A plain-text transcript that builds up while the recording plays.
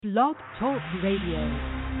Blog Talk Radio.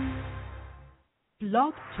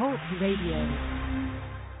 Blog Talk Radio.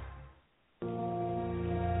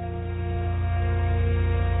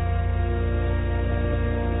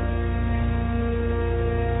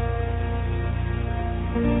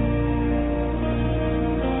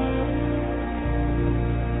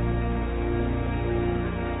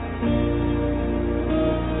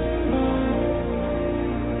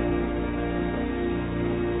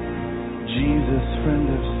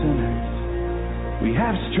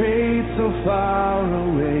 So far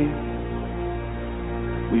away,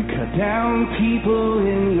 we cut down people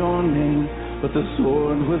in your name, but the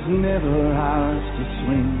sword was never ours to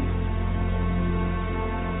swing.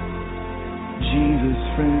 Jesus,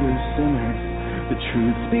 friend of sinners, the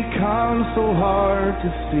truth's become so hard to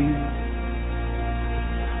see.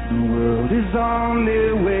 The world is on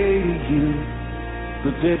their way to you,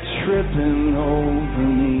 but they're tripping over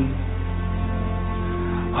me.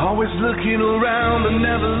 Always looking around but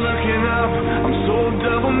never looking up. I'm so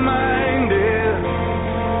double-minded.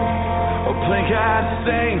 A plank-eyed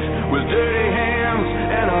saint with dirty hands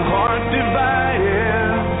and a heart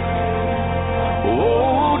divided.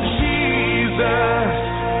 Oh, Jesus,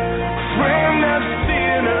 friend of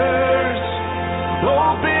sinners,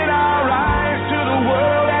 open our eyes to the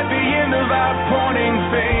world at the end of our pointing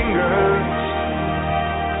fingers.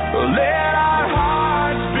 Let our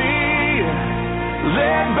hearts be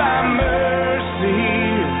led by mercy.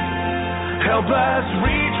 Help us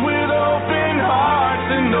reach with open hearts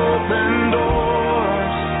and open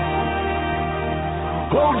doors.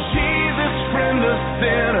 Oh, Jesus, friend of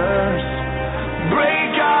sinners,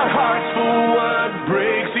 break our hearts for what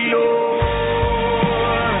breaks yours.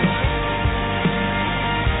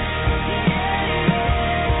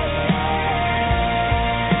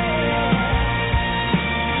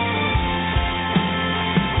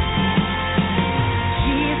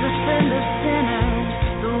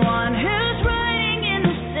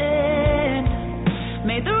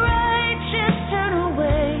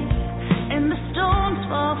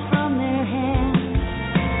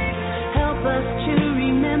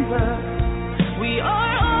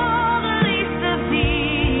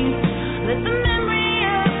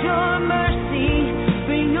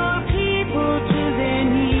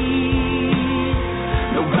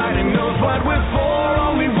 What we're for,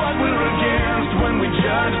 only what we're against when we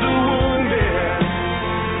judge the wounded.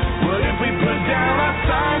 What if we put down our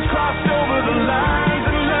signs, crossed over the lines,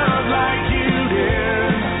 and love like you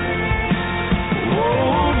did?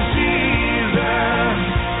 Oh, Jesus,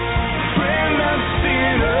 friend of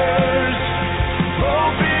sinners,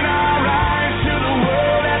 open our eyes to the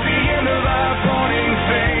world at the end of our pointing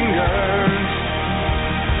fingers.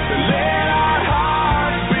 Let our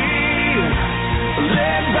hearts be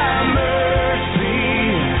led by mercy.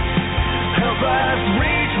 Help us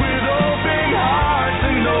reach with open hearts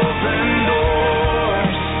and open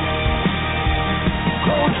doors.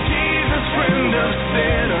 Oh, Jesus, friend of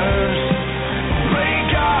sinners, break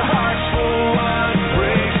our hearts for what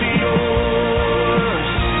breaks yours.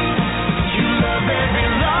 You love every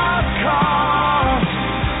lost cause.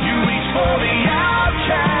 You reach for the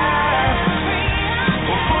outcast,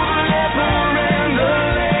 for the leper and the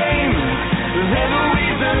lame. There's a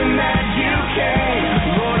reason that you came.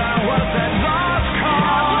 Lord, I was that lost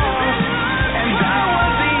cause, and I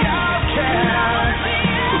was the outcast,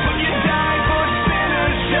 but you died for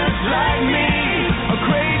sinners just like me, a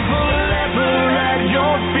grateful leper at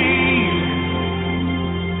your feet.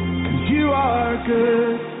 'Cause you are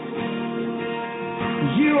good,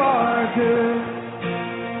 you are good,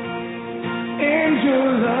 and your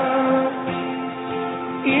love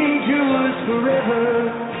endures forever.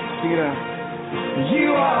 Sing it out.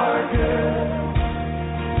 You are good,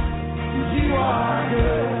 you are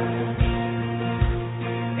good,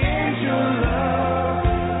 and your love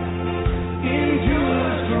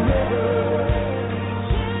endures forever.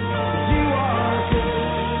 You are good.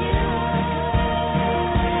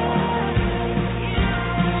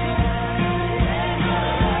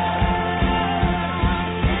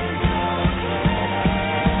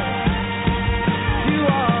 You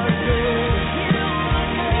are good.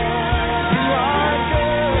 You are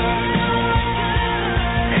good.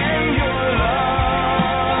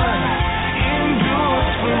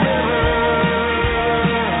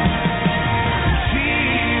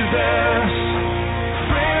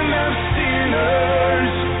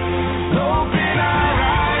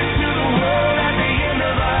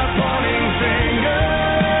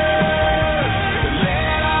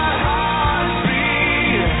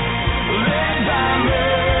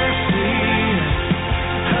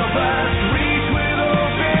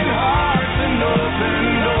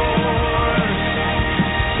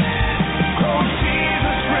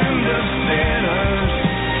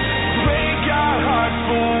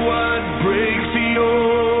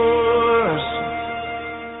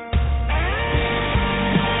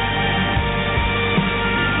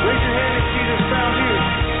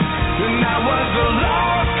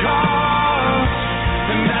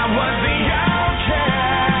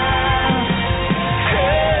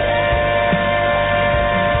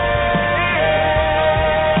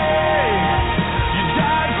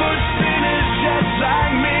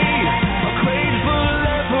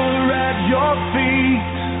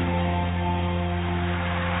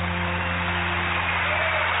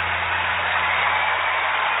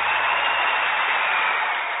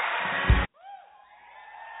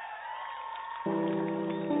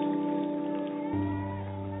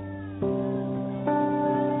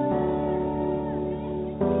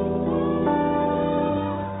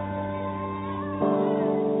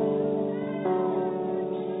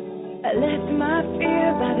 I left my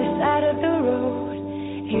fear by the side of the road.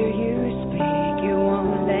 Hear you speak, you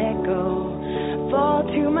won't let go. Fall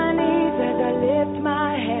to my knees as I lift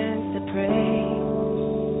my hands to pray.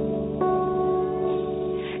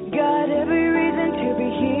 Got every reason to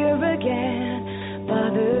be here again.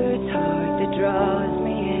 Father's heart that draws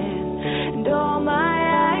me in, and all my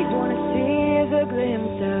eyes wanna see is a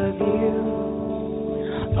glimpse of you.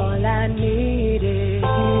 All I need is you.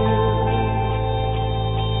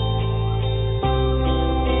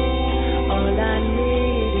 All I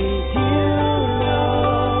need is you,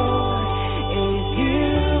 Lord, is you,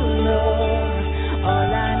 Lord.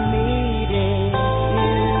 All I need is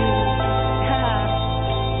you.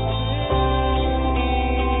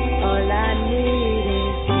 All I need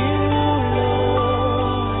is you,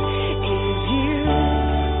 Lord, is you.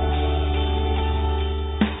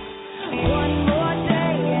 One more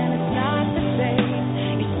day and it's not the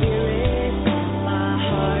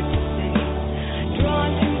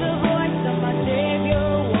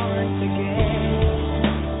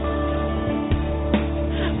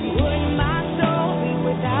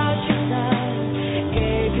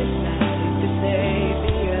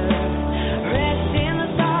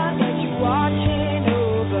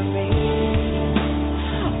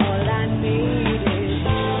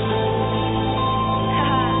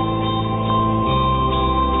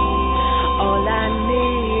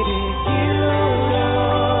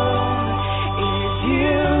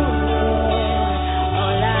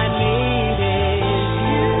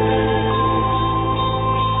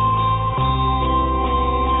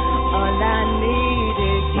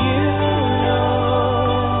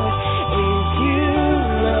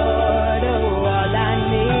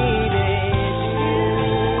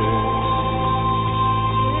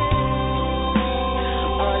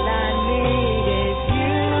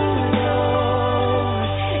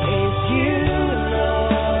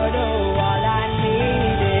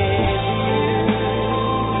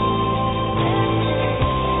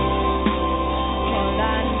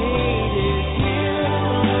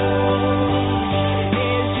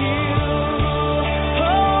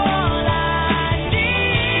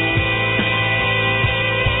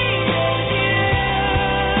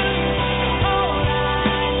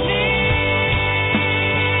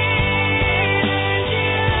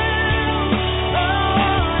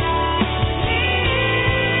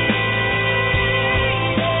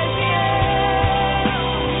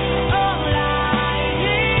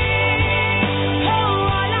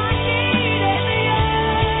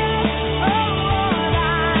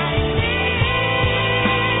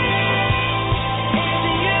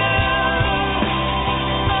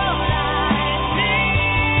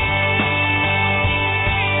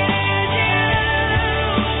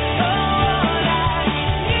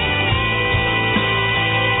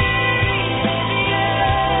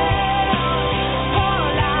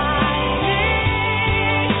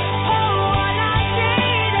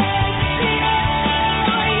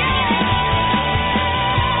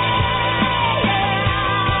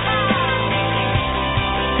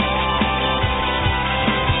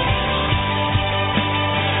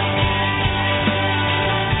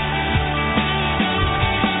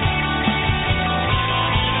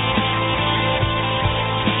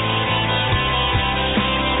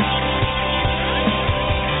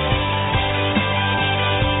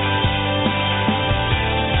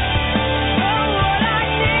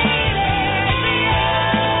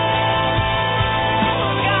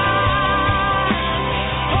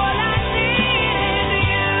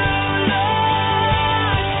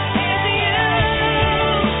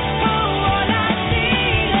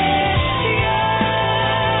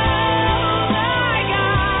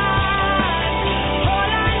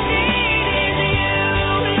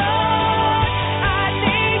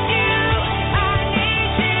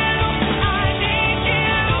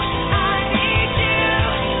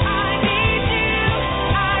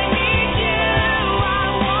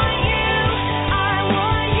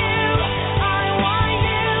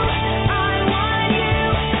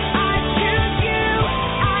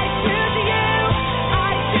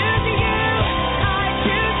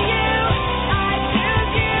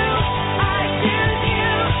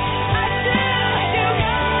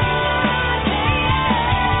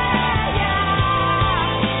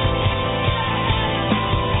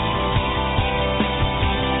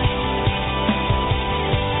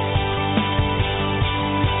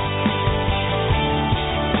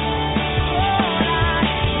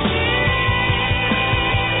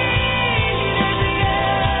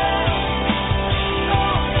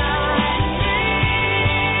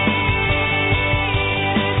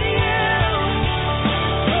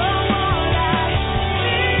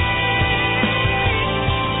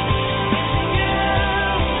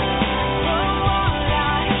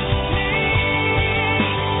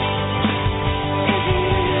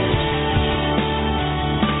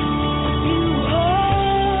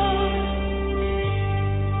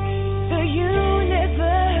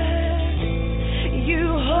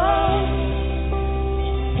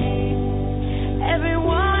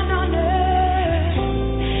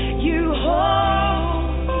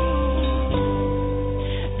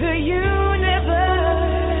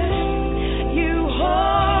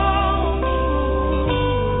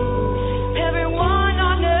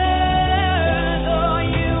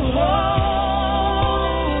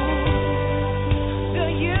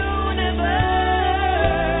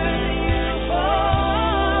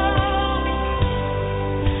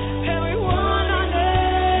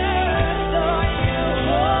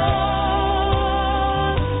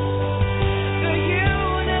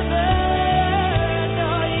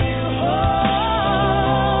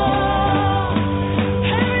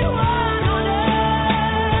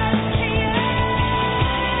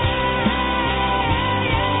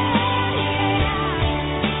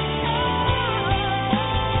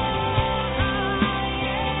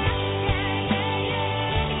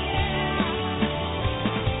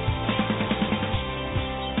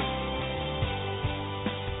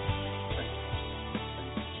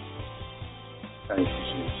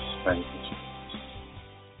Thank you, Jesus.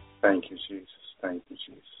 Thank you, Jesus. Thank you,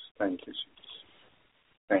 Jesus. Thank you, Jesus.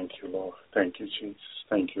 Thank you, Lord. Thank you, Jesus.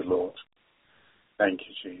 Thank you, Lord. Thank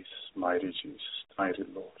you, Jesus. Mighty Jesus. Mighty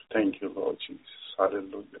Lord. Thank you, Lord Jesus.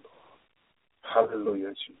 Hallelujah, Lord. Hallelujah,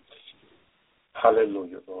 Jesus.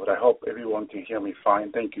 Hallelujah, Lord. I hope everyone can hear me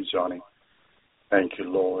fine. Thank you, Johnny. Thank you,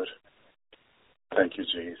 Lord. Thank you,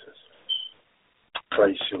 Jesus.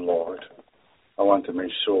 Praise you, Lord. I want to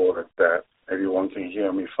make sure that everyone can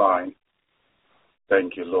hear me fine.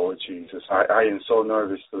 Thank you, Lord Jesus. I am so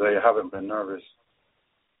nervous today. I haven't been nervous,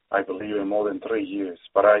 I believe, in more than 3 years,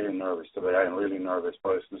 but I am nervous today. I am really nervous,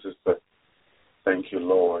 brothers and sisters. Thank you,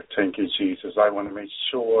 Lord. Thank you, Jesus. I want to make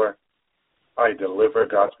sure I deliver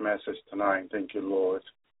God's message tonight. Thank you, Lord.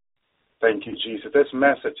 Thank you, Jesus. This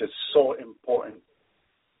message is so important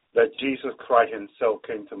that Jesus Christ himself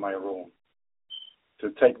came to my room to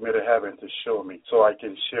take me to heaven to show me so I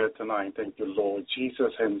can share tonight. Thank you, Lord.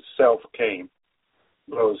 Jesus himself came,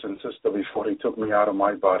 brothers and sisters, before he took me out of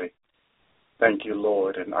my body. Thank you,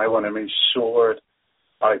 Lord. And I want to make sure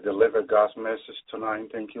I deliver God's message tonight.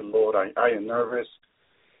 Thank you, Lord. I am nervous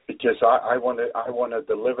because I want to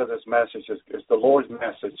deliver this message. It's the Lord's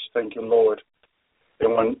message. Thank you, Lord.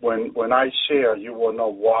 And when I share, you will know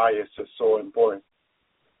why it's just so important.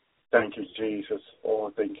 Thank you, Jesus.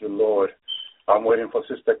 Oh, thank you, Lord. I'm waiting for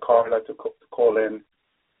Sister Carla to call in.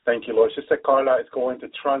 Thank you, Lord. Sister Carla is going to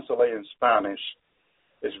translate in Spanish.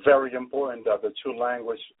 It's very important that the two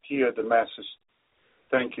languages hear the message.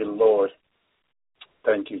 Thank you, Lord.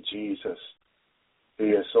 Thank you, Jesus. He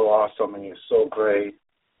is so awesome and he is so great.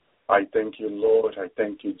 I thank you, Lord. I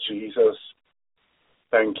thank you, Jesus.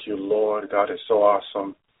 Thank you, Lord. God is so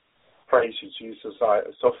awesome. Praise you, Jesus.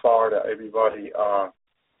 So far that everybody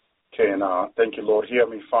can, thank you, Lord, hear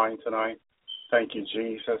me fine tonight. Thank you,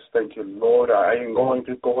 Jesus. Thank you, Lord. I am going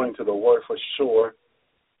to go into the Word for sure,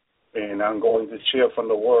 and I'm going to share from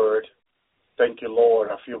the Word. Thank you, Lord.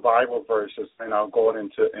 A few Bible verses, and I'll go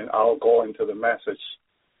into the message.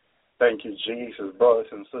 Thank you, Jesus, brothers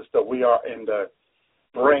and sisters. We are in the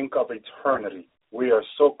brink of eternity. We are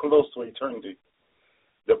so close to eternity.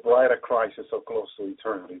 The bride of Christ is so close to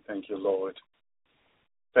eternity. Thank you, Lord.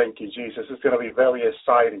 Thank you, Jesus. It's going to be very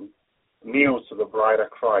exciting news to the bride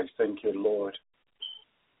of Christ. Thank you, Lord.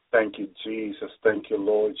 Thank you, Jesus. Thank you,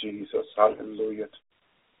 Lord Jesus. Hallelujah.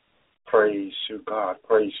 Praise you, God.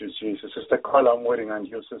 Praise you, Jesus. Sister Carla, I'm waiting on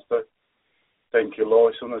you, sister. Thank you,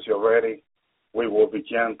 Lord. As soon as you're ready, we will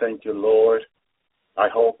begin. Thank you, Lord. I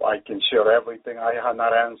hope I can share everything. I have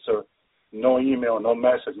not answered no email, no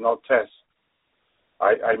message, no text.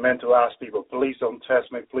 I meant to ask people, please don't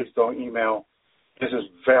text me. Please don't email. This is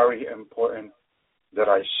very important that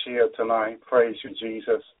I share tonight. Praise you,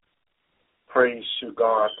 Jesus. Praise you,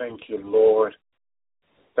 God. Thank you, Lord.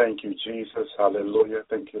 Thank you, Jesus. Hallelujah.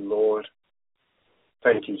 Thank you, Lord.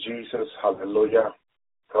 Thank you, Jesus. Hallelujah.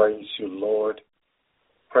 Praise you, Lord.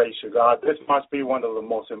 Praise you, God. This must be one of the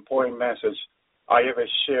most important messages I ever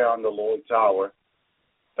share on the Lord's hour.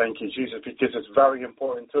 Thank you, Jesus, because it's very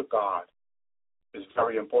important to God. It's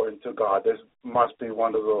very important to God. This must be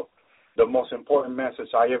one of the most important messages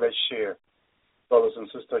I ever share, brothers and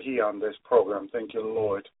sisters, here on this program. Thank you,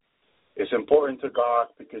 Lord. It's important to God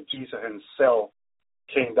because Jesus himself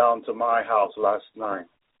came down to my house last night.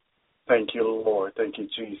 Thank you, Lord. Thank you,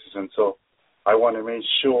 Jesus. And so I want to make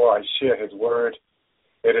sure I share his word.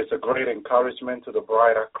 It is a great encouragement to the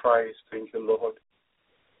bride of Christ. Thank you, Lord.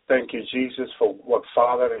 Thank you, Jesus, for what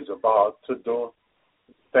Father is about to do.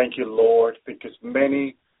 Thank you, Lord, because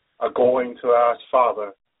many are going to ask,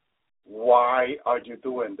 Father, why are you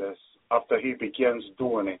doing this after he begins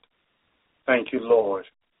doing it? Thank you, Lord.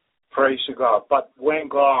 Praise you, God. But when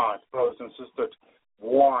God, brothers and sisters,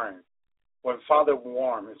 warns, when Father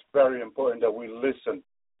warns, it's very important that we listen.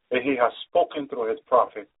 And he has spoken through his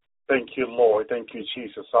prophet. Thank you, Lord. Thank you,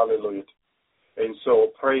 Jesus. Hallelujah. And so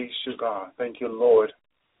praise you, God. Thank you, Lord.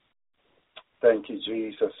 Thank you,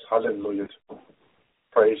 Jesus. Hallelujah.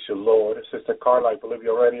 Praise you, Lord. Sister Carla, I believe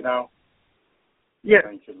you're ready now. Yes.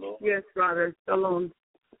 Thank you, Lord. Yes, brother. Shalom.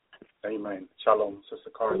 Amen. Shalom,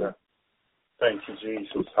 Sister Carla. Thank you,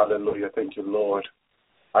 Jesus. Hallelujah. Thank you, Lord.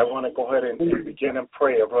 I want to go ahead and begin in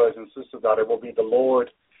prayer, brothers and sisters, that it will be the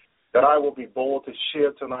Lord, that I will be bold to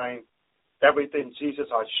share tonight everything Jesus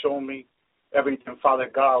has shown me, everything Father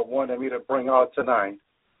God wanted me to bring out tonight.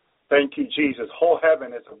 Thank you, Jesus. Whole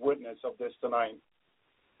heaven is a witness of this tonight.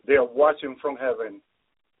 They are watching from heaven.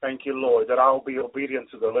 Thank you, Lord, that I will be obedient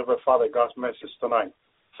to deliver, Father, God's message tonight.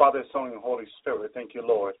 Father, Son, and Holy Spirit, thank you,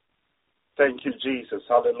 Lord. Thank you, Jesus.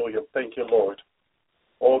 Hallelujah. Thank you, Lord.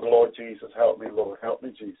 Oh, Lord Jesus, help me, Lord. Help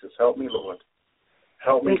me, Jesus. Help me, Lord.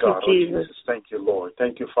 Help me, Thank you, God. Oh, Jesus. Jesus. Thank you, Lord.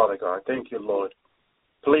 Thank you, Father God. Thank you, Lord.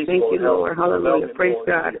 Please, Thank Lord, you, help Lord. me. Hallelujah. Help me, Praise Lord,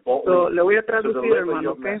 God. to boldly So, le voy a to traducir, deliver hermano,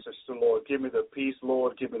 your ¿ok? message to Lord. Give me the peace,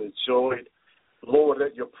 Lord. Give me the joy. Lord,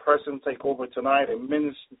 let your presence take over tonight and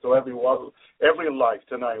minister to everyone, every life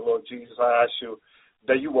tonight, Lord Jesus. I ask you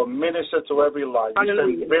that you will minister to every life. You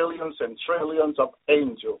Hallelujah. send billions and trillions of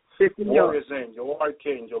angels, Sí, Señor. warriors angel,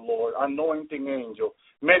 archangel, Lord, anointing angel,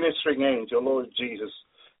 ministering angel, Lord Jesus,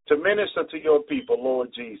 to minister to your people, Lord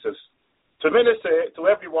Jesus, to minister to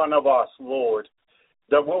every one of us, Lord,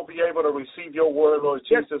 that we'll be able to receive your word, Lord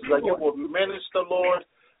Yes, Jesus, that you will minister, Lord,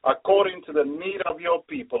 according to the need of your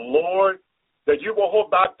people, Lord, that you will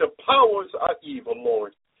hold back the powers of evil,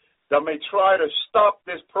 Lord, that may try to stop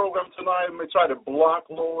this program tonight, may try to block,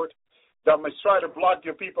 Lord, that may try to block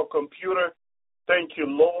your people computer. Thank you,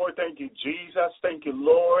 Lord. Thank you, Jesus. Thank you,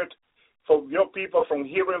 Lord, for your people from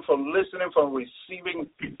hearing, from listening, from receiving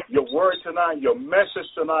your word tonight, your message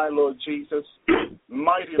tonight, Lord Jesus.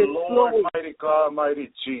 Mighty Lord, mighty God,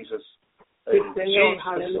 mighty Jesus. In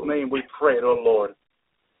Jesus' name we pray, oh Lord.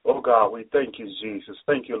 Oh God, we thank you, Jesus.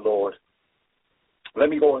 Thank you, Lord. Let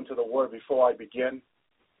me go into the word before I begin.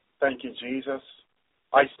 Thank you, Jesus.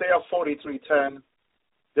 Isaiah 43:10.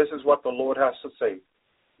 This is what the Lord has to say.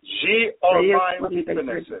 Ye are my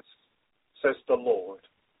witnesses, says the Lord.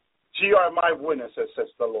 Ye are my witnesses, says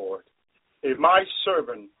the Lord. In my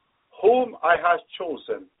servant, whom I have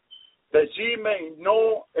chosen, that ye may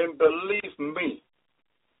know and believe me,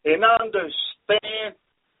 and understand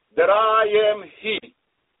that I am he.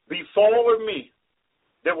 Before me,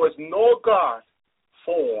 there was no God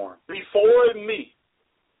formed. Before me,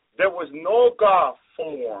 there was no God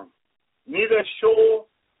formed. Neither shall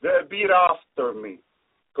there be after me.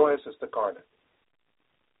 Go ahead, Sister Carter.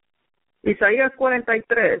 Isaías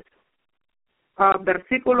 43,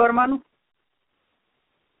 versículo, hermano.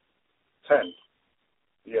 10.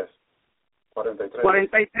 Yes. 43.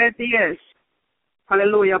 43:10.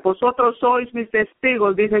 Aleluya. Vosotros sois mis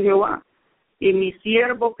testigos, dice Jehová, y mi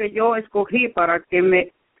siervo que yo escogí para que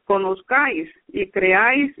me conozcáis y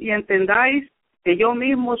creáis y entendáis que yo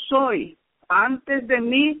mismo soy. Antes de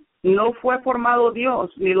mí no fue formado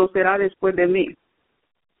Dios, ni lo será después de mí.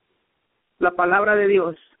 La palabra de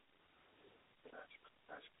Dios.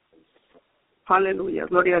 Aleluya,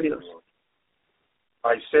 gloria a Dios.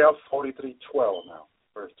 Isaiah 43:12 now,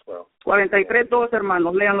 verse 12. 43:2,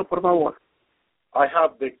 hermanos, léanlo por favor. I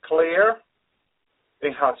have declared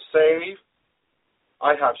and have saved,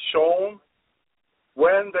 I have shown,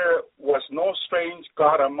 when there was no strange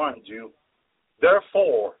God among you.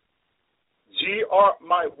 Therefore, ye are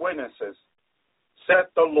my witnesses, said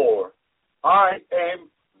the Lord. I am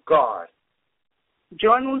God.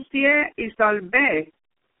 Yo anuncié y salvé,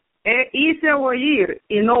 hice oír,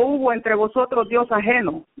 y no hubo entre vosotros Dios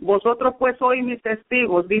ajeno. Vosotros pues sois mis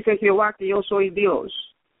testigos, dice Jehová, que yo soy Dios.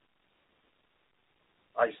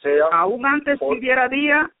 Isaiah, Aún antes que hubiera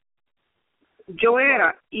día, yo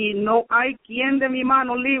era, y no hay quien de mi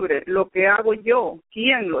mano libre. Lo que hago yo,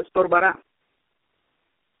 ¿quién lo estorbará?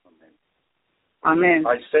 Amén.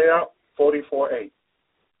 Isaiah 44:8.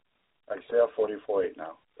 Isaiah 44:8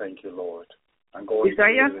 now. Thank you, Lord. I'm going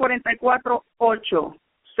Isaías to 44:8.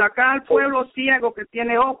 Saca al pueblo ciego que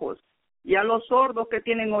tiene ojos y a los sordos que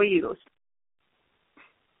tienen oídos.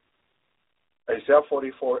 Isaiah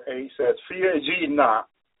 44:8 says, Fear ye not,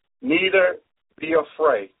 neither be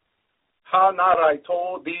afraid. How not I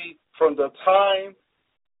told thee from the time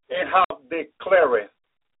and have declared.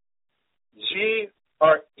 Ye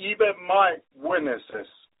are even my witnesses.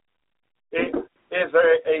 Is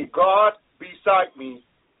there a God beside me?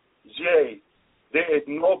 Yea, there is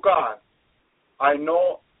no God. I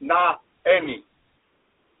know not any.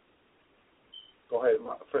 Go ahead,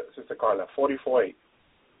 Sister Carla. 44:8.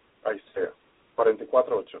 Isaiah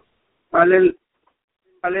 44:8.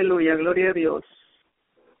 Aleluya, gloria a Dios.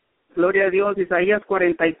 Gloria a Dios, Isaías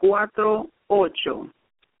 44:8.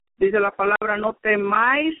 Dice la palabra, no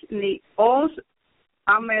temáis ni os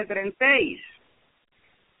amedrentéis.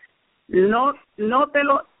 No te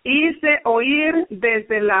lo hice oír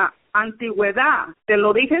desde la antigüedad. Te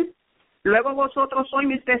lo dije. Luego vosotros sois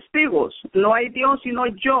mis testigos. No hay Dios sino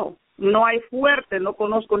yo. No hay fuerte, no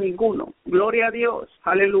conozco ninguno. Gloria a Dios.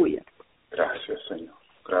 Aleluya. Gracias, Señor.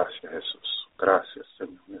 Gracias, Jesús. Gracias,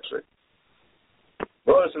 Señor, mi Rey.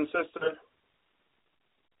 Brothers and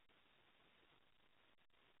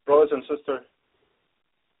sisters,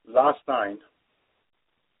 last night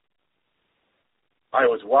I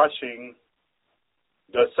was watching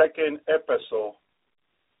the second episode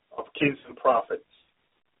of Kings and Prophets,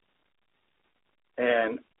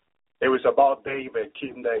 and it was about David,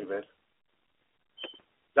 King David.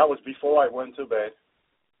 That was before I went to bed.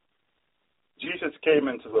 Jesus came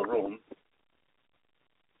into the room,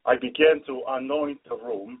 I began to anoint the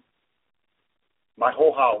room. My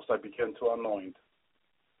whole house I began to anoint.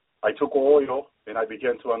 I took oil and I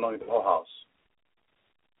began to anoint the whole house.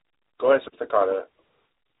 Go ahead, Sister Carter.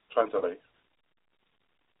 Translate.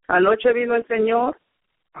 Anoche vino el Señor,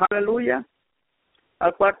 aleluya,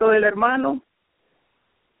 al cuarto del hermano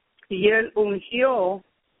y él ungió,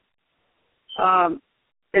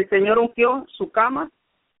 el Señor ungió su cama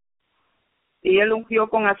y él ungió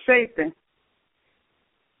con aceite.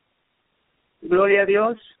 Gloria a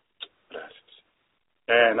Dios.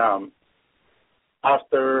 And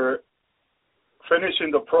after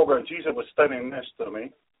finishing the program, Jesus was standing next to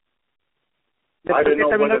me. Después que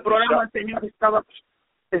terminó el programa, el Señor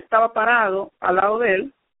estaba parado al lado de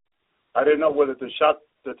él. I didn't know whether to shut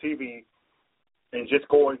the TV and just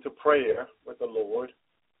go into prayer with the Lord,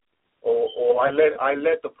 or I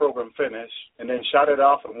let the program finish and then shut it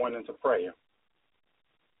off and went into prayer.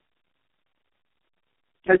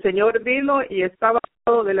 El Señor vino y estaba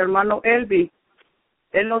al lado del hermano Elvi.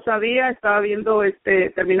 Él no sabía, estaba viendo,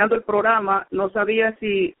 terminando el programa, no sabía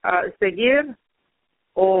si seguir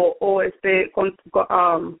o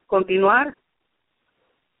continuar.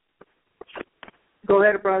 Go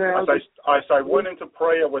ahead, brother. As I went into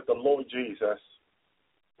prayer with the Lord Jesus,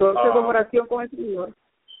 entonces en oración con el Señor,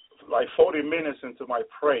 like 40 minutes into my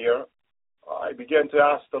prayer, I began to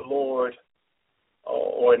ask the Lord,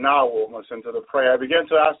 or an hour almost into the prayer, I began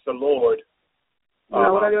to ask the Lord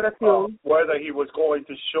whether he was going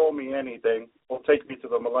to show me anything or take me to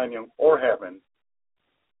the millennium or heaven.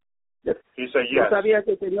 He said yes. Yo sabía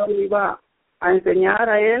que el Señor le iba a enseñar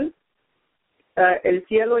a él el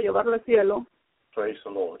cielo, llevarlo al cielo. Praise the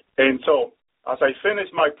Lord. And so, as I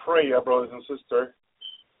finished my prayer, brothers and sisters,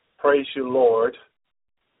 praise you, Lord,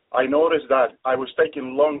 I noticed that I was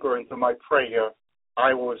taking longer into my prayer.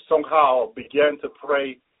 I was somehow began to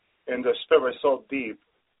pray in the Spirit so deep.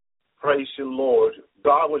 Praise you, Lord.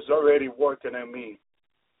 God was already working in me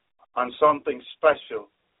on something special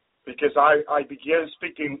because I began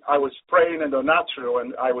speaking. I was praying in the natural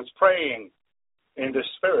and I was praying in the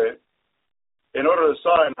Spirit. And all of a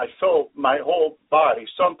sudden, I felt my whole body,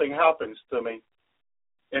 something happens to me.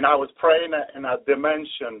 And I was praying in a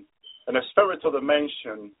dimension, in a spiritual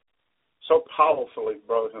dimension, so powerfully,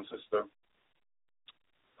 brothers and sisters.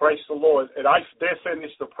 Praise the Lord. And I did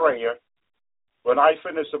finish the prayer. When I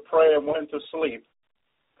finished the prayer and went to sleep,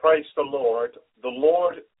 praise the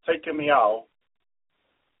Lord taking me out.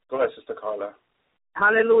 Go ahead, Sister Carla.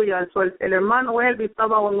 Aleluya. El hermano Elvi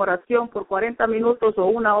estaba en oración por 40 minutos o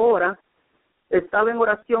una hora. Estaba en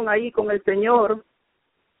oración ahí con el Señor.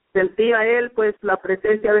 Sentía él, pues, la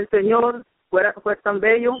presencia del Señor. Fue tan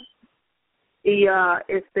bello. Y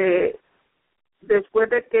después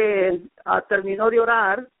de que terminó de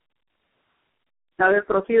orar, a ver,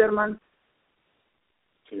 procede, hermano.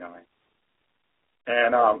 Sí, amén.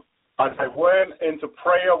 And as I went into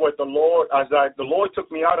prayer with the Lord, the Lord took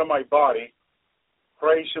me out of my body,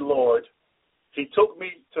 praise you, Lord, he took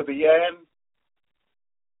me to the end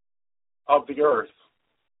of the earth.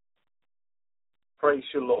 Praise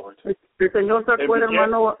you, Lord. El Señor sacó al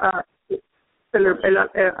hermano,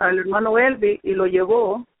 al hermano Elvi y lo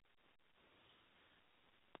llevó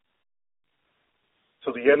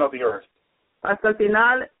to the end of the earth. Hasta el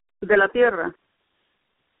final de la tierra.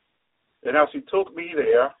 And as he took me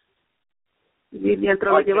there, y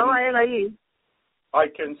mientras lo llevaba él ahí, I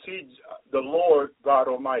can see the Lord God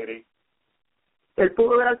Almighty. Él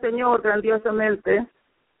pudo ver al Señor grandiosamente.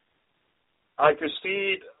 I could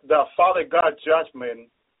see the Father God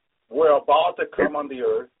judgment were about to come on the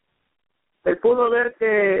earth. Él pudo ver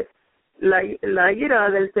que la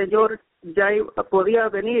ira del Señor ya podía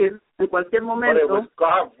venir en cualquier momento. But it was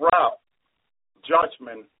God's wrath,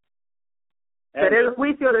 judgment. Pero el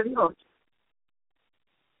juicio de Dios.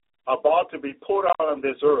 About to be put on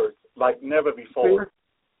this earth like never before.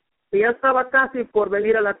 Ya estaba casi por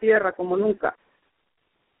venir a la tierra como nunca.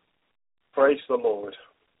 Praise the Lord.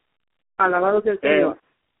 Alabado sea el Señor.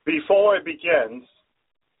 Before it begins,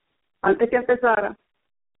 antes que empezara,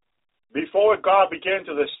 before God began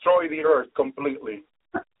to destroy the earth completely,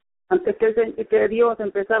 antes que Dios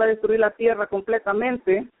empezara a destruir la tierra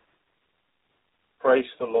completamente, praise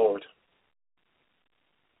the Lord.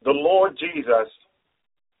 The Lord Jesus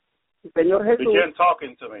el Señor Jesús began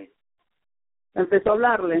talking to me, empezó a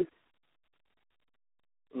hablarle,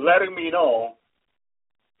 letting me know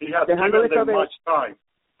He has given them much time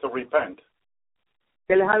to repent.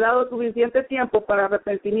 Que les ha dado suficiente tiempo para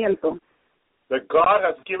arrepentimiento. That God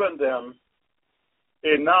has given them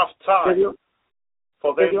enough time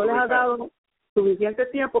for them to repent. Les ha dado suficiente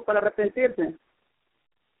tiempo para arrepentirse.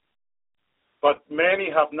 but many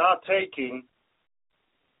have not taken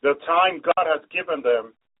the time God has given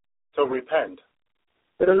them to repent.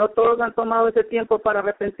 Pero no todos han tomado ese tiempo para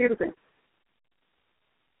arrepentirse.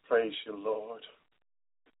 Praise you, Lord.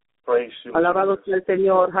 Praise you. Alabado sea el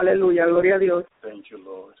Señor. Aleluya. Gloria a Dios. Thank you,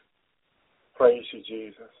 Lord. Praise you,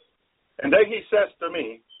 Jesus. And then he says to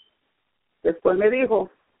me, Después me dijo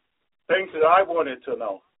things that I wanted to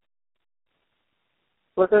know.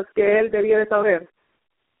 cosas que él debía de saber.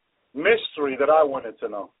 Mystery that I wanted to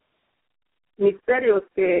know. Misterios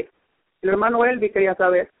que el hermano Elvi quería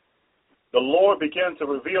saber. The Lord began to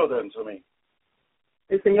reveal them to me.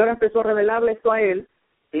 El Señor empezó a revelarle esto a él.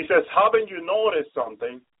 He says, haven't you noticed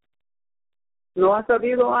something? ¿No ha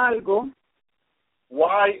sabido algo?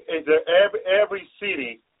 Why is there every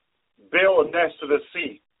city built next to the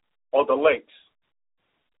sea or the lakes?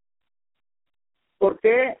 ¿Por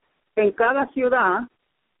qué en cada ciudad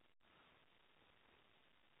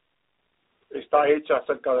Está hecha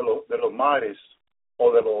cerca de los mares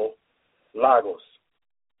o de los lagos.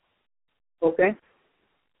 Okay.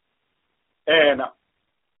 And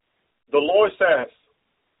the Lord says,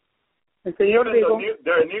 El Señor even dijo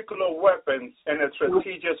there are nuclear weapons in a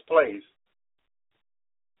strategic place.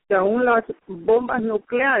 que aún las bombas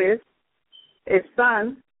nucleares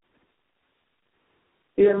están,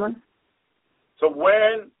 ¿sí, hermano? So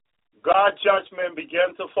when God's judgment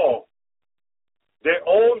began to fall, their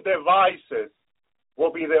own devices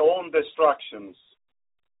will be their own destructions.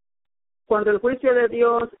 Cuando el juicio de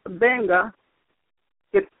Dios venga,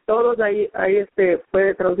 que todos ahí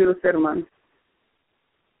puede traducir usted, hermano.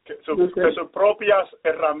 Que sus propias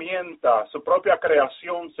herramientas, su propia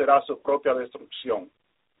creación será su propia destrucción,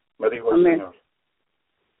 me dijo el Amén. Señor.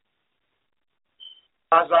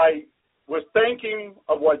 As I was thinking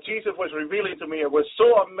of what Jesus was revealing to me, it was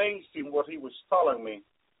so amazing what he was telling me.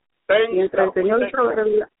 Things Mientras that el we Señor take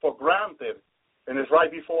estaba for granted, and it's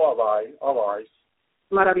right before our eyes.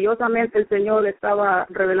 maravillosamente el Señor estaba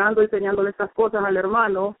revelando, enseñándole estas cosas al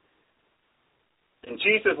hermano, And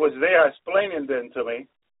Jesus was there explaining them to me.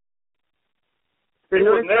 el It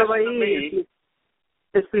Señor was estaba next to ahí me,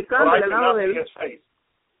 but I explicándole al could lado not de see él, his face.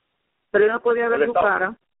 pero él no podía ver Él su estaba-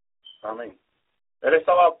 cara. Amén. Él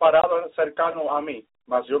estaba parado cercano a mí,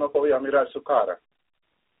 mas yo no podía mirar su cara.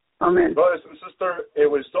 Amén. Brothers and sisters, it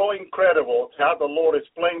was so incredible to have the Lord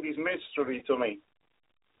explain these mysteries to me.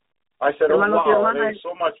 I said, oh Hermanos y wow, hermanas, there's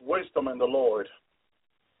so much wisdom in the Lord.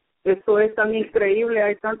 Esto es tan increíble,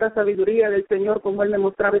 hay tanta sabiduría del Señor como Él me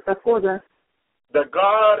mostraba estas cosas. That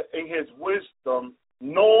God in his wisdom,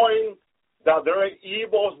 knowing that there are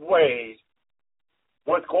evil ways,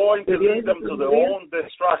 was going to lead them to their own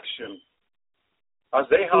destruction. As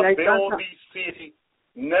they have built these cities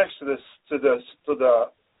next to the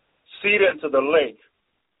sea and to the lake,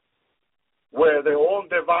 where their own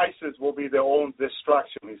devices will be their own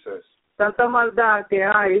destruction, he says. Tanta maldad que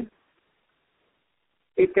hay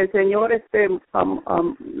y que el Señor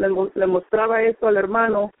le mostraba esto al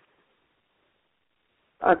hermano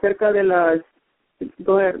acerca de las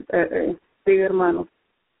dos hermanos.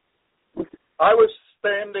 I was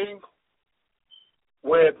standing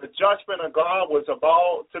where the judgment of God was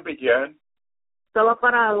about to begin, Estaba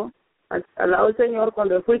parado al lado del Señor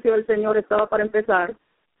cuando el juicio del Señor estaba para empezar.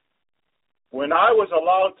 when I was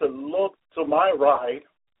allowed to look to my right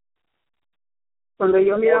Cuando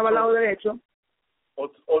yo miraba al lado derecho, or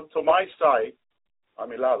to my side, a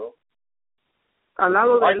mi lado, al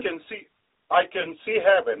lado de I él, can see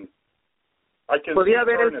heaven. I can see podía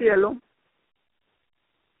ver el eternity. cielo,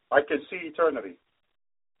 I can see eternity.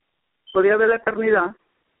 podía ver la eternidad.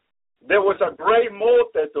 There was a great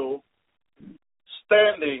multitude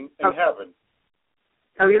standing in heaven.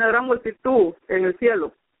 Había una gran multitud en el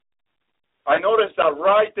cielo. I noticed that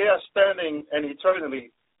right there standing in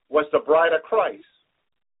eternity was the bride of Christ.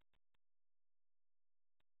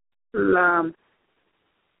 La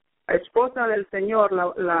esposa del Señor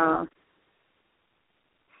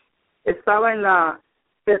estaba en la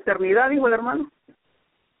eternidad, dijo el hermano.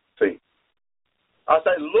 See, as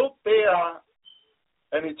I look there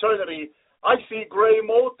in eternity, I see great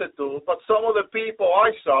multitude, but some of the people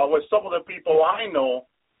I saw were some of the people I know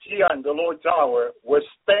here in the Lord Tower were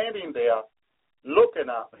standing there looking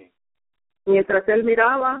at me. Mientras él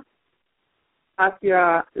miraba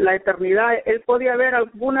hacia la eternidad, él podía ver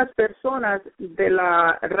algunas personas de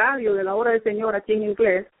la radio de la hora del Señor aquí en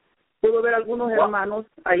inglés, pudo ver algunos hermanos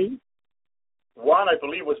ahí. One, I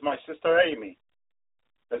believe, was my sister Amy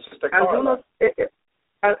and Sister Algunos,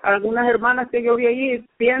 Carla. algunas hermanas que yo vi allí,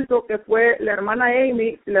 pienso que fue la hermana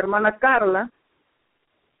Amy, la hermana Carla.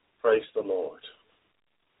 Praise the Lord.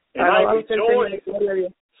 And I Alabado sea el Señor, rejoice gloria a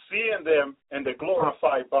Dios. seeing them in the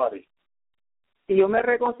glorified body. y yo me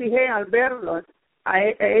regocijé al verlas, a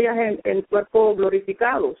ellas en cuerpo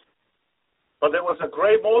glorificados. But there was a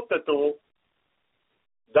great multitude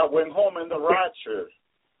that went home in the rapture.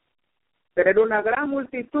 Pero era una gran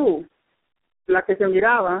multitud la que se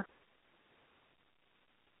miraba.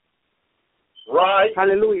 Right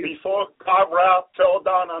Hallelujah. before God's wrath fell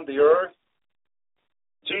down on the earth,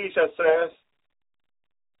 Jesus says,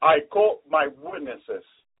 I quote my witnesses.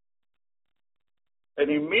 And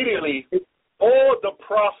immediately, all the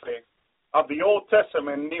prophets of the Old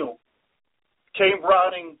Testament knew, came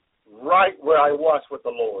running right where I was with the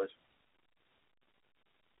Lord.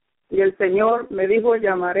 Y el Señor me dijo,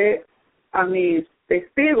 llamaré a mis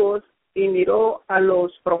testigos, y miró a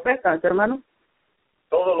los profetas, hermano.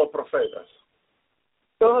 Todos los profetas,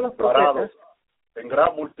 Todos los parados profetas. en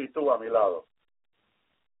gran multitud a mi lado.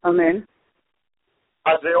 Amén.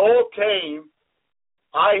 As they all came,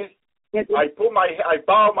 I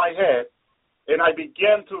bowed my head, and I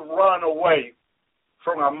began to run away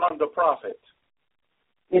from among the prophets.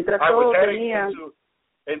 Mientras I was todos heading venían,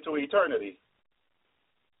 into eternity.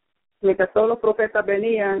 mientras todos los profetas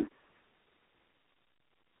venían,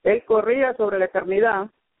 él corría sobre la eternidad.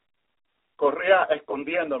 Corría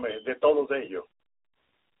escondiéndome de todos ellos.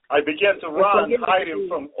 I began to run, hiding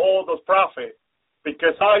from all those prophets,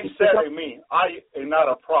 because I said in me, I am not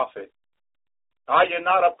a prophet. I am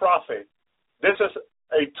not a prophet. This is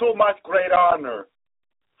a too much great honor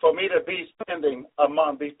for me to be standing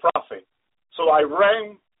among these prophets. So I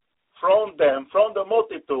ran from them, from the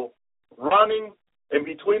multitude, running in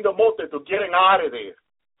between the multitude, getting out of there.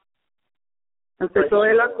 Empezó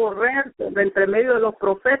él a correr de entre medio de los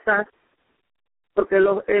profetas, porque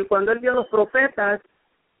cuando él vio a los profetas,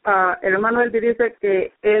 el hermano Elvi dice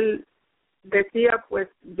que él decía, pues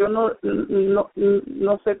yo no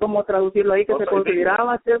sé cómo traducirlo ahí, que se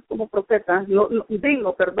consideraba ser como profeta,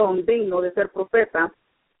 digno de ser profeta.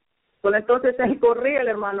 Pues entonces ahí corría el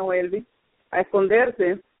hermano Elvi a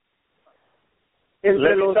esconderse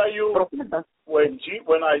entre los profetas. When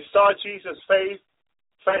I saw Jesus' face,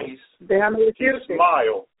 déjame decirte,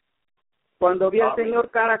 smile. Cuando vi al Señor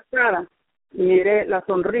cara a cara, miré la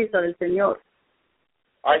sonrisa del Señor.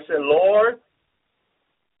 I said, Lord,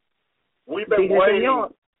 we've been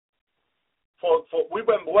waiting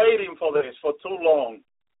for this for too long.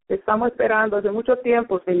 Estamos esperando hace mucho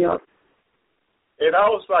tiempo, Señor. And I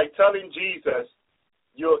was like telling Jesus,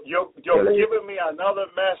 you're giving me another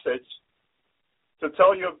message to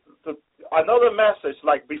tell you another message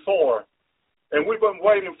like before. And we've been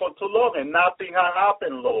waiting for too long and nothing has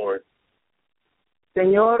happened, Lord.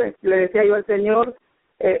 Señor, le decía yo al Señor,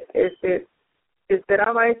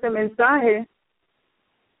 esperaba este mensaje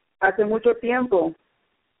hace mucho tiempo,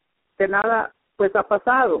 que nada pues ha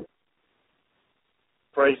pasado.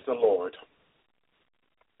 Praise the Lord.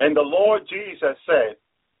 And the Lord Jesus said,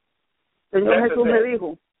 Señor Jesús me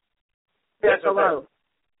dijo, se ha acabado.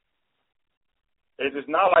 It is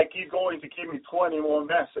not like he's going to give me 20 more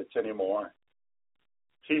messages anymore.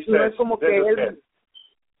 He No says, es como que él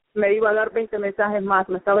me iba a dar 20 mensajes más,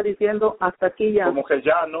 me estaba diciendo hasta aquí ya. Como que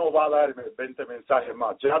ya no va a darme 20 mensajes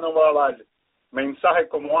más, ya no va a dar mensajes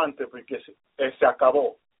como antes porque se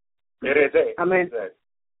acabó. Heredé. Amén.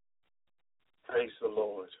 Praise the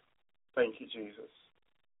Lord. Thank you, Jesus.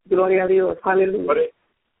 Gloria a Dios. Hallelujah. But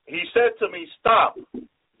he said to me, stop.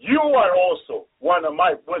 You are also one of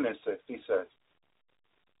my witnesses, he says.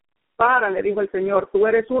 Para, le dijo el Señor, tú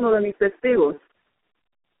eres uno de mis testigos.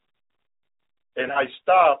 And I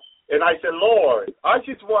stopped, and I said, Lord, I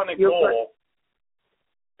just want to go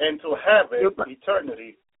into heaven,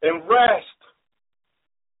 eternity, and rest,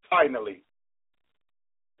 finally.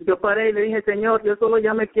 Yo paré y le dije, Señor, yo solo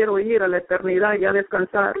ya me quiero ir a la eternidad y a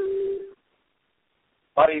descansar.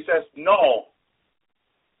 But he says, no,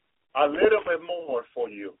 a little bit more for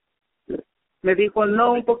you. Me dijo,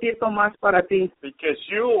 no, un poquito más para ti. Because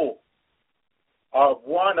you are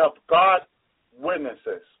one of God's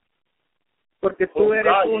witnesses. Porque tú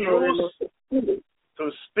eres uno de los testigos.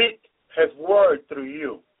 To speak his word through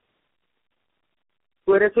you.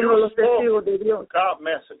 Tú eres uno de los testigos de Dios. God's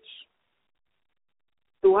message.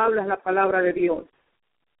 Tú hablas la palabra de Dios.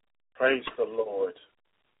 Praise the Lord.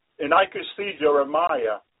 And I could see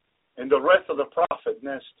Jeremiah and the rest of the prophet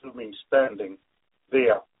next to me standing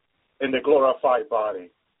there in the glorified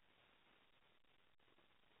body.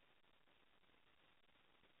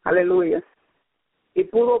 Aleluya. Y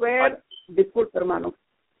pudo ver, disculpe hermano.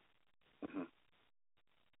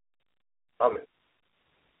 Amén.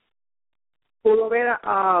 Pudo ver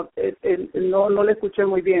no le escuché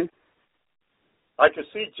muy bien. I could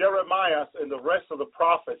see Jeremiah and the rest of the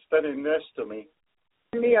prophets standing next to me.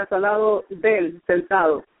 Elías al lado de él,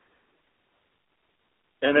 sentado.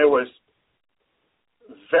 And it was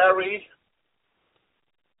very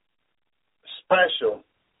special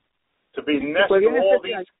to be next Fue to bien all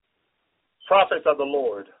especial. these prophets of the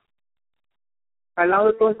Lord. Al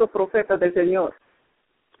lado de todos estos profetas del Señor.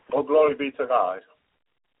 Oh, glory be to God.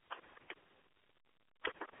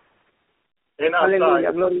 And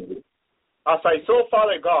Aleluya, gloria. as I saw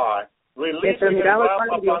Father God releasing his miraba el wrath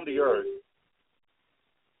Padre upon Dios. the earth,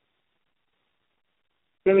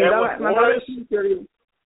 Que miraba, was mandaba el worse. juicio, Dios.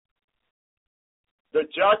 the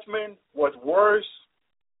judgment was worse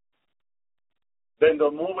than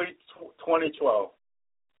the movie 2012.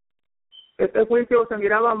 Este juicio se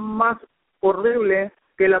miraba más horrible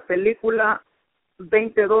que la película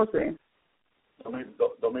 2012.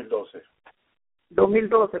 2012.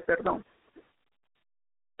 2012, perdón.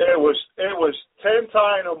 It was 10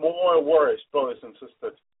 times or more worse, brothers and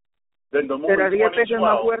sisters, than the movie Era 10 veces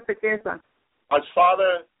más 2012. fuerte que esa. As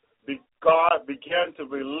Father God began to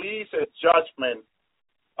release His judgment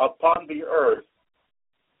upon the earth,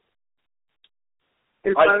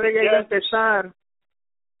 El Padre ya iba a empezar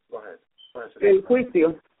go ahead. el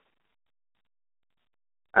juicio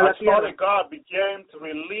a la As Father tierra. God began to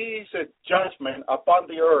release His judgment upon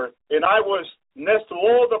the earth, and I was next to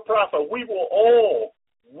all the prophets, we were all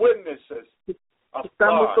witnesses of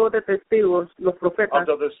Estamos God, todos de testigos, los of profetas,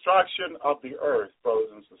 the destruction of the earth, brothers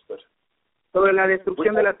and sisters. sobre la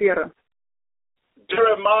destrucción de la tierra.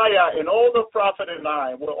 Jeremiah and all the prophet and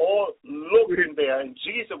I were all looking there, and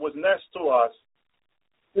Jesus was next to us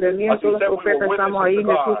Jeremías, todos los profetas estamos ahí,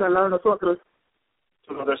 Jesús al lado de nosotros.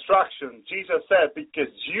 to the destruction. Jesus said, because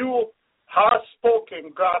you have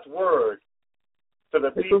spoken God's word to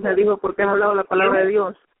the Jesús people, me dijo, ¿por qué has hablado la palabra de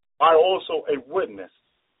Dios? are also a witness.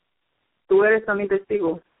 Tú eres también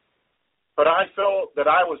testigo. But I felt that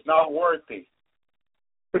I was not worthy.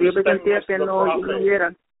 Pero yo me sentía que no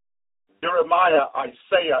hubiera. Jeremiah,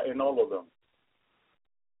 Isaiah, and all of them.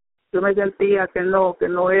 Yo me sentía que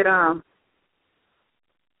no era,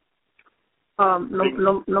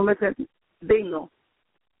 no me sentía digno.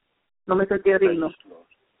 No me sentía digno. Praise the Lord.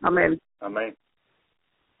 Amén. Amen.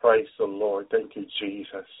 Praise the Lord. Thank you,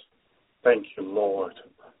 Jesus. Thank you, Lord.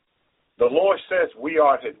 The Lord says we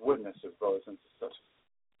are His witnesses, brothers and sisters.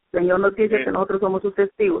 Señor nos dice que nosotros somos sus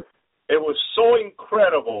testigos. It was so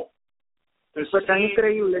incredible to Fue tan see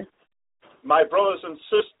increíble my brothers and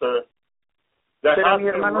sisters that ver a have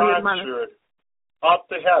mis been hermanos y hermanas raptured up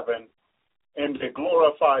to heaven in the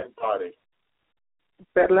glorified body.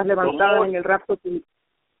 verlas levantadas Lord- en el rapto.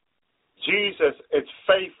 Jesus is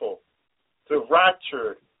faithful to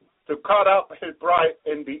rapture, to cut up His bride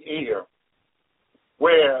in the air,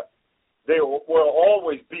 where they will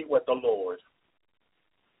always be with the Lord.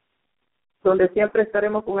 Donde siempre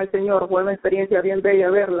estaremos con el Señor. Fue una experiencia bien bella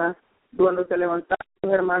verla, cuando se levantaron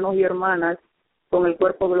los hermanos y hermanas con el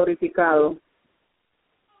cuerpo glorificado.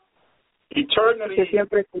 Que Eternity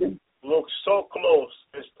siempre, looks so close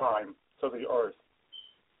this time to the earth.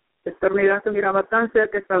 la eternidad se miraba tan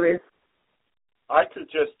cerca esta vez. I could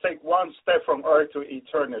just take one step from earth to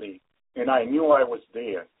eternity, and I knew I was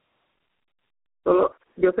there.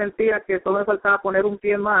 Yo sentía que solo me faltaba poner un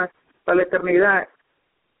pie más para la eternidad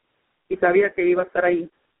y sabía que iba a estar ahí.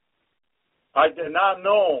 I did not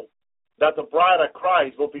know that the bride of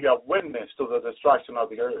Christ will be a witness to the destruction of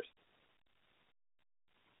the earth.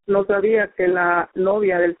 No sabía que la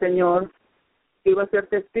novia del Señor iba a ser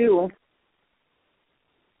testigo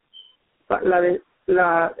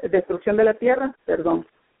la destrucción de la tierra, perdón.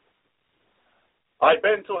 I've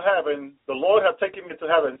been to heaven. The Lord has taken me to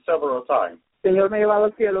heaven several times. El Señor me ha llevado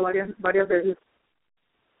al cielo varias veces.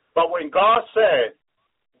 But when God said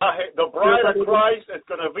the bride of Christ is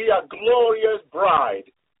going to be a glorious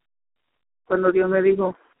bride, Cuando Dios me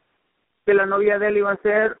dijo que la novia de él iba a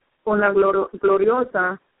ser una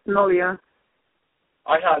gloriosa novia,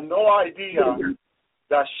 I had no idea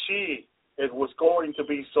that it was going to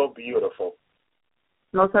be so beautiful.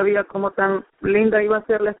 no sabía cómo tan linda iba a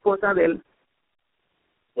ser la esposa de él.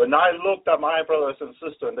 When I looked at my brothers and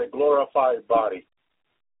sisters in their glorified body,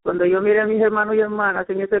 Cuando yo miré a mis hermanos y hermanas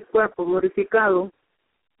en ese cuerpo glorificado,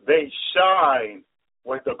 they shine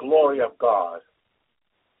with the glory of God.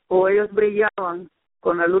 o ellos brillaban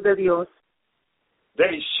con la luz de Dios,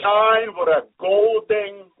 They shine with a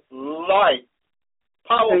golden light, ellos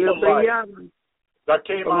powerful light brillaban that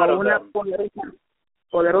came out como of una them.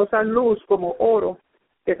 poderosa luz, como oro,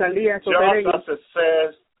 que salía sobre Just ellos, as it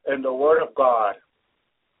says in the Word of God,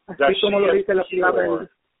 that así como lo she dice la is palabra de pure. Dios,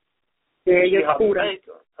 que She ella es has pura, made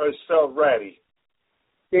herself ready.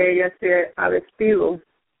 que ella se ha vestido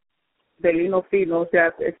de lino fino, o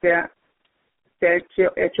sea, se ha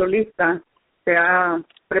hecho lista, se ha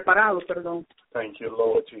preparado, perdón, Thank you,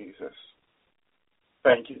 Lord Jesus.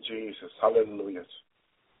 Thank you, Jesus. Hallelujah.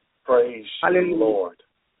 Praise Hallelujah. you, Lord.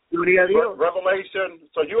 Gloria a Dios. Revelation,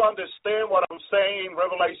 so you understand what I'm saying,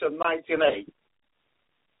 Revelation 19:8.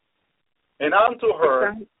 And unto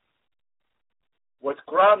her was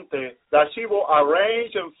granted that she will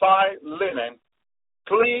arrange in fine linen,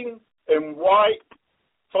 clean and white,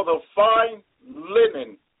 for the fine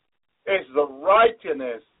linen is the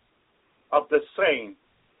righteousness of the saints.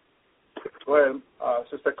 Go ahead,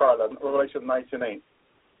 Sister Carla, Revelation 19:8.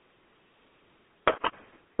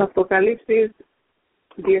 Apocalipsis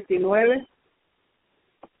 19.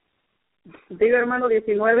 Diga, hermano,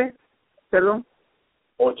 19. Perdón.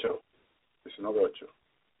 8. 19:8.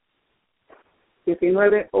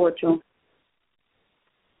 19:8.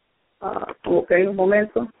 Ok, un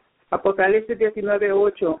momento. Apocalipsis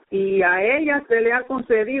 19:8. Y a ella se le ha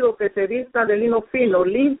concedido que se vista de lino fino,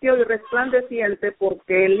 limpio y resplandeciente,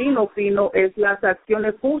 porque el lino fino es las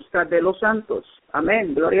acciones justas de los santos.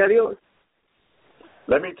 Amén. Gloria a Dios.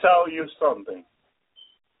 Let me tell you something.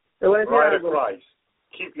 Te voy a decir Bride of algo. Christ,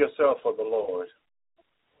 keep yourself for the Lord.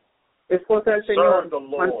 Esposa del Señor, Serve the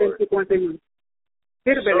Lord. mantente con el Señor.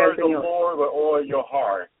 Sírvele al Serve the Señor. Lord with all your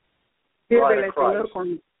heart. Sírvele Bride al of Señor Christ.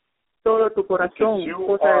 con todo tu corazón, Because you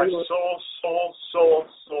esposa de are Dios.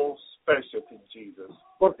 so special to Jesus.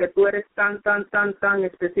 Porque tú eres tan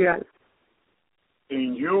especial.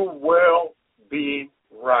 And you will be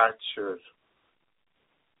raptured.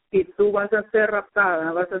 Y tú vas a ser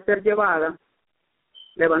raptada, vas a ser llevada,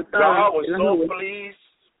 levantada God was en las so nubes. pleased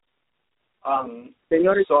on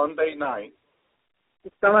Señor, Sunday night.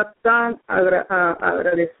 estaba tan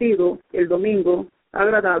agradecido el domingo,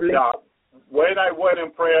 agradable, Now, when I went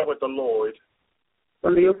in prayer with the Lord,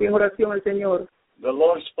 cuando yo fui en oración al Señor, the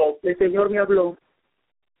Lord spoke el Señor me habló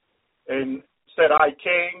and said, I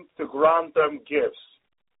came to grant them gifts.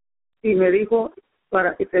 y me dijo,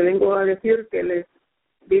 para que te vengo a decir que les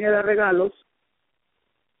vine a dar regalos,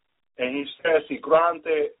 And he says he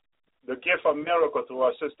granted the gift of miracle to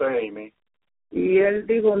our sister Amy. y él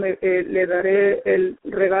dijo, le daré el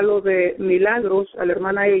regalo de milagros a la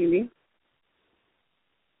hermana Amy,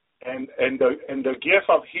 And the gift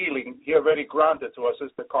of healing he already granted to our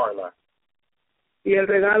sister Carla. y el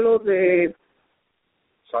regalo de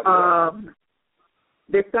Santiago.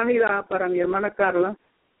 de sanidad para mi hermana Carla,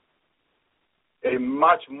 And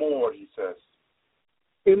much more, he says.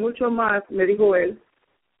 y mucho más, me dijo él,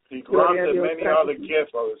 He Gloria a granted Dios, many gracias. other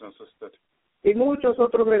gifts, brothers and sisters. y muchos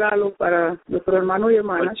otros regalos para nuestros hermanos y But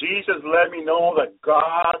hermanas. Jesus let me know that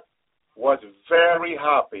God was very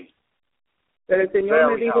happy. Pero el Señor me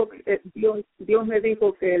Very dijo, happy. Dios me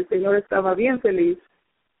dijo que el Señor estaba bien feliz.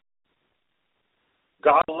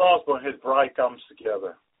 God loves when his bride comes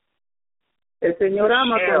together. El Señor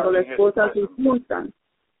ama Share cuando las in his esposas se presence. juntan,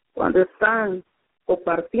 cuando están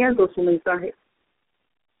compartiendo su mensaje.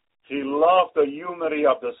 He loved the unity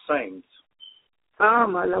of the saints.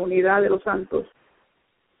 Ama la unidad de los santos.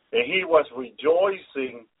 And he was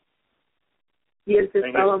rejoicing Y él se En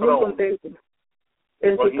estaba his muy throne. contento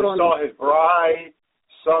en when su he trono. saw his bride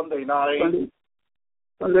Sunday night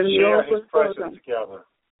Cuando él miró share a su his esposa presence together.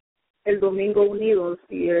 el domingo unidos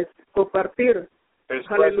y es compartir His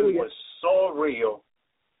presence Aleluya. was so real.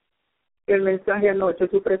 el mensaje anoche.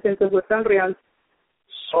 Su presencia fue tan real.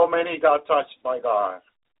 So many got touched by God.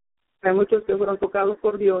 Hay muchos que fueron tocados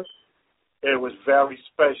por Dios. It was very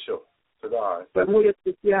special to God. Fue muy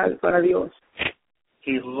especial para Dios.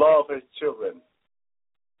 He loved his children.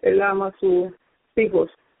 Él ama a sus hijos.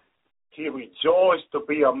 He rejoiced to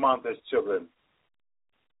be among his children.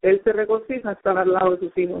 Él se regocija estar al lado de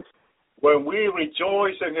sus hijos. When we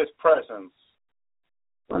rejoice in his presence,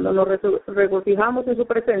 Cuando nos regocijamos en su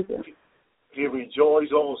presencia, he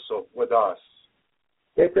rejoiced also with us.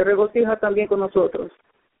 Él se regocija también con nosotros.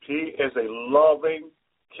 He is a loving,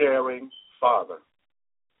 caring Father.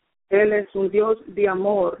 Él es un Dios de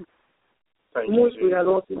amor, Thank you, muy Jesus.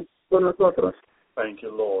 cuidadoso con nosotros. Thank you,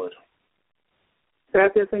 Lord.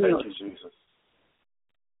 Gracias, Señor. Thank you, Jesus.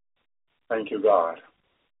 Thank you, God.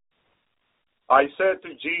 I said to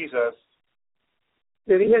Jesus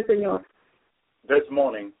Le dije al Señor this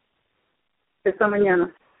morning, esta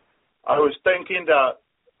mañana, I was thinking that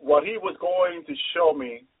what he was going to show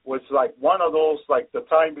me was like one of those, like the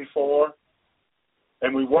time before,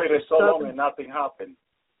 and we waited so long and nothing happened.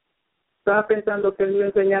 estaba pensando que Él me iba a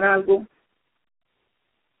enseñar algo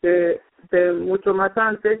de mucho más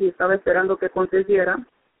antes y estaba esperando que aconteciera.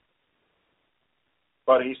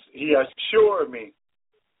 But he assured me,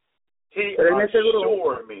 Pero él me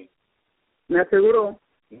aseguró,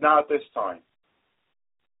 not this time.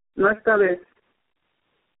 no esta vez.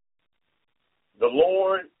 The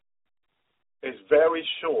Lord is very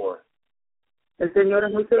sure El Señor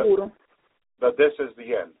es muy seguro that this is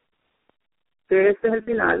the end. que este es el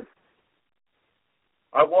final.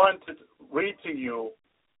 I want to read to you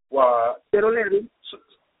what Quiero leer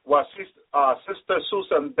Sister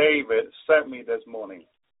Susan David sent me this morning.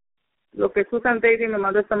 lo que Susan David me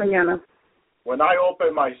mandó esta mañana. When I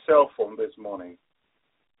opened my cell phone this morning,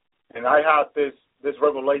 and I had this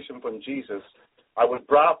revelation from Jesus, I was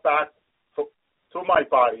brought back to my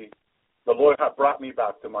body. The Lord had brought me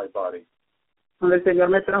back to my body. Donde el Señor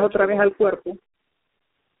me trajo otra vez al cuerpo.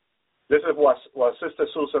 This is what Sister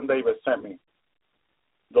Susan David sent me.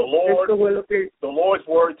 The Esto fue lo que Lord's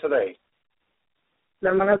word today. la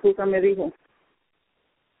hermana Susan me dijo.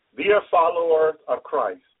 Dear follower of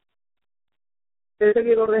Christ, El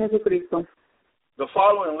seguidor de Jesucristo. the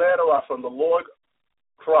following letter are from the Lord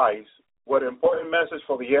Christ with an important message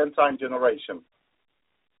for the end time generation.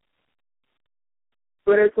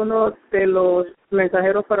 Tú eres uno de los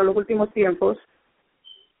mensajeros para los últimos tiempos.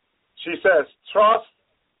 She says, trust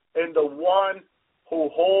in the one who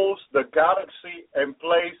holds the galaxy in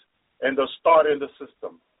place and the star in the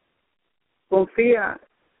system. Confía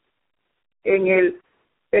en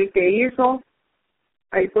el que hizo.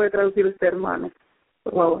 Ahí puede traducir usted, hermano,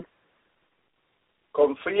 por favor.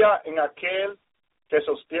 Confía en aquel que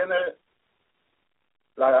sostiene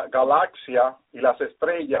la galaxia y las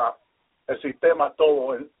estrellas, el sistema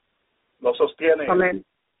todo, lo sostiene. Amén.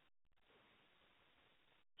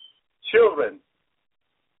 Children,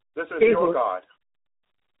 this is your Hijos. God.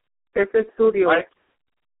 Este es tu Dios.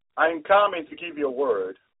 I'm coming to give you a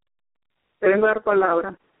word. Te vengo a dar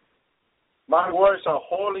palabra. My words are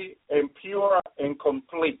holy and pure and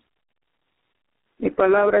complete. Mi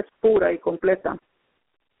palabra es pura y completa.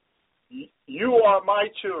 You are my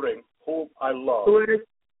children whom I love.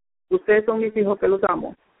 Ustedes son mis hijos que los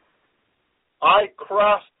amo. I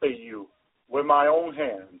crafted you with my own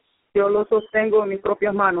hands. Yo los sostengo en mis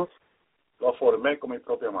propias manos. Lo formé con mi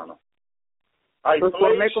propia mano. Los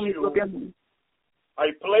formé con mis propias manos.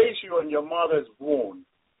 I placed you in your mother's womb.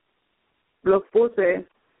 Los puse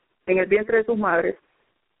en el vientre de sus madres.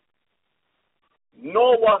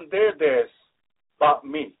 No one did this but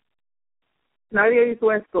me. Nadie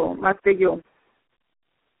hizo esto más que yo.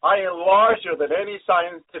 I am larger than any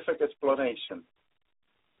scientific explanation.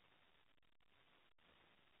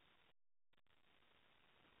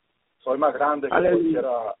 Soy más grande que Aleluya.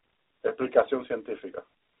 cualquier explicación científica.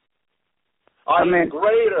 I Amén. am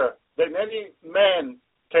greater than any man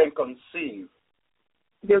can conceive.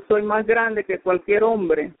 Yo soy más grande que cualquier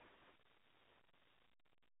hombre.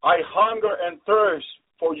 I hunger and thirst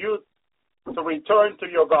for you to return to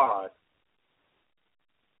your God.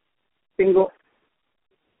 Tengo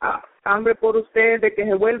hambre por ustedes de que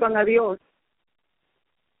se vuelvan a Dios.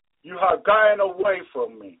 You have gone away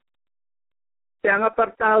from me. Se han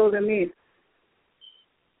apartado de mí.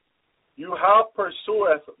 You have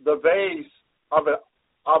pursued the base of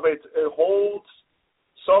it. It holds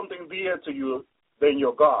something dear to you than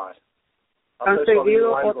your God. Han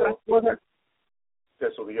seguido otras cosas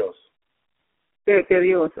que su Dios. que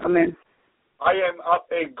Dios. Amén. I am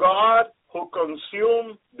a God who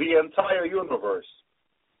consumes the entire universe.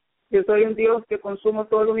 Yo soy un Dios que consumo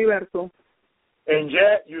todo el universo. And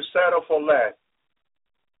yet you settle for less.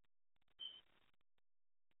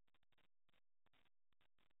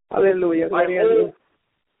 Aleluya. Gloria a Dios.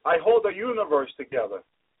 I hold the universe together.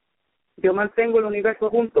 Yo mantengo el universo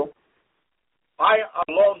junto. I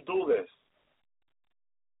alone do this.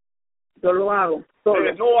 Yo lo hago solo.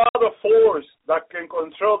 There is no other force that can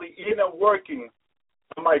control the inner working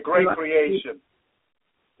of my great No, creation.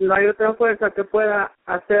 No hay otra fuerza que pueda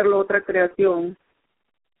hacerlo, otra creación.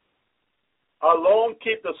 Alone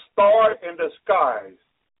keep the star in the skies.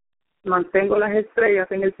 Mantengo las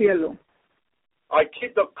estrellas en el cielo. I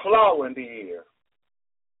keep the cloud in the air.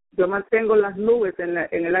 Yo mantengo las nubes en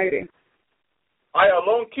el aire. I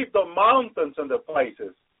alone keep the mountains in the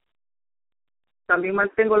places. También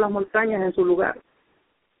mantengo las montañas en su lugar.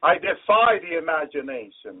 I defy the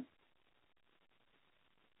imagination.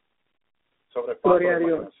 Gloria a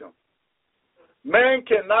Dios. Imaginación. Man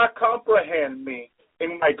cannot comprehend me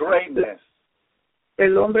in my greatness.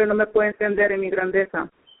 El hombre no me puede entender en mi grandeza.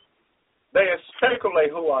 They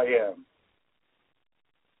speculate who I am.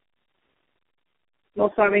 No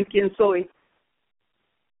saben quién soy,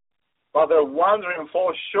 But their wandering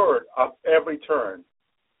falls short of every turn.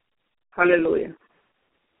 aleluya.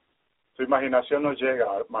 Su imaginación no llega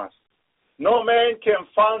más. No man can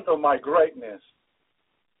fathom my greatness.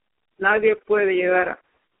 Nadie puede llegar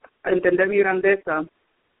a entender mi grandeza.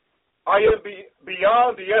 I am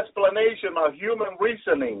beyond the explanation of human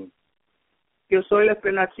reasoning. Yo soy la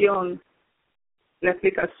explanación la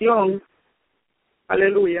explicación,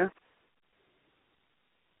 aleluya.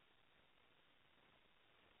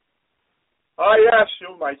 I ask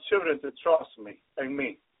you, my children, to trust me and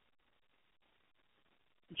me.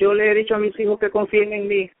 Yo le he dicho a mis hijos que confíen en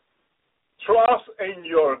mí. Trust in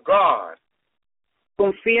your God.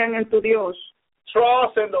 Confían en tu Dios.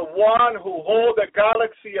 Trust in the one who holds the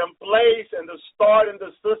galaxy in place and the star in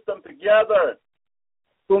the system together.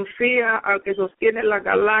 Confía al que sostiene las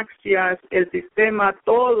galaxias, el sistema,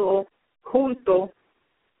 todo junto.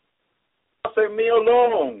 Trust in me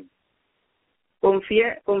alone.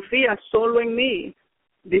 Confía solo en mí,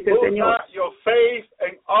 dice el Put Señor. not your faith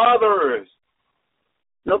in others.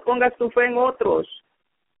 No pongas tu fe en otros.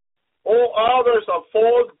 All others are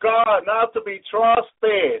false God, not to be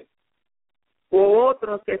trusted. O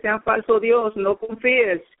otros que sean falso Dios, no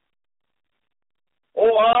confíes.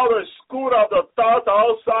 All others scoot up the thoughts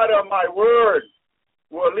outside of my word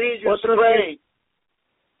will lead you Otros straight.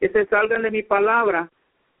 que se salgan de mi palabra.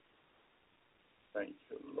 Thank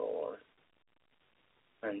you, Lord.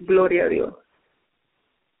 Thank you, Gloria a Dios. Lord.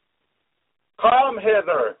 Come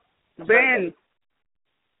hither. Ven.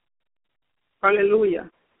 Aleluya.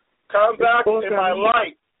 Come back Esposa in my mía.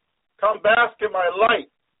 light. Come back in my light.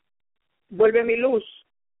 Vuelve mi luz.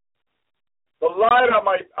 The light of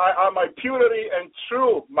my purity and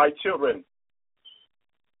truth, my children.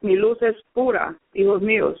 Mi luz es pura, hijos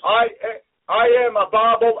míos. I am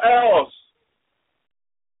above all else.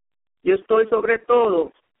 Yo estoy sobre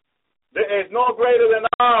todo. There is no greater than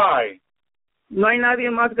I. No hay nadie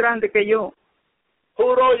más grande que yo.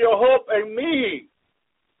 Put all your hope in me.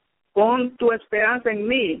 Pon tu esperanza en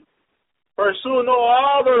mí. Pursue no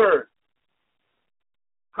other.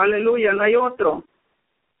 Aleluya, no hay otro.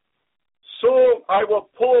 Soon I will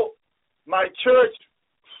pull my church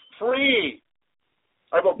free.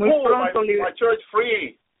 I will Muy pull pronto my church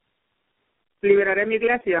free. liberaré mi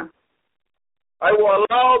iglesia. I will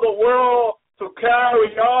allow the world to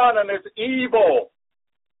carry on in its evil.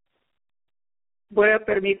 Voy a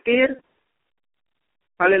permitir,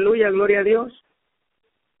 aleluya, gloria a Dios,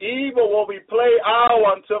 Evil will be played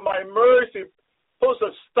out until my mercy puts a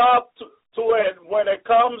stop to it when it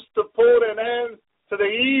comes to put an end to the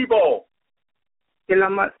evil. que la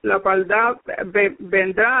maldad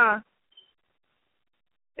vendrá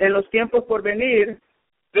en los tiempos por venir.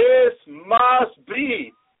 This must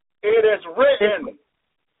be. It is written.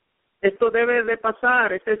 Esto debe de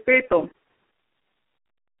pasar, está escrito.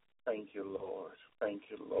 Thank you, Lord. Thank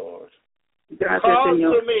you, Lord. Gracias, Come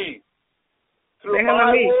Señor. to me through Vengan a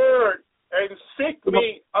my mí. word and seek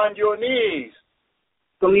me on your knees.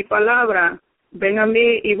 Con mi palabra, ven a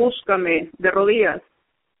mí y búscame de rodillas.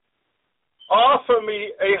 Offer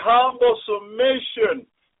me a humble submission,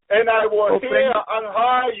 and I will hear and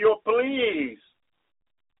hear your pleas.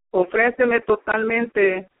 Ofréceme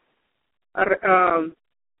totalmente,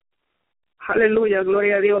 aleluya,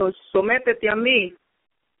 gloria a Dios. Sométete a mí,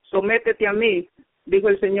 dijo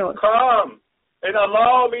el Señor. Come and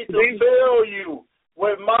allow me to Ven. fill you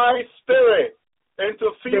with my spirit and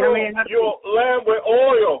to fill Déjame llenarte. your lamp with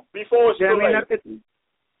oil before it's too late.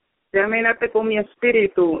 Déjame llenarte con mi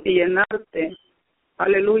espíritu y llenarte,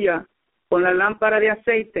 aleluya, con la lámpara de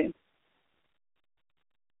aceite.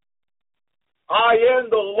 I am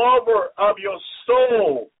the lover of your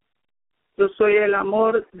soul. Yo soy el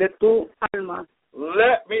amor de tu alma.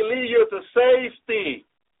 Let me lead you to safety.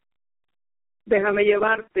 Déjame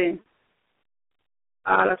llevarte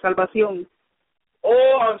a la salvación.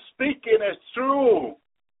 All I'm speaking is true.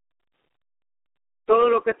 Todo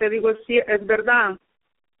lo que te digo es verdad.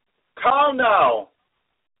 Come now.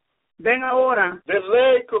 Ven ahora.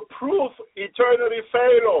 Delay could prove eternity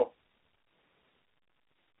fatal.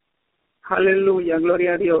 Aleluya,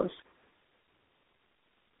 gloria a Dios.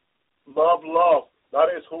 Love, love. That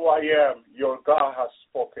is who I am. Your God has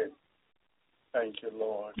spoken. Thank you,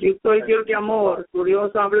 Lord. Yo soy Thank Dios de you, amor, tu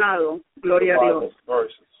Dios ha hablado. Gloria a the Dios. Bible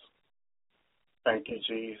verses. Thank you,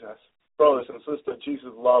 Jesus. Brothers and sisters,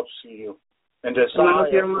 Jesus loves you and Hermanos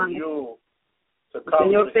y desires for hermanas, you to el come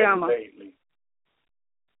Señor to te Him ama. daily.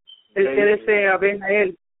 Él te Daily. desea, ven a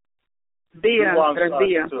Él, día He wants tras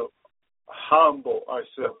día. us to humble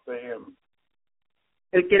ourselves to Him.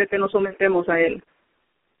 Él quiere que nos sometemos a Él.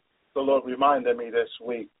 The Lord reminded me this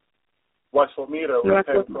week, what's for me to Nuevas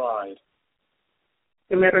repent cosas pride.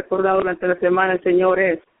 que me he recordado durante la semana, el Señor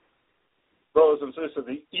es Brothers and sisters,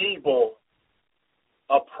 the evil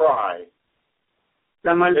of pride.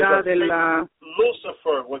 la maldad Is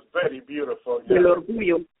Lucifer was very beautiful. del Yeah.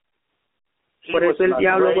 orgullo. He Por was eso in el a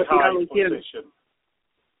diablo great fue tirado high al cielo. position.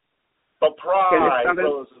 But Que él pride, estaba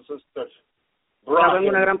brothers and sisters, estaba brought en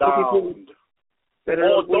una him gran posición. down. Pero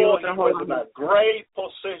el orgullo lo although he trajo was in abajo. a great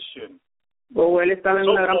position, Él estaba en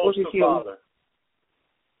so una gran close to posición, Father,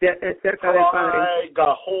 cerca del Padre. pride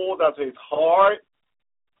got hold of his heart,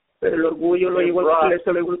 Pero el orgullo lo llevó,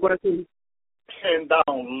 se lo llevó el corazón came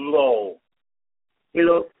down low, y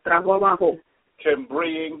lo trajo abajo. can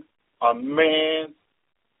bring a man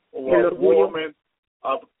or El a orgullo woman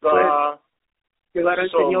of God Llevar al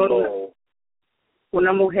so Señor low,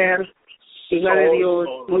 una mujer, hija de Dios,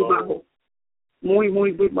 muy low. bajo. Muy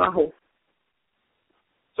bajo.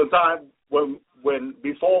 Sometimes when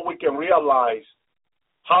before we can realize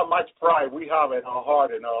how much pride we have in our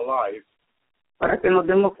heart and our life, Para que nos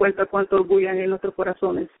demos cuenta cuánto orgullo hay en nuestros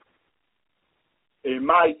corazones. it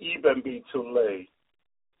might even be too late.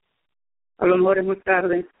 A lo mejor es muy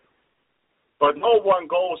tarde, But no one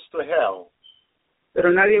goes to hell pero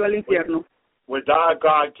nadie va al infierno without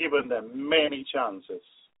God giving them many chances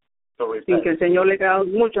to sin que el repent. Señor le haya dado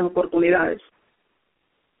muchas oportunidades.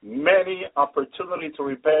 Many opportunities to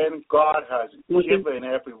repent God has Muchas- given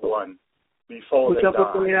everyone before they Muchas die.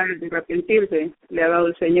 oportunidades de arrepentirse le ha dado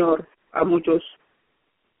el Señor a muchos.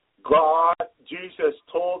 Jesus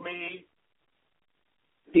told me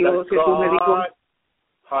Dios, that Jesús me dijo God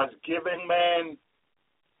has given man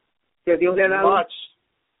que Dios le ha dado much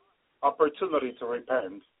opportunity to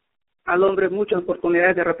repent. al hombre muchas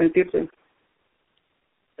oportunidades de arrepentirse.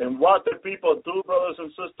 And what do people do, brothers and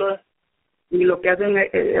sisters? Y lo que hacen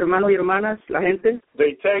hermanos y hermanas, la gente,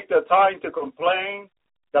 They take the time to complain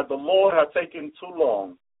that the Lord has taken too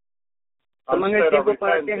long toman el instead of tiempo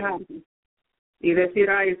para repenting. quejarse y decir,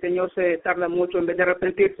 ay, el Señor se tarda mucho en vez de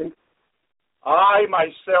arrepentirse. I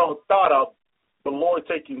myself thought of the Lord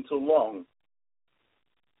taking too long,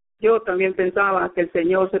 Yo también pensaba que el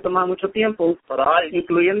Señor se tomaba mucho tiempo, but I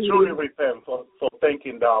incluyendo truly repent for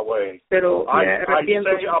thinking that way. pero me I arrepiento.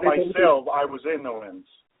 say of myself I was ignorant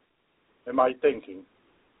in my thinking.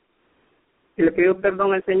 Y le pido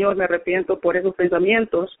perdón al Señor, me arrepiento por esos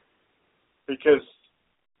pensamientos, Because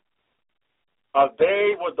a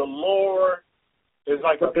day with the Lord is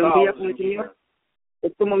like a porque un día con 1,000 el Señor years,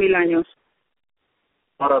 es como 1000 años,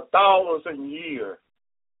 but 1,000 years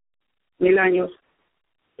 1000 años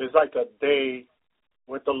is like a day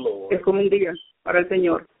with the Lord. es como un día para el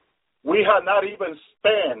Señor. We have not even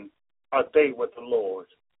spent a day with the Lord.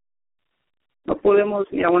 No podemos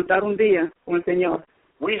ni aguantar un día con el Señor.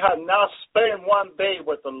 We have not spent one day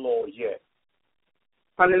with the Lord yet.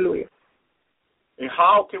 Aleluya. And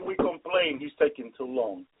how can we complain He's taking too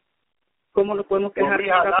long? ¿Cómo nos podemos When quejar we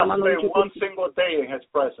que have está not tomando spent mucho one tiempo single day in His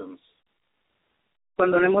presence.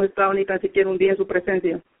 cuando no hemos estado ni tan siquiera un día en su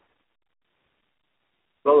presencia?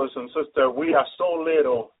 Brothers and sisters, we are so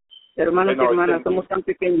little. Hermanos y hermanas, somos tan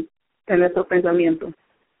pequeños en nuestros pensamientos.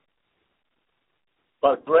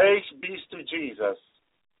 But praise be to Jesus.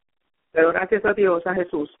 Pero gracias a Dios, a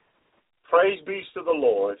Jesús, Praise be to the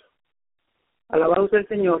Lord alabado sea el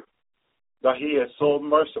Señor, that He is so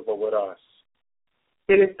merciful with us.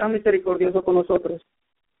 que Él es tan misericordioso con nosotros.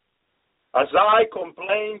 As I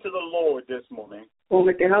complained to the Lord this morning, Como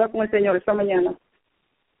me quejaba con el Señor esta mañana,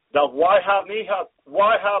 that why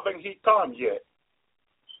haven't He come yet?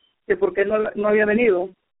 que por qué no había venido,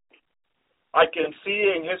 I can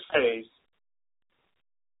see in His face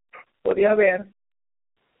podía ver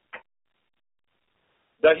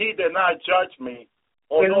that He did not judge me,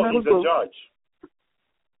 although He's a judge.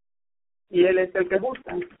 y Él es el que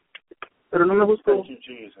juzga, pero no me juzgó. Thank you,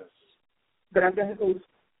 Jesus. Gracias a Jesús.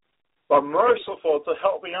 But merciful to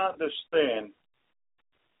help me understand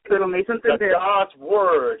Pero me hizo that entender God's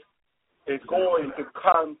word is going to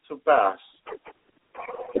come to pass.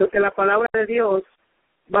 que la palabra de Dios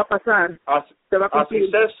va a pasar, se va a As He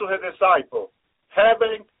cumplir, says to His disciples,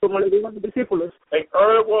 heaven como le digo a sus discípulos, and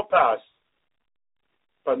earth will pass,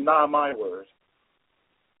 but not my word.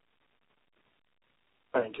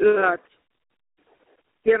 Thank you. la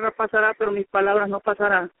tierra pasará, pero mis palabras no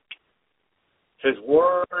pasarán. His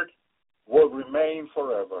word will remain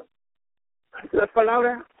forever. La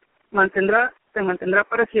palabra se mantendrá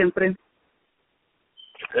para siempre.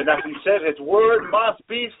 And as He said, His word must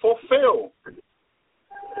be fulfilled.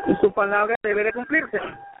 Y su palabra debe de cumplirse.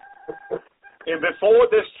 And before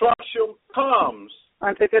destruction comes,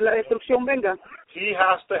 Antes que la destrucción venga, He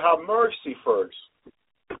has to have mercy first.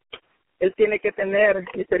 Él tiene que tener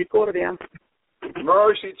misericordia.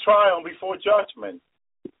 Mercy triumph before judgment.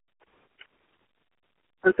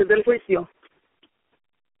 Antes del juicio.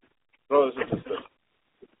 Brothers and sisters,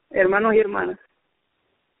 Hermanos y hermanas,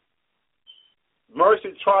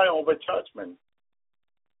 mercy triumph over judgment.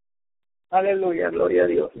 aleluya, gloria a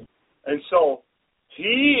Dios. And so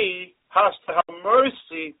He has to have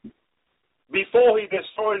mercy before He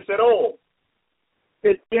destroys it all.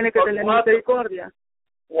 Él tiene que But tener what- misericordia.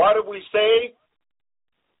 What do we say?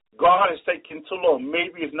 God is taking too long.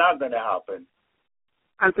 Maybe it's not going to happen.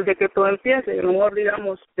 Antes de que todo empiece, a lo mejor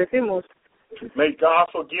decimos May God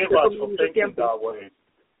forgive Eso us for mucho thinking tiempo. that way.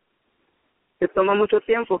 que toma mucho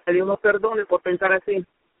tiempo, que Dios nos perdone por pensar así.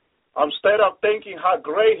 Instead of thinking how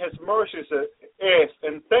great His mercy is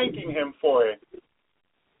and thanking Him for it,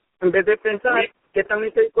 En vez de pensar We- que tan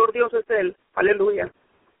misericordioso es Él, aleluya,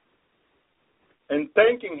 and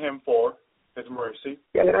thanking Him for His mercy,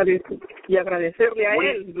 y agradecerle a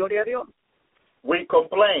We- Él, gloria a Dios, we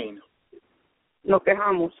complain nos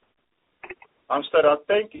quejamos, instead of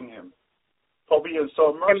thanking Him for being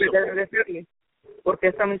so en vez de merciful. agradecerle, porque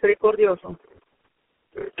es tan misericordioso.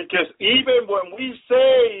 Because even when we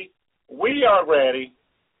say we are ready,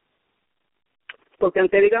 Porque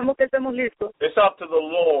aunque digamos que estemos listos, it's up to the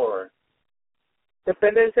Lord.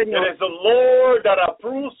 depende del It Señor. is the Lord that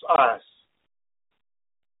approves us.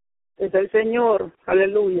 Es el Señor,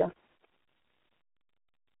 aleluya.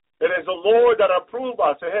 It is the Lord that approves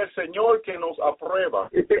us. Es el Señor que nos aprueba.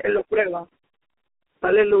 Él lo prueba.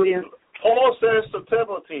 Aleluya. Paul says to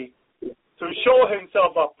Timothy to show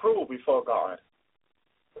himself approved before God.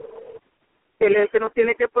 Él es el que nos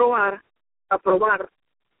tiene que aprobar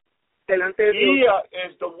delante de He Dios.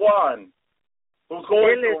 is the one who's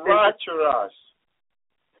going Él es to el- rapture us.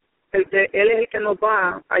 Él es el que nos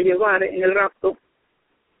va a llevar en el rapto.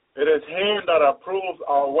 It is Him that approves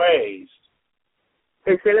our ways.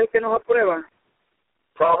 Es Él el que nos aprueba.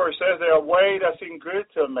 Proverbs says there are ways that seem good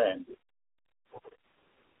to men.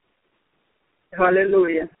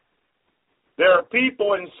 Aleluya. There are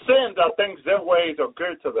people in sin that think their ways are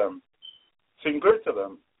good to them, seem good to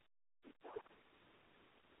them.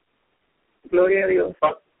 Gloria a Dios.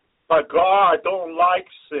 But God don't like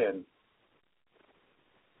sin.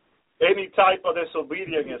 Any type of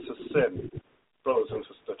disobedience is a sin, brothers and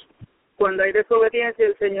sisters. Cuando hay desobediencia,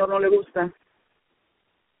 el Señor no le gusta.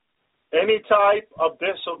 Any type of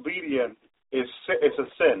disobedience is a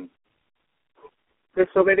sin.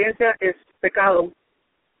 Desobediencia es pecado.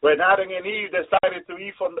 When Adam and Eve decided to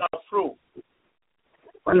eat from that fruit,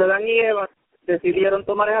 Cuando Adán y Eva decidieron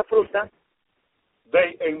tomar esa fruta,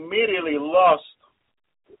 they immediately lost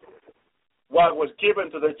what was given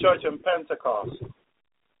to the church in Pentecost,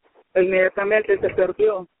 inmediatamente se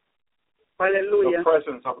perdió. the Aleluya.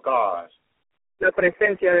 presence of God. La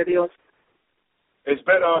presencia de Dios. It's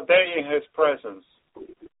better a day in His presence,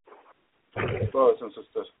 brothers and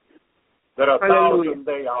sisters, than a Hallelujah. 1,000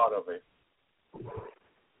 days out of it.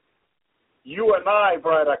 You and I,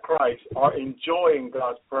 bride of Christ, are enjoying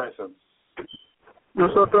God's presence.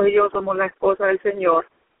 Nosotros y yo somos la esposa del Señor.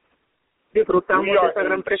 Disfrutamos We de are esa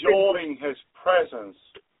gran presencia. enjoying His presence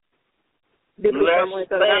Disfrutamos de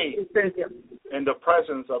esa gran Let's stay. presencia. in the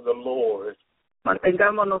presence of the Lord.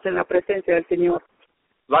 Mantengámonos en la presencia del Señor.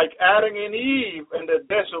 Like Adam and Eve in the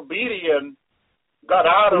disobedience got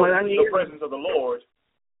out of Como Adán y the Eva. presence of the Lord,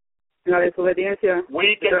 En la desobediencia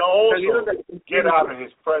we can salieron also get out of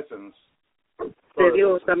His presence. de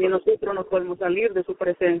Dios. También nosotros nos podemos salir de su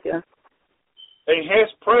presencia. In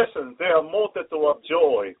His presence, there are multitude of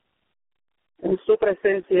joy. En su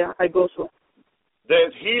presencia hay gozo.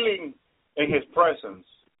 There's healing in His presence.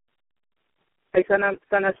 Hay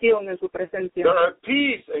sanación en su presencia. There are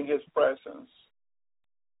peace in His presence.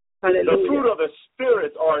 The Aleluya. fruit of the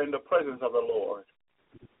Spirit are in the presence of the Lord.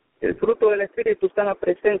 El fruto del Espíritu está en la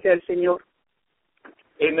presencia del Señor.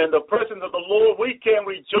 And in the presence of the Lord, we can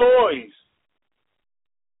rejoice.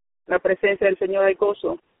 En la presencia del Señor hay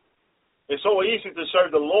gozo. It's so easy to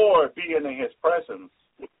serve the Lord being in His presence.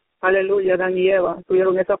 Aleluya. Adán y Eva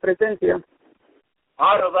tuvieron esa presencia.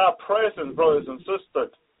 Out of that presence, brothers and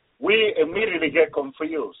sisters, we immediately get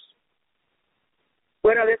confused.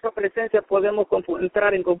 Fuera de esa presencia podemos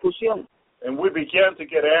entrar en confusión And we begin to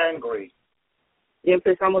get angry. y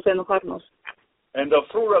empezamos a enojarnos. And the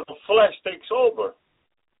fruit of the flesh takes over.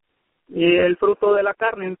 Y el fruto de la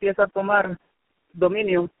carne empieza a tomar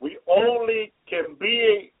dominio. We only can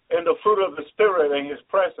be in the fruit of the Spirit in His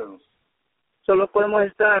presence Solo podemos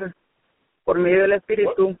estar por medio del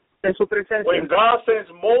Espíritu en su presencia. when God sends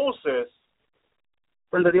Moses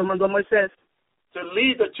Cuando Dios mandó a Moisés to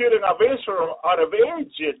lead the children of Israel out of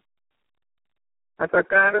Egypt. a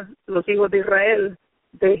sacar los hijos de Israel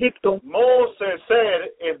de Egipto, Moses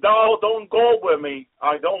said, if thou don't go with me,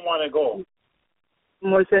 I don't want to go.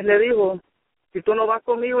 Moisés le dijo, si tú no vas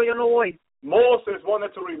conmigo, yo no voy. Moses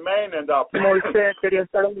wanted to remain in that place. Moisés quería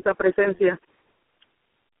estar en esa presencia.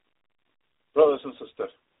 Brothers and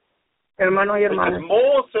sisters. Hermanos y Because hermanas,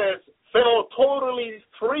 Moses felt totally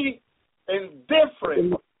free and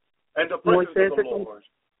different in the presence Moisés of the Lord.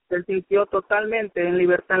 se sintió totalmente en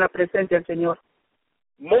libertad en la presencia del Señor.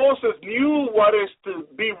 Moses knew what is to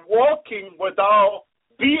be walking without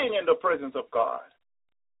being in the presence of God.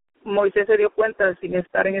 Moisés se dio cuenta sin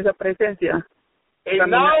estar en esa presencia.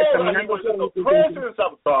 And now that he was in the presence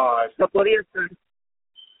of God, No podía estar.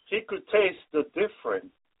 he could taste the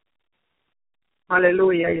difference.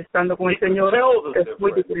 Aleluya. Y estando con el Señor es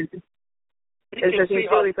muy diferente. He Él se could see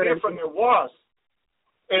sintió how diferente. different it was.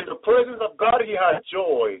 In the presence of God, he had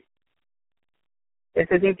joy. Él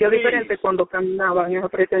se sintió Sí. diferente cuando caminaba en esa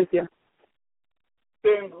presencia.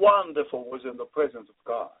 Something wonderful was in the presence of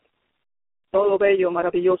God. Todo bello,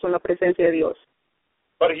 maravilloso en la presencia de Dios.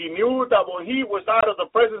 But he knew that when he was out of the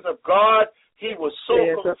presence of God, he was so Sí,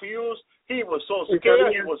 eso. confused, he was so Sí, scared,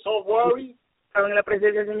 sabía. he was so worried. Estaba en la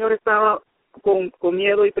presencia del Señor, estaba con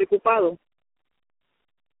miedo y preocupado.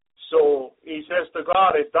 So he says to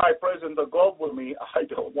God, if thy presence to go with me, I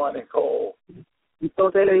don't want to go.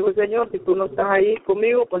 Entonces le dijo, Señor, si tú no estás ahí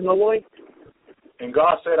conmigo, pues no voy. And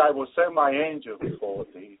God said, I will send my angel before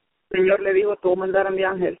thee, El Señor le dijo, tú vas a mandar a mi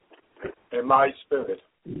ángel. in my spirit.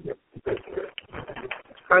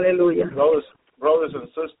 Aleluya. Brothers and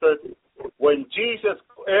sisters, when Jesus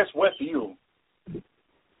is with you,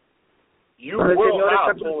 you Cuando el will Señor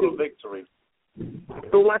have está total contigo, victory.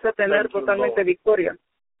 tú vas a tener Thank you, totalmente Lord. victoria.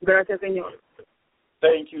 Gracias, Señor.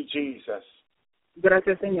 Thank you, Jesus.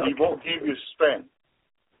 Gracias, Señor. He will give you strength.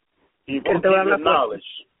 He will Él te give va a dar you la fuerza.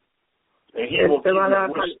 knowledge. And he Él will te give va a you dar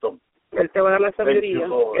wisdom. Él te va a dar la sabiduría,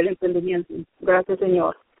 Lord. el entendimiento. Gracias,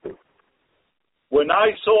 Señor. When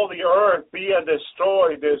I saw the earth being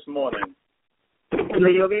destroyed this morning, Cuando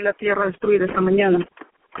yo vi la tierra destruida esta mañana,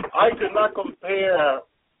 I could not compare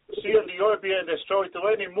seeing the earth being destroyed to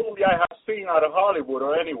any movie I have seen out of Hollywood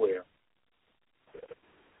or anywhere.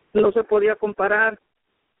 no se podía comparar.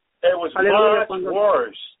 It was Aleluya, much cuando-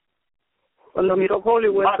 worse. Cuando miró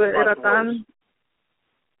Hollywood, Much, pues, era much tan,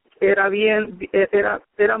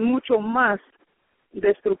 era mucho más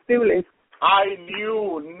destructible. I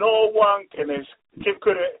knew no one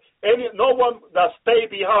no one that stayed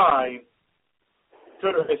behind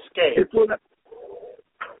could escape.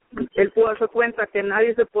 Él pudo darse cuenta que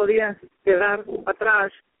nadie se podía quedar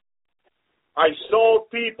atrás. I saw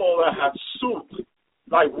people that had suits,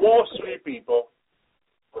 like Wall Street people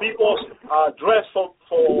dressed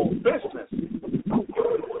for business.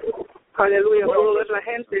 Aleluya, pudo ver la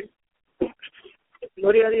gente.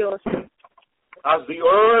 Gloria a Dios. As the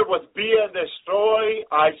earth was being destroyed,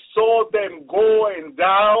 I saw them going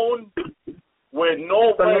down with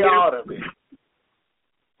no way out of it.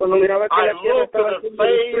 Cuando miraba que I la tierra looked to estaba the siendo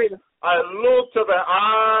face, destruida, I looked to the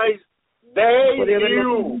eyes. They podía ver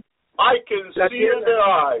knew. I can la see in tierra. their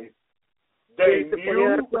eyes. They él se podía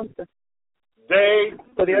dar knew cuenta, they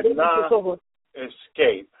podía did ver con sus not ojos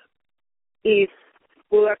escape. y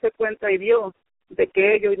pudo darse cuenta y vio de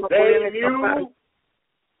que ellos no podían They escapar, knew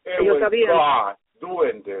it Ellos was sabían. God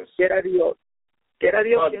doing this. que era Dios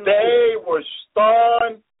But quien lo they were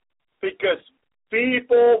stunned because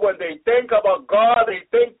people, when they think about God, they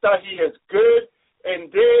think that He is good,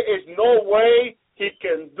 and there is no way He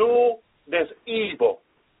can do this evil.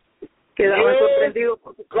 quedaban Yes, sorprendidos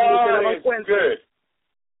porque cuando se God daban is cuenta good.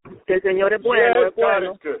 que el Señor es bueno, Yes, es God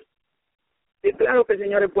bueno. is good. Sí, claro que el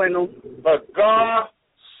Señor es bueno. But God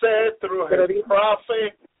said through Pero His dijo-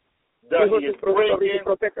 prophet that dijo He is sus profetas y bringing sus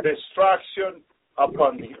profetas, destruction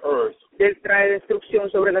upon the earth. Él trae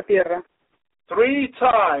destrucción sobre la tierra. 3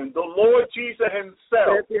 times the Lord Jesus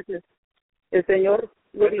Himself 3 veces el Señor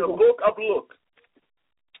lo in the dijo. book of Luke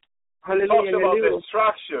Aleluya, talks en el about libro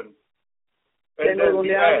destruction en and then donde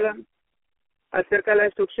the habla end. acerca de la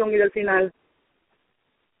destrucción y del final.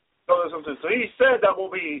 So He said that will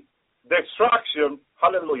be destruction,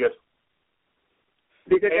 hallelujah,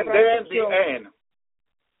 Dice que and habrá then the destrucción end.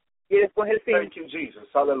 y después el fin. Thank you, Jesus,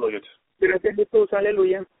 hallelujah. Gracias Jesús,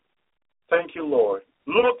 aleluya. Thank you, Lord.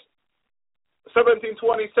 Luke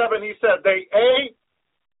 17:27, He said, they ate,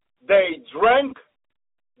 they drank,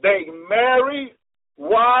 they married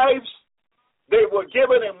wives, they were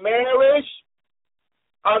given in marriage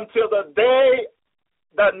until the day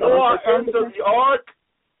that Noah entered the ark,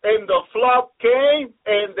 and the flood came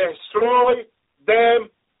and destroyed them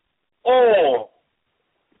all.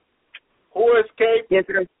 Who escaped?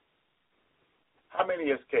 Mientras, How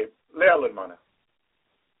many escaped? Léalo, hermana.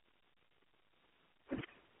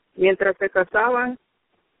 mientras se casaban,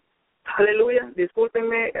 aleluya,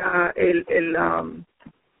 discúlpenme,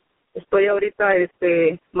 estoy ahorita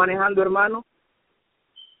manejando, hermano.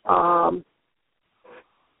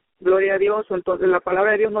 Gloria a Dios. Entonces la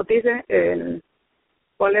palabra de Dios nos dice,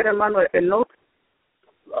 ¿cuál era, hermano? El no.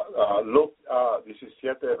 Luke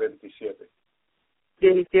 17:27.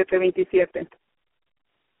 17:27.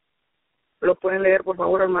 Lo pueden leer, por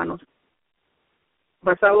favor, hermanos.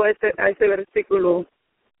 Basado a ese versículo,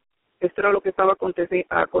 esto era lo que estaba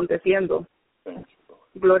aconteciendo. Thank you, Lord.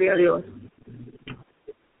 Gloria a Dios.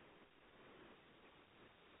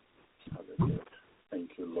 Hallelujah.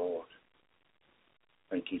 Thank you, Lord.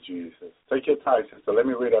 Thank you, Jesus. Take your time, sister. Let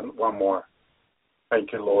me read one more.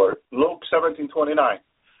 Thank you, Lord. Luke 17:29.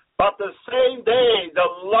 But the same day the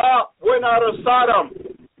Lot went out of Sodom,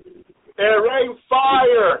 and rained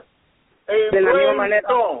fire and De la misma manera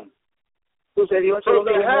brimstone sucedió en from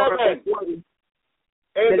Sodoma the y Gomorra heaven del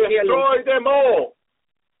and cielo, destroyed them all.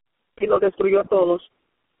 y los destruyó a todos.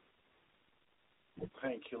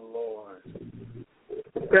 Thank you, Lord.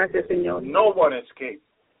 Gracias, Señor. No one escaped.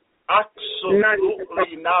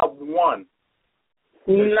 Absolutely not one.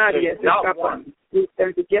 Nadie se Not escapa, one. ni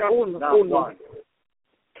tan siquiera uno. Not one.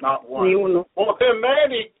 Not one. Ni uno. Well, there are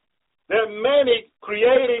many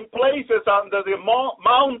creating places under the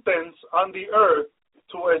mountains on the earth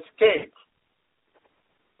to escape.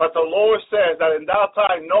 But the Lord says that in that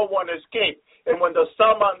time no one escaped. And when the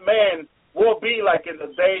Son of Man will be like in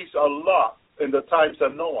the days of Lot, in the times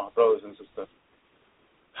of Noah, brothers and sisters.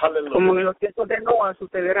 Hallelujah. Como en los tiempos de Noah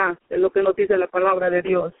sucederá, es lo que nos dice la palabra de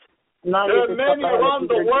Dios. Nadie There se are many escapará around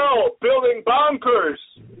de the su world building bunkers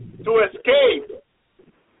to escape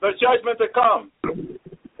the judgment to come.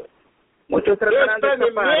 Muchos They're tratarán de spending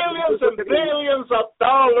escapar. millions and billions of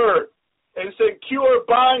dollars in secure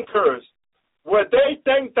bunkers where they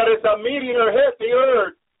think that if a meteor hit the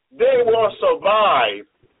earth, they will survive.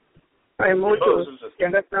 Hay muchos que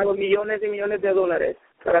han gastado millones y millones de dólares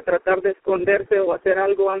para tratar de esconderse o hacer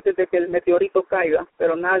algo antes de que el meteorito caiga,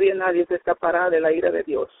 pero nadie se escapará de la ira de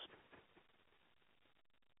Dios.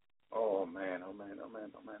 Oh, man, oh, man, oh,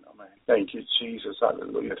 man, oh, man, oh, man. Thank you, Jesus.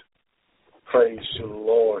 Hallelujah. Praise you,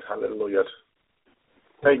 Lord. Hallelujah.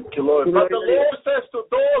 Thank you, Lord. But the Lord says to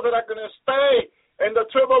those that are going to stay in the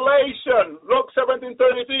tribulation, Luke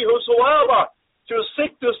 17:33, whosoever shall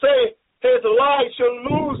seek to save his life shall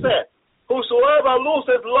lose it. Whosoever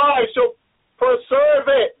loses life shall preserve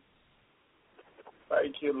it.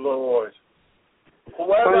 Thank you, Lord.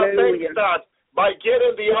 Whoever thinks that by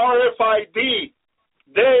getting the RFID,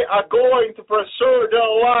 they are going to preserve their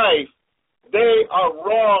life, they are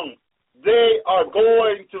wrong. They are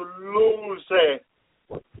going to lose it.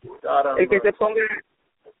 El que se ponga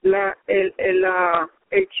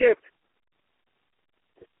el chip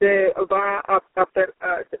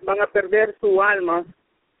van a perder su alma.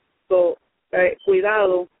 So,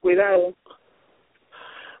 cuidado.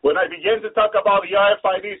 When I begin to talk about the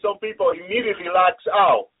RFID, some people immediately lax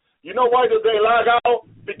out. You know why do they lag out?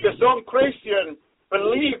 Because some Christians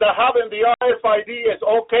believe that having the RFID is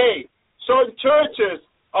okay. Some churches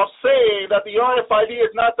are saying that the RFID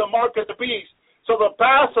is not the mark of the beast. So the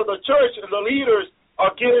pastor, the church, and the leaders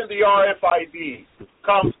are getting the RFID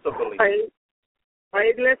comfortably. Hay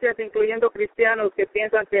iglesias, incluyendo cristianos, que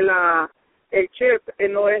piensan que el chip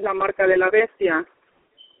no es la marca de la bestia.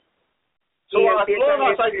 So as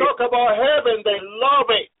long as I talk about heaven, they love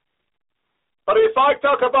it. But if I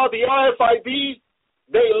talk about the RFID,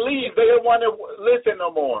 they leave. They don't want to listen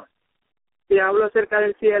no more. Si hablo acerca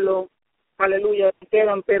del cielo, aleluya,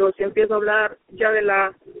 quedan, pero si empiezo a hablar ya de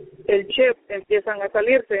el chip, empiezan a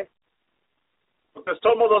salirse. Because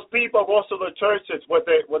some of those people go to the churches with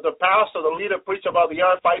the pastor, the leader, preach about the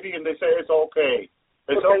RFID, and they say it's okay.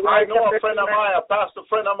 They say, I know a friend of mine, a pastor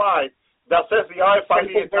friend of mine, that says the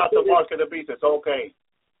RFID is not the mark of the beast. It's okay.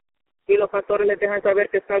 Y los pastores les dejan saber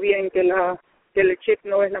que está bien, que el chip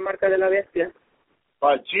no es la marca de la bestia.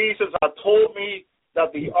 But Jesus had told me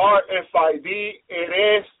that the RFID,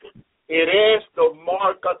 it is the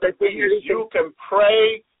mark of the beast. You can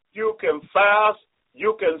pray, you can fast,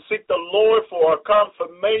 you can seek the Lord for a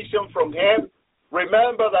confirmation from Him.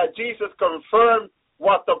 Remember that Jesus confirmed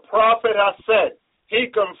what the prophet has said. He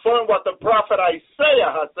confirmed what the prophet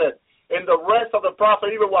Isaiah has said. And the rest of the prophet,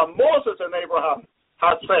 even what Moses and Abraham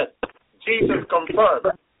has said, Jesus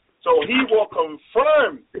confirmed. So He will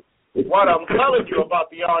confirm what I'm telling you about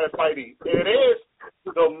the RFID. It is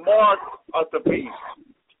the mark of the beast.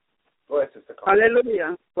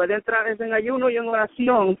 Aleluya. Puede entrar en ayuno y en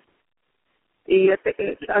oración y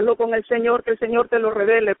hazlo con el Señor, que el Señor te lo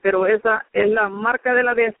revele, pero esa es la marca de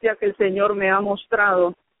la bestia que el Señor me ha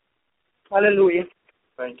mostrado. Aleluya.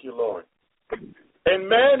 Thank you, Lord. And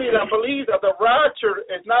many that believe that the rapture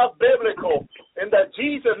is not biblical and that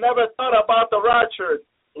Jesus never thought about the rapture.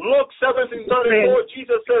 Luke 17:34,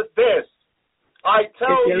 Jesus says this, I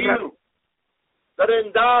tell you that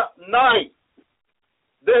in that night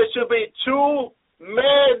there should be two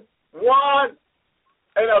men, one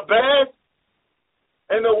in a bed,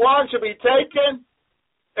 and the one should be taken,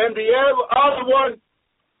 and the other one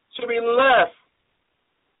should be left.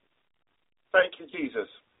 Thank you, Jesus.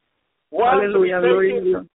 One should be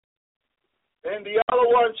taken, and the other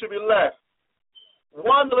one should be left.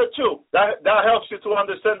 One of the two. That helps you to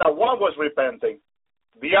understand that one was repenting.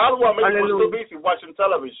 The other one maybe was too busy watching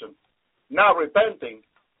television, not repenting.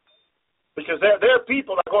 Because there are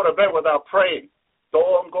people that go to bed without praying.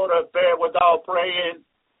 Don't go to bed without praying.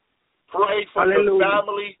 Pray for your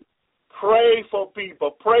family. Pray for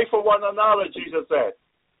people. Pray for one another, Jesus said.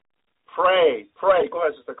 Pray. Go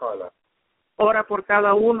ahead, Sister Carla. Ora por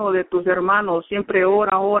cada uno de tus hermanos. Siempre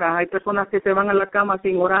ora. Hay personas que se van a la cama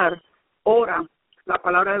sin orar. Ora. La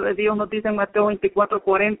palabra de Dios nos dice en Mateo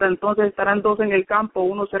 24:40, entonces estarán dos en el campo,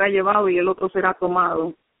 uno será llevado y el otro será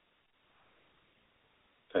tomado.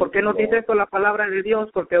 ¿Por qué nos dice esto la palabra de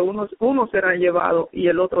Dios? Porque uno será llevado y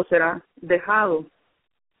el otro será dejado.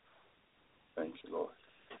 Thank you, Lord.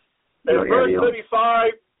 In verse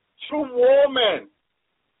 35, two women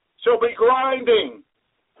shall be grinding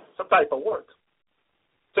some type of work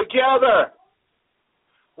together.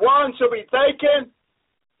 One shall be taken,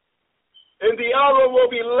 and the other will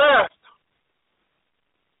be left.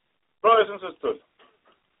 Brothers and sisters,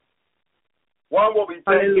 one will be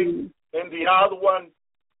taken, and the other one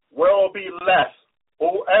will be left.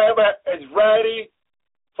 Whoever is ready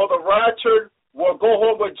for the rapture will go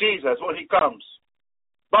home with Jesus when he comes.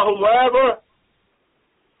 But whoever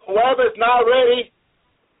is not ready,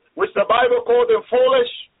 which the Bible called them foolish,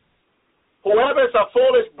 whoever is a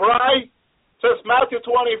foolish bride, says Matthew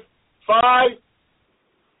 25,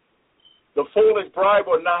 the foolish bride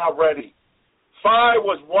were not ready. 5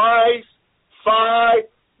 was wise, 5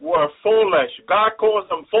 were foolish. God calls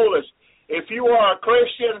them foolish. If you are a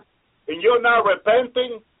Christian and you're not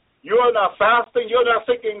repenting, you're not fasting, you're not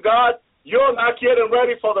seeking God, you're not getting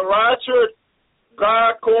ready for the rapture,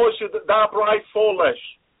 God calls you that bride foolish.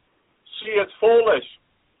 She is foolish.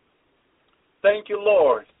 Thank you,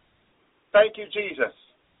 Lord. Thank you, Jesus.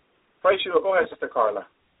 Praise you. Go ahead, Sister Carla.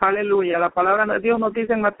 Aleluya. La palabra de Dios nos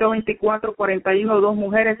dice en Mateo 24:41, dos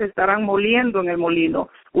mujeres estarán moliendo en el molino.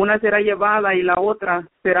 Una será llevada y la otra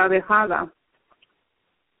será dejada.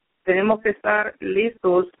 Tenemos que estar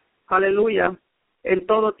listos, aleluya, en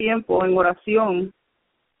todo tiempo, en oración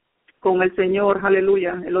con el Señor,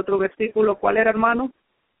 aleluya. El otro versículo, ¿cuál era, hermano?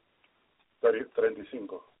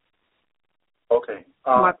 35. Okay.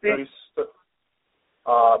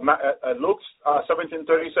 Luke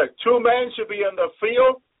 17:36. 2 men should be in the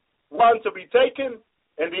field, one to be taken,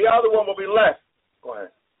 and the other one will be left. Go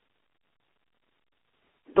ahead.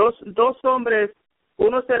 Dos hombres,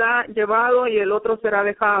 uno será llevado y el otro será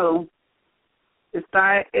dejado.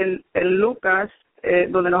 Está en Lucas,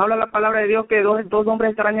 donde nos habla la palabra de Dios que dos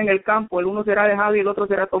hombres estarán en el campo, el uno será dejado y el otro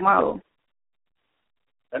será tomado.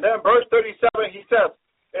 And then verse 37, he says,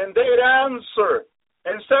 and they answered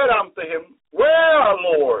and said unto him, where,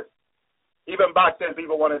 Lord? Even back then,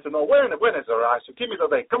 people wanted to know, when is the rapture? Give me the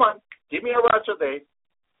day. Come on, give me a rapture day.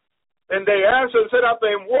 And they answered and said unto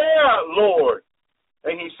him, where, Lord?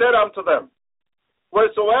 And he said unto them,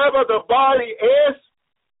 wheresoever the body is,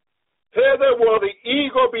 hither will the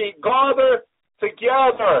eagle be gathered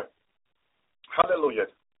together. Hallelujah.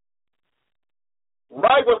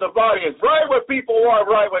 Right where the body is, right where people are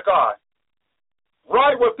right with God.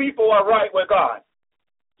 Right where people are right with God.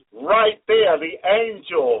 Right there, the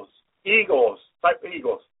angels, type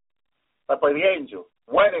of the angel,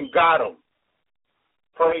 went and got them.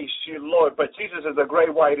 Praise you, Lord. But Jesus is a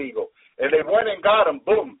great white eagle. And they went and got him,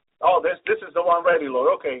 boom. Oh, this is the one ready,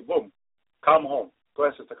 Lord. Okay, boom. Come home. Go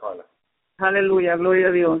ahead, Sister Carla. Aleluya, gloria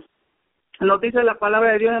a Dios. Nos dice la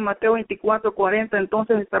palabra de Dios en Mateo 24:40,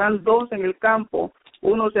 entonces estarán dos en el campo,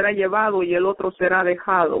 uno será llevado y el otro será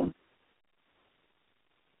dejado.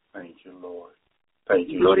 Thank you, Lord. Thank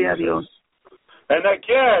you, gloria Jesus. a Dios. And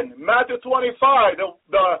again, Matthew 25,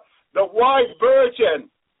 the wise virgin,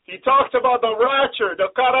 he talks about the rapture, the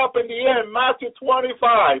caught up in the end. Matthew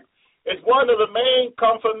 25 is one of the main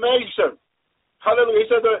confirmations. Hallelujah. He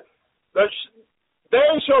said,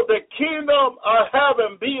 then shall the kingdom of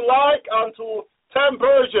heaven be like unto 10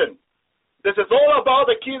 virgins. This is all about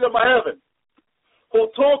the kingdom of heaven, who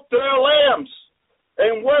took their lamps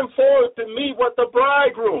and went forth to meet with the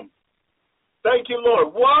bridegroom. Thank you,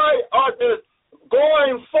 Lord. Why are they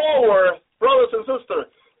going forward, brothers and sisters,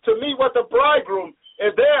 to meet with the bridegroom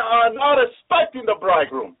if they are not expecting the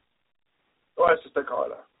bridegroom? Go ahead, Sister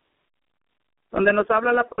Carla. Donde nos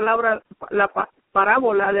habla la palabra, la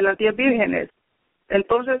parábola de las 10 vírgenes.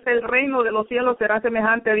 Entonces el reino de los cielos será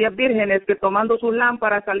semejante a 10 vírgenes que tomando sus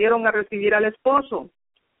lámparas salieron a recibir al esposo.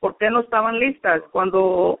 ¿Por qué no estaban listas?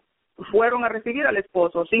 Cuando fueron a recibir al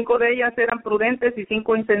esposo. 5 de ellas eran prudentes y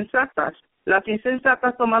 5 insensatas. Las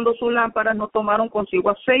insensatas, tomando sus lámparas, no tomaron consigo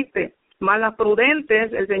aceite. Mas las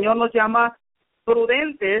prudentes, el Señor nos llama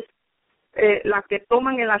prudentes, las que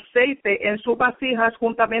toman el aceite en sus vasijas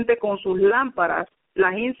juntamente con sus lámparas.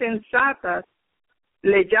 Las insensatas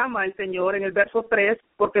le llama el Señor en el verso 3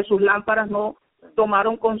 porque sus lámparas no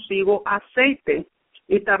tomaron consigo aceite.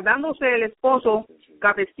 Y tardándose el esposo,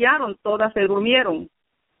 cabecearon, todas se durmieron.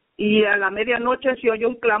 Y a la medianoche se oyó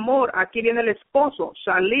un clamor, aquí viene el esposo,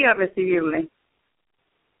 salí a recibirle.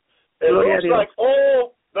 It Gloria a looks Dios. like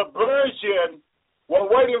all the virgin were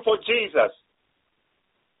waiting for Jesus.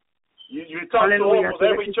 You talk to Aleluya. almost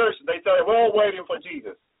every church, they say, we're all waiting for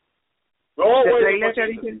Jesus. We're all La waiting for iglesia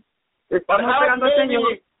Jesus. dice, But estamos how esperando al Señor,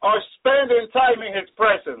 many are spending time in His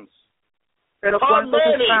presence? pero How ¿cuántos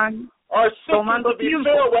many están are seeking tomando to be tiempo?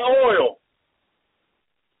 filled with oil?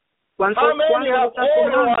 ¿Cuántos, How many have están oil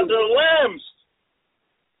on tomando their lamps?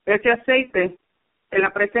 ese aceite en la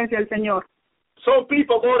presencia del Señor? Some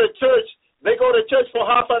people go to church. They go to church for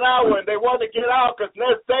half an hour and they want to get out because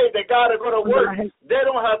next day they got to go to work. They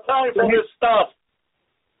don't have time for this stuff.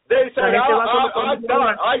 They say, I'm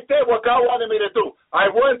done. I did what God wanted me to do. I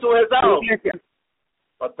went to His La house. iglesia.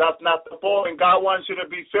 But that's not the point. God wants you to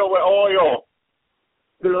be filled with oil.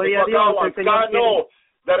 Gloria a Because God Dios, el wants. Señor God quiere. knows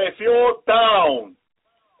that if you're down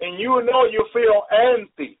and you know you feel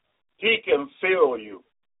empty, He can fill you.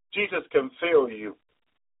 Jesus can fill you.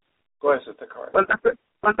 Go ahead, Sister Carter.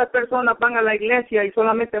 ¿Cuántas personas van a la iglesia y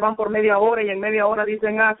solamente van por media hora y en media hora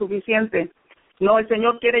dicen, suficiente? No, el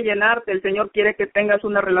Señor quiere llenarte, el Señor quiere que tengas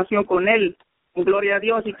una relación con Él. Gloria a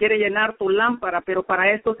Dios, y quiere llenar tu lámpara, pero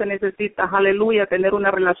para esto se necesita, aleluya, tener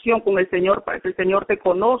una relación con el Señor para que el Señor te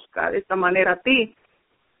conozca de esta manera a ti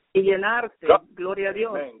y llenarte. Gloria a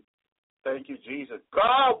Dios. Amen. Thank you, Jesus.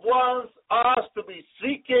 God wants us to be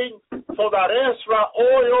seeking for that extra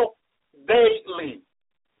oil daily.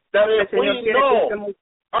 That El if Señor we quiere que know estemos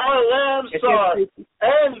our lamps Ese are espíritu.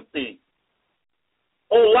 empty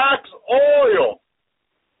or lacks oil,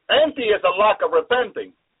 empty is a lack of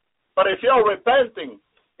repenting. But if you're repenting,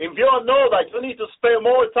 if you know that you need to spend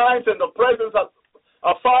more time in the presence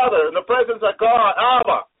of Father, in the presence of God,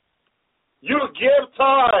 Abba, you give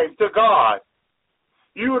time to God.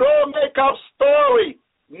 You don't make up story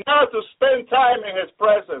not to spend time in His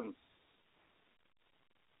presence.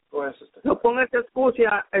 Go ahead, sister. No pongas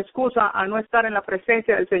excusa a no estar en la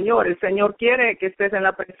presencia del Señor. El Señor quiere que estés en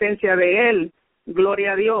la presencia de Él.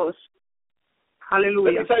 Gloria a Dios. Let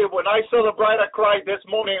Aleluya. me tell you, when I saw the bride of Christ this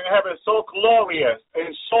morning in heaven, so glorious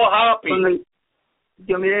and so happy, Cuando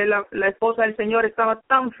yo miré la esposa del Señor, estaba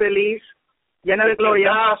tan feliz, llena de because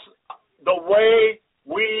gloria. that's the way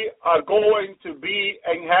we are going to be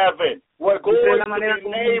in heaven. We're Esa es going la to manera be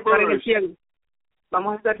como vamos a estar en el neighbors. cielo.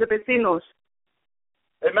 Vamos a ser vecinos.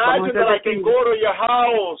 Imagine that I can go to your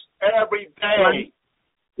house every day,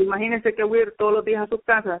 Imagínense que voy a ir todos los días a sus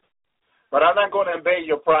casas, but I'm not going to invade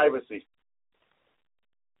your privacy.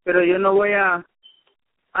 pero yo no voy a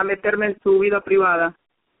meterme en su vida privada,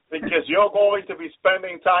 Because you're going to be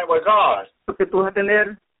spending time with God. porque tú vas a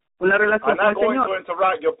tener una relación I'm con not el going to Señor.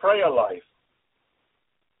 interrupt your prayer life.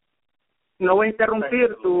 No voy a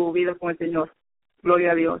interrumpir tu vida con el Señor.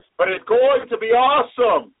 Gloria a Dios. But it's going to be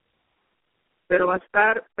awesome. Pero va a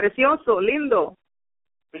estar precioso, lindo,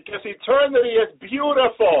 Because eternity is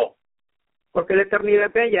beautiful. porque la eternidad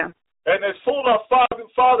es bella And it's full of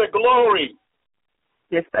Father glory.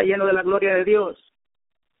 y está lleno de la gloria de Dios.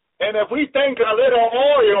 And if we think a little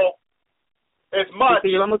oil is Y much, si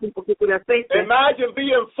llevamos un poquito de aceite, imagine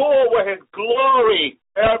being full with His glory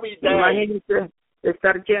every day. imagínense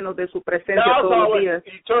estar lleno de su presencia That's todos how los días.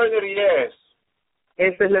 eternity is.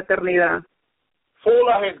 Esa es la eternidad, Full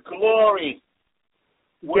of His glory.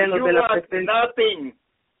 When lleno you de la have presencia, nothing,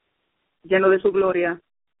 lleno de su gloria.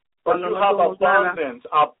 but Cuando you no have somos nada, abundance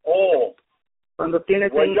of all. cuando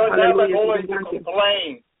tienes When en you're never aleluya, going to abundancia,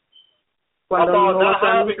 complain cuando about no not vas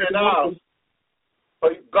a having enough,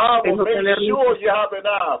 but God will no make tener sure you have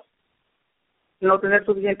enough. no tener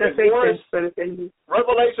suficiente It's aceite, worse. pero el Señor-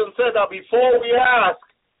 Revelation said that before we ask,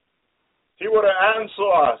 He would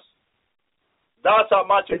answer us. That's how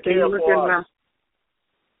much He el cares Señor for llenará, us.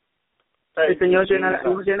 Thank el Señor you, llenará,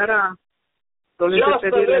 Jesus. nos llenará. Entonces Just a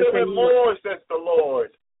pedirle al little bit Señor more, says the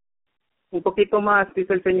Lord. un poquito más,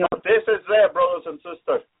 dice el Señor, This is it, brothers and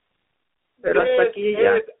sisters. pero hasta This aquí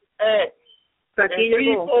ya, is it. hasta And aquí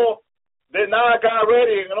llegó. people did not get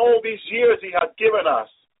ready in all these years He has given us.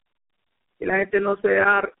 Y la gente no se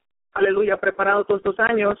ha, aleluya, preparado todos estos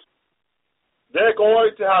años, They're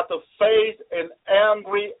going to have to face an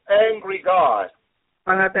angry, angry God.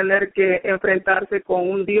 van a tener que enfrentarse con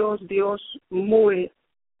un Dios muy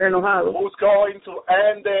enojado, who's going to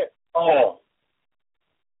end it all.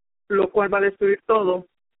 lo cual va a destruir todo,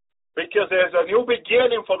 Because there's a new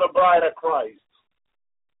beginning for the bride of Christ.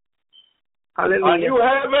 A aleluya. new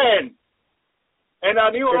heaven and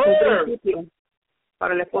a new Es un earth. principio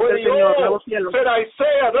para el esposo Where del the Señor, nuevo old, cielo, said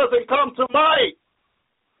Isaiah, doesn't come to mind.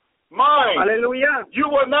 aleluya. You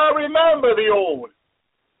will not remember the old.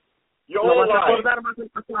 Your No old vas a life. acordar más del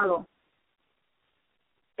pasado,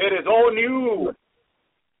 It is all new.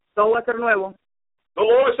 todo va a ser nuevo. The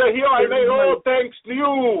Lord said, here I made all things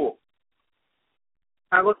new.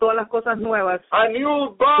 Hago todas las cosas nuevas, A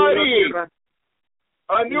new body.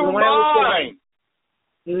 A new mind.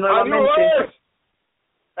 A new nuevamente, earth.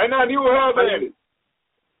 And a new heaven.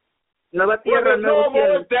 nueva Where tierra, there's no nuevo more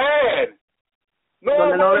cielo, dead. No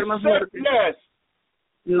donde no va a haber more más muerte, sickness.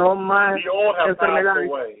 no más The old have passed enfermedades,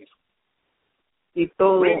 away. y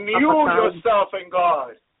todo ha Renew pasado. yourself in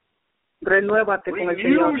God. Renuévate con el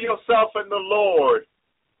Renew Señor, yourself in the Lord.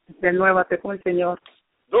 renuévate con el Señor.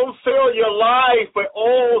 Don't fill your life with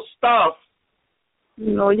old stuff.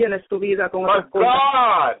 No llenes tu vida con otras But cosas.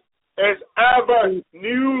 God is ever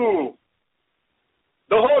new.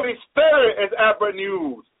 The Holy Spirit is ever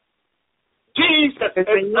new. Jesus El is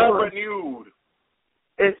Señor ever new.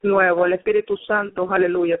 es nuevo, el Espíritu Santo,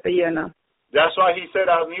 aleluya, te llena. That's why he said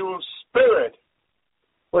a new spirit.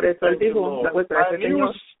 Por eso él Thank you, dijo, Lord. la vuestra A es new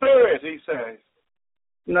Señor, spirit, he says.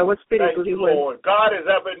 nuevo Thank Espíritu, you, dijo él. Lord. God is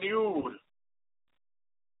ever new.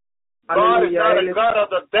 God is Aleluya, not él, a God of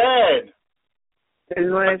the dead. él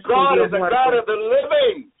no es un God Dios is a God muerto. of the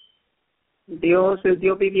living. Dios es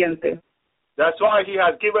Dios viviente. That's why he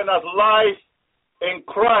has given us life in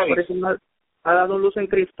Por Christ. eso nos ha dado luz en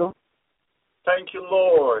Cristo. Thank you,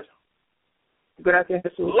 Lord. Gracias,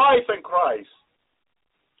 Jesús. Life in Christ.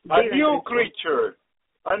 A Vida en new Cristo. creature.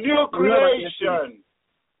 A new Nueva creation.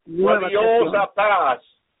 Where Nueva the old creación. are past.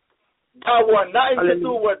 That one, nothing to do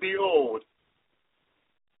Aleluya. with the old.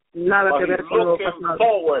 Nada But que he's ver con lo looking pasado.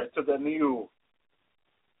 forward to the new.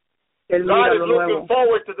 Él God mira is lo looking nuevo.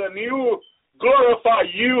 forward to the new. Glorify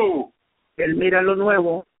you. Él mira lo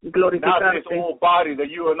nuevo, Not this glorificarte. old body that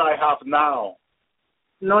you and I have now.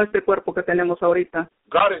 No este cuerpo que tenemos ahorita.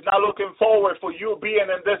 God is not looking forward for you being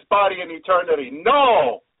in this body in eternity.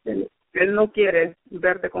 No. Él no quiere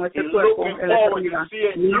verte con ese He's cuerpo looking en la forward to eternidad.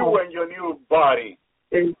 seeing No, you and your new body.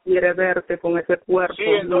 Él quiere verte con ese cuerpo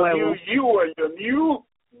Seeing the nuevo. new you and your new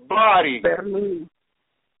body. Ver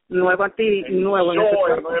nuevo a ti y nuevo en ese Enjoying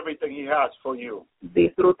cuerpo. everything he has for you.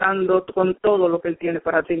 Disfrutando con todo lo que Él tiene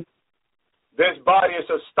para ti. This body is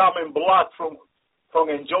a stumbling block from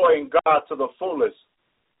enjoying God to the fullest.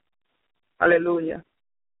 Aleluya.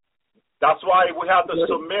 That's why we have to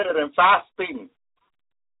submit it in fasting.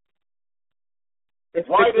 Este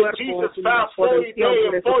Why did cuerpo Jesus tiene fast 40 posición, days por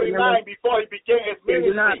and eso 49 tenemos before he began his que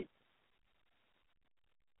ayunar. ministry?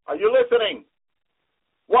 Are you listening?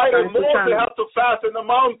 Why did Están Moses escuchando. have to fast in the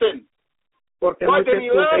mountain? Porque Why Moisés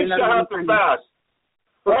did tuvo que ir a Elisha la have to montaña. fast?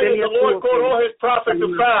 Why Porque did the Elías Lord tuvo call all que his prophets to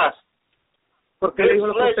ayunar. fast? Porque le This dijo a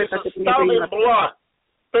los flesh is profetas a que tenía que stumbling ayunar. block.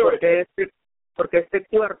 Spirit. Porque este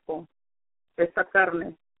cuerpo, esta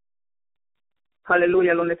carne,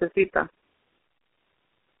 aleluya, lo necesita.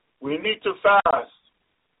 We need to fast.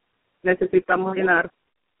 Necesitamos llenar.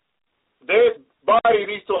 This body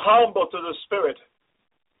needs to humble to the Spirit.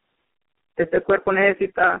 Este cuerpo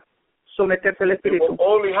necesita someterse al It Espíritu will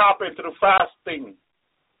only happen through fasting.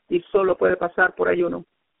 y solo puede pasar por ayuno.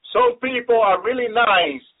 Some people are really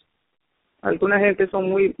nice. Algunas gente son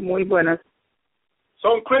muy buenas.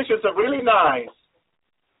 Some Christians are really nice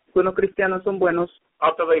Algunos cristianos son buenos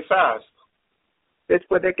after they fast.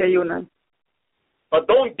 después de que ayunan. But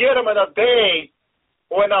don't get them in a day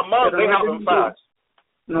or in a month Pero they no haven't les- fast.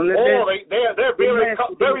 No les Oh, des they're very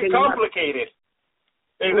very complicated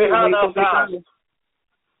if they have muy not fast. complicado,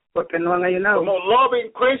 porque no han The ayunado. most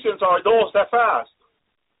loving Christians are those that fast.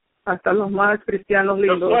 Hasta los más cristianos The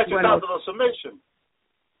lindos, flesh is buenos. under the submission.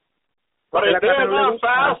 But porque if la they're carne no le not gusta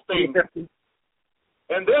fasting someterse.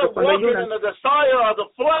 and they're Pero cuando walking ayunan, in the desire of the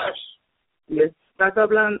flesh, y estás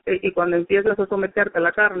hablando, y cuando empiezas a someterte a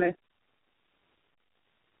la carne,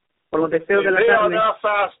 por los deseos if de la they are carne, not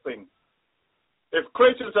fasting, if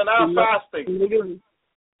Christians are not fasting, no ayunan.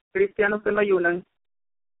 Cristianos que no ayunan,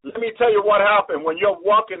 let me tell you what happened when you're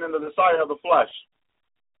walking in the desire of the flesh.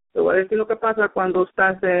 te voy a decir lo que pasa cuando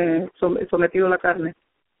estás sometido a la carne.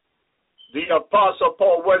 The Apostle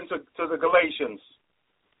Paul went to the Galatians.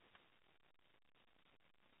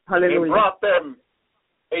 He Aleluya. brought them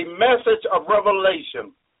a message of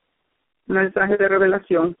revelation, Un mensaje de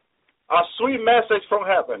revelación, a sweet message from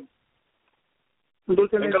heaven. Un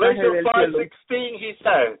dulce In mensaje Galatians del cielo. 5:16, he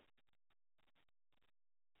said,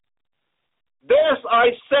 "This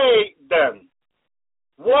I say then,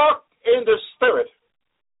 walk in the Spirit,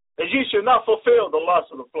 and ye shall not fulfill the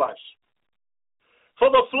lust of the flesh. For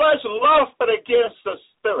the flesh lusteth against the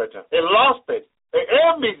Spirit. It lusteth, it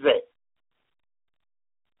envies it,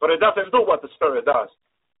 but it doesn't do what the Spirit does.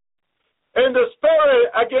 And the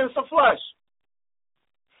Spirit against the flesh.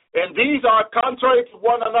 And these are contrary to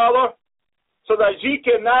one another, so that ye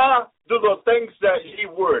cannot do the things that ye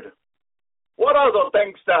would." What are the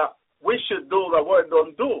things that we should do that we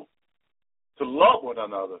don't do? To love one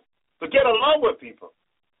another, to get along with people,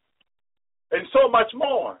 and so much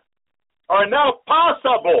more are now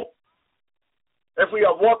possible if we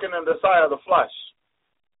are walking in the side of the flesh.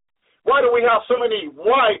 Why do we have so many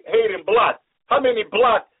white hating black? How many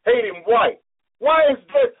black hating white? Why is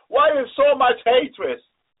this? Why is so much hatred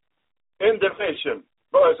and division,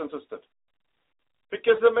 brothers and sisters?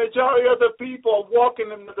 Because the majority of the people are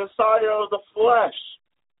walking in the desire of the flesh.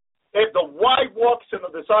 If the white walks in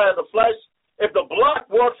the desire of the flesh, if the black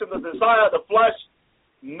walks in the desire of the flesh,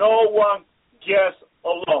 no one gets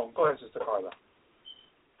along. Go ahead, Sister Carla.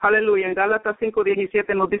 Aleluya. En Gálatas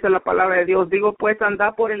 5:17 nos dice la palabra de Dios: digo pues,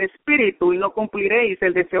 andad por el Espíritu y no cumpliréis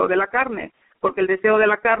el deseo de la carne, porque el deseo de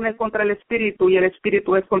la carne es contra el Espíritu y el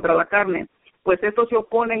Espíritu es contra la carne. Pues estos se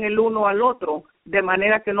oponen el uno al otro, de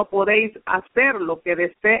manera que no podéis hacer lo que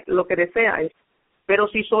deseáis. Pero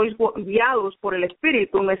si sois guiados por el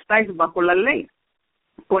Espíritu, no estáis bajo la ley.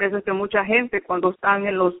 Por eso es que mucha gente, cuando están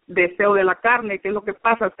en los deseos de la carne, ¿qué es lo que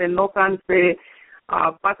pasa? Se enojan,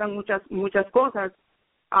 pasan muchas cosas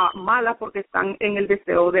malas porque están en el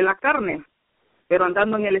deseo de la carne. Pero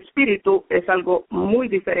andando en el Espíritu es algo muy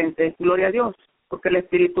diferente. Gloria a Dios, porque el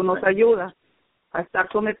Espíritu nos ayuda a estar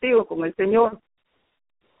sometidos con el Señor.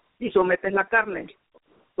 Y sometes la carne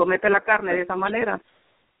de esa manera.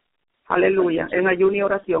 Aleluya, en ayuno y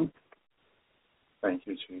oración. Thank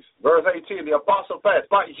you, Jesus. Verse 18, the apostle says,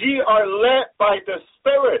 "But ye are led by the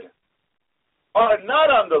Spirit, are not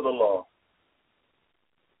under the law."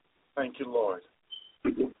 Thank you, Lord.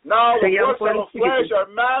 Now the works of the flesh are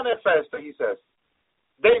manifest, he says.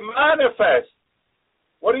 They manifest.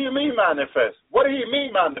 What do you mean manifest? What do you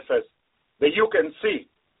mean manifest? That you can see.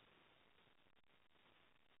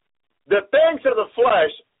 The things of the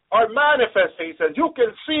flesh are manifest, he says. You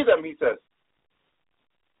can see them, he says.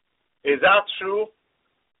 Is that true?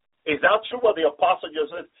 Is that true what the apostle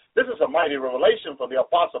just said? This is a mighty revelation from the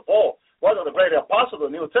apostle Paul, one of the great apostles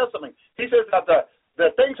of the New Testament. He says that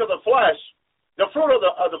the things of the flesh, the fruit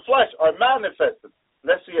of the flesh are manifested.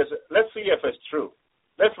 Let's see if it's true.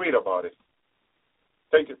 Let's read about it.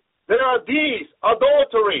 Thank you. There are these: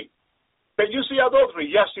 adultery. Can you see adultery?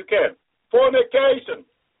 Yes, you can. Fornication.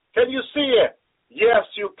 Can you see it? Yes,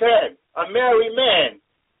 you can. A married man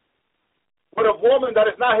with a woman that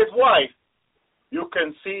is not his wife, you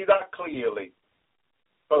can see that clearly,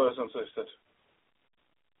 brothers and sisters.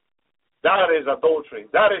 That is adultery.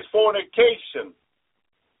 That is fornication.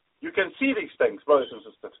 You can see these things, brothers and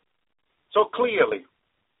sisters, so clearly.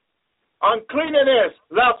 Uncleanness,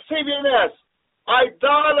 lasciviousness,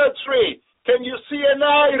 idolatry. Can you see an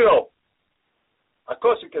idol? Of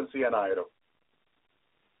course you can see an idol.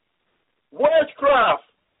 Witchcraft.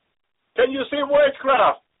 Can you see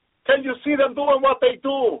witchcraft? Can you see them doing what they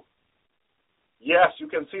do? Yes, you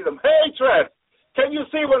can see them. Hatred. Can you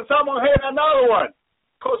see when someone hates another one?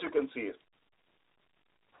 Of course you can see it.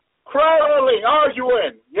 Quarreling,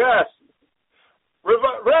 arguing. Yes.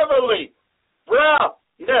 Revelry. Wrath.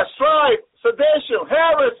 Yes. Strife. Sedition.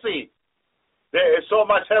 Heresy. There is so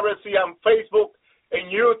much heresy on Facebook and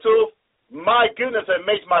YouTube. My goodness, it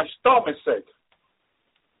makes my stomach sick.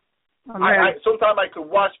 Sometimes I could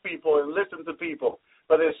watch people and listen to people,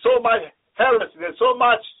 but there's so much heresy, there's so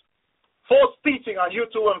much false teaching on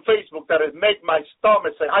YouTube and Facebook that it makes my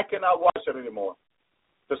stomach sick. I cannot watch it anymore.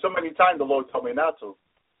 There's so many times the Lord told me not to.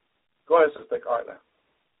 Go ahead, Sister Carla.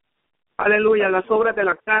 Aleluya, las obras de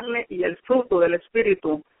la carne y el fruto del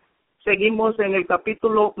Espíritu. Seguimos en el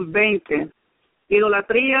capítulo 20.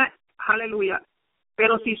 Idolatría, aleluya.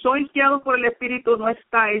 Pero si sois guiados por el Espíritu, no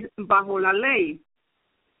estáis bajo la ley.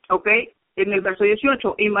 ¿Ok? En el verso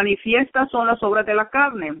 18, y manifiestas son las obras de la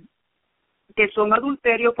carne, que son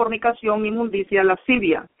adulterio, fornicación, inmundicia,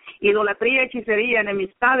 lascivia, idolatría, hechicería,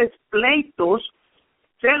 enemistades, pleitos,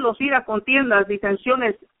 celos, ira, contiendas,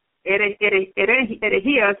 disensiones,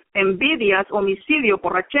 herejías, envidias, homicidio,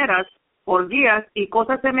 borracheras, orgías y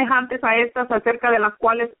cosas semejantes a estas, acerca de las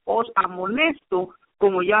cuales os amonesto,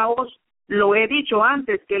 como ya os lo he dicho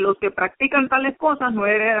antes, que los que practican tales cosas no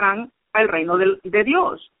heredarán al reino de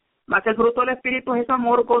Dios. Mas el fruto del Espíritu es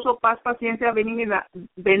amor, gozo, paz, paciencia,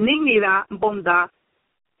 benignidad, bondad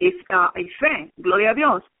y fe. Gloria a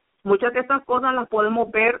Dios. Muchas de estas cosas las podemos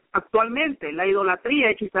ver actualmente. La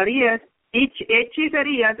idolatría, hechicerías,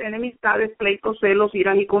 enemistades, pleitos, celos,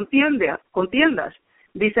 iras y contiendas,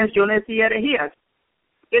 disensiones y herejías.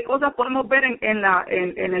 ¿Qué cosas podemos ver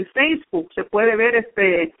en el Facebook? Se puede ver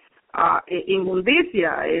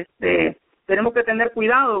inmundicia, tenemos que tener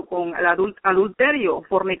cuidado con el adulterio,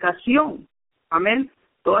 fornicación. Amén.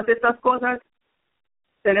 Todas estas cosas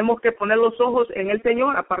tenemos que poner los ojos en el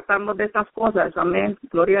Señor, apartarnos de estas cosas. Amén.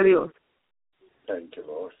 Gloria a Dios. Thank you,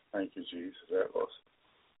 Lord. Thank you, Jesus.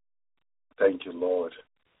 Thank you, Lord.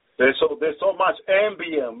 There's so much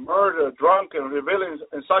envy and murder, drunken, reveling,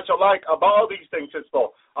 and such alike about these things.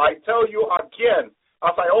 So I tell you again,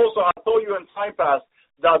 as I also have told you in time past,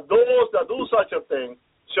 that those that do such a thing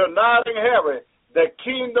shall not inherit the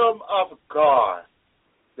kingdom of God.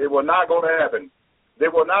 They will not go to heaven. They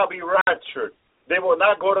will not be raptured. They will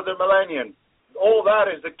not go to the millennium. All that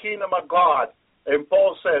is the kingdom of God. And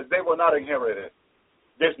Paul says they will not inherit it.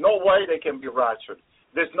 There's no way they can be raptured.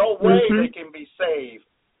 There's no way they can be saved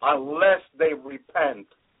unless they repent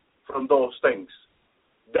from those things.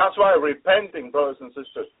 That's why repenting, brothers and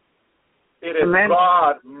sisters, it is Amen.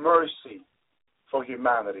 God's mercy for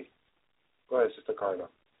humanity. Go ahead, Sister Carla.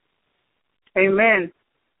 Amén.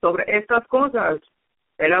 Sobre estas cosas,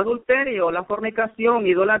 el adulterio, la fornicación,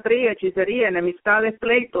 idolatría, hechicería, enemistades,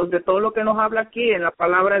 pleitos, de todo lo que nos habla aquí en la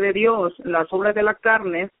palabra de Dios, en las obras de la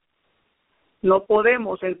carne, no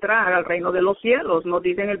podemos entrar al reino de los cielos, nos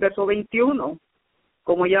dice en el verso 21.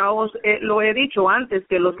 Como ya os lo he dicho antes,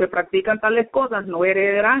 que los que practican tales cosas no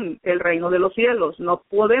heredarán el reino de los cielos. No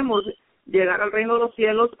podemos llegar al reino de los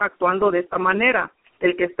cielos actuando de esta manera.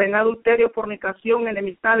 El que está en adulterio, fornicación,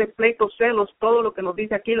 enemistades, pleitos, celos, todo lo que nos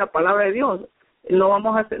dice aquí la palabra de Dios, no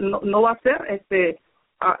va a ser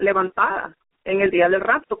levantada en el día del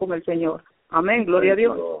rapto con el Señor. Amén, gloria a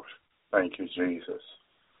Dios. Lord. Thank you, Jesus.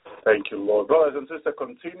 Thank you, Lord. Brothers and sisters,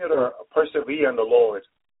 continue to persevere in the Lord.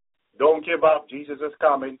 Don't give up. Jesus is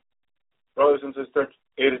coming. Brothers and sisters,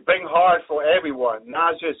 it has been hard for everyone,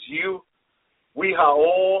 not just you. We have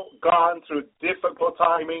all gone through difficult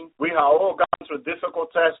timing. We have all gone through difficult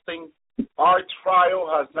testing. Our trial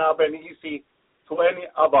has not been easy to any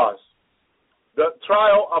of us. The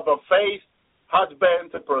trial of a faith has been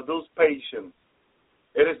to produce patience.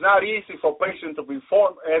 It is not easy for patience to be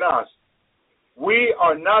formed in us. We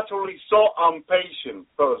are naturally so impatient,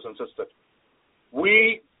 brothers and sisters.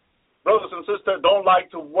 We, brothers and sisters, don't like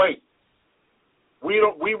to wait. We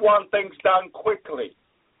want things done quickly.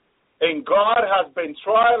 And God has been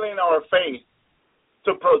trialing our faith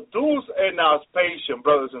to produce in us patience,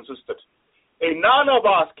 brothers and sisters. And none of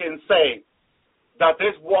us can say that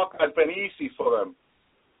this walk has been easy for them,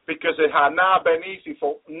 because it has not been easy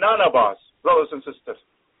for none of us, brothers and sisters.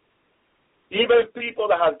 Even people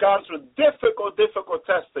that have gone through difficult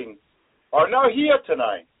testing are not here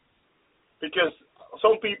tonight, because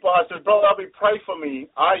some people have said, Brother Abby, pray for me.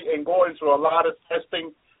 I am going through a lot of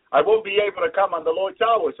testing. I won't be able to come on the Lord's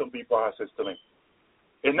hour, some people have said to me.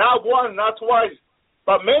 And not one, not twice,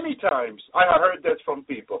 but many times I have heard this from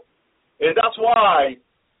people. And that's why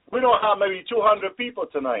we don't have maybe 200 people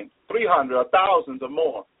tonight, 300, 1,000 or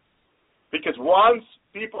more. Because once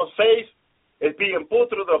people's faith is being put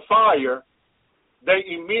through the fire, they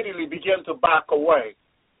immediately begin to back away.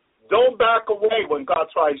 Don't back away when God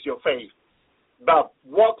tries your faith, but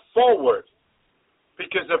walk forward.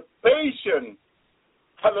 Because the patience,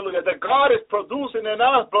 hallelujah, that God is producing in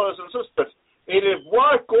us, brothers and sisters, it is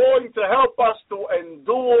what going to help us to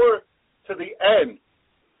endure to the end.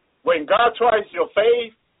 When God tries your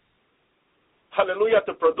faith, hallelujah,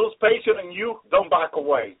 to produce patience in you, don't back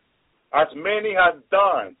away. As many have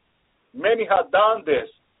done this.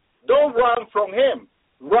 Don't run from Him.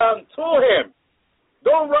 Run to Him.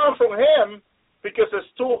 Don't run from Him because it's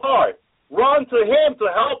too hard. Run to Him to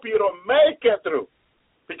help you to make it through.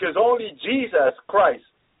 Because only Jesus Christ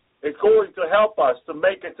is going to help us to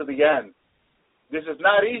make it to the end. This is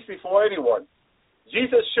not easy for anyone.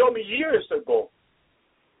 Jesus showed me years ago,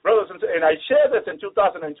 brothers and sisters, and I shared this in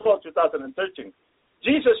 2012, 2013.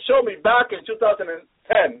 Jesus showed me back in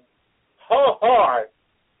 2010 how hard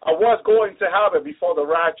I was going to have it before the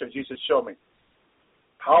rapture. Jesus showed me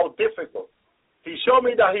how difficult. He showed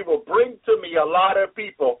me that He will bring to me a lot of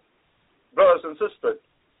people, brothers and sisters.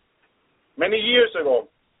 Many years ago,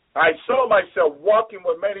 I saw myself walking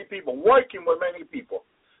with many people, working with many people.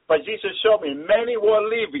 But Jesus showed me, many will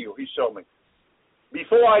leave you, He showed me.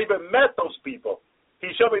 Before I even met those people, He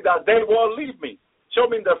showed me that they will leave me. Showed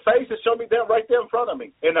me in their faces, showed me them right there in front of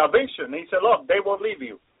me. In a vision, He said, look, they will leave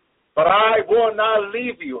you. But I will not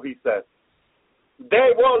leave you, he said.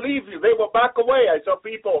 They will leave you. They will back away. I saw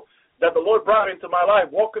people that the Lord brought into my life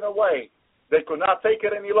walking away. They could not take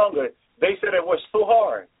it any longer. They said it was too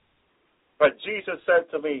hard. But Jesus said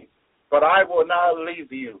to me, but I will not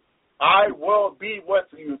leave you. I will be with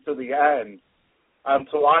you to the end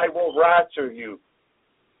until I will rapture you.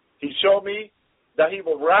 He showed me that he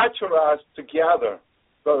will rapture us together,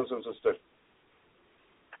 brothers and sisters.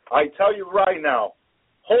 I tell you right now,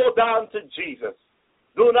 hold on to Jesus.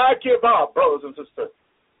 Do not give up, brothers and sisters,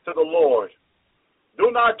 to the Lord.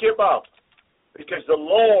 Do not give up, because the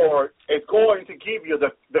Lord is going to give you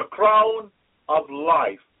the crown of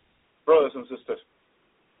life, brothers and sisters.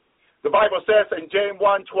 The Bible says in James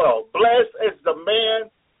 1:12, blessed is the man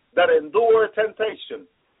that endures temptation,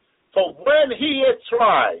 for when he is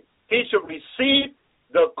tried, he shall receive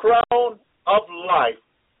the crown of life,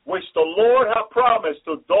 which the Lord hath promised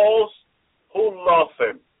to those who love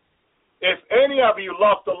him. If any of you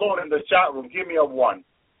love the Lord in the chat room, give me a 1.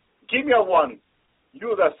 Give me a 1.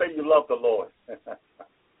 You that say you love the Lord.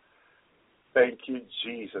 Thank you,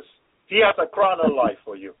 Jesus. He has a crown of life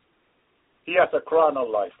for you. He has a crown of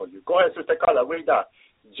life for you. Go ahead, Sister Carla, read that.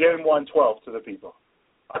 James 1:12 to the people.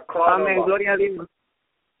 A crown Amén, of life. gloria a Dios.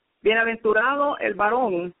 Bienaventurado el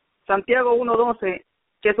varón, Santiago 1:12,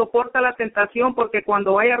 que soporta la tentación, porque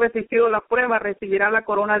cuando haya resistido la prueba recibirá la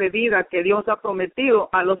corona de vida que Dios ha prometido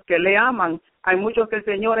a los que le aman. Hay muchos que el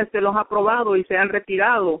Señor los ha probado y se han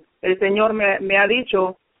retirado. El Señor me ha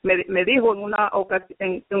dicho, me dijo en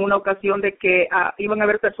una ocasión de que iban a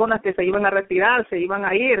haber personas que se iban a retirar, se iban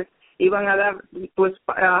a ir, iban a dar, pues,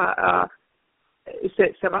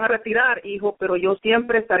 se van a retirar, hijo, pero yo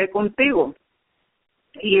siempre estaré contigo.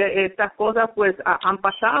 Y estas cosas pues han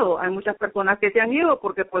pasado. Hay muchas personas que se han ido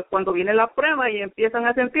porque pues cuando viene la prueba y empiezan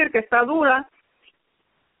a sentir que está dura,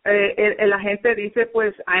 la gente dice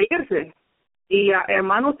pues a irse. Y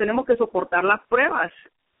hermanos, tenemos que soportar las pruebas.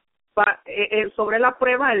 Sobre la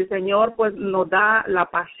prueba el Señor pues nos da la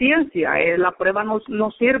paciencia. La prueba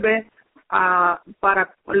nos sirve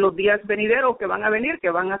para los días venideros que van a venir, que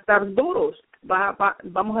van a estar duros.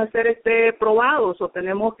 Vamos a ser probados, o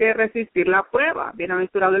tenemos que resistir la prueba.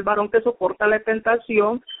 Bienaventurado el varón que soporta la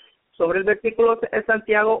tentación, sobre el versículo de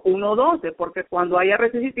Santiago 1:12, porque cuando haya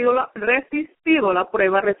resistido la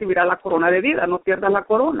prueba recibirá la corona de vida. No pierdas la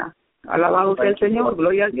corona. Alabado sea el Señor,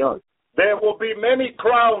 gloria a Dios. There will be many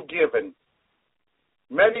crowns given.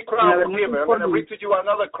 Many crowns given. I'm going to read to you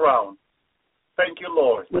another crown. Thank you,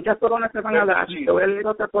 Lord. Muchas coronas se van a dar. Te voy a leer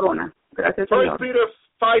otra corona. Gracias, 1 Señor. Peter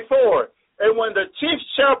 5:4. And when the chief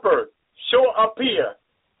shepherd shall appear,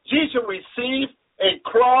 ye shall receive a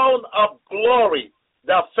crown of glory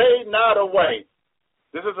that fade not away.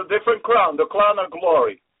 This is a different crown, the crown of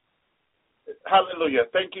glory. Hallelujah.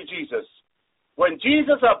 Thank you, Jesus. When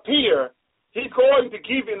Jesus appears, he's going to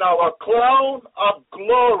give you now a crown of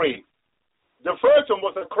glory. The first one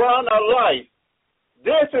was a crown of life.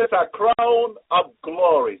 This is a crown of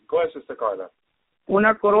glory. Go ahead, Sister Carla.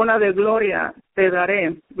 Una corona de gloria te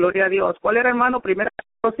daré. Gloria a Dios. ¿Cuál era, hermano? Primera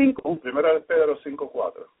Pedro 5. Primera de Pedro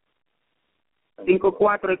 5:4.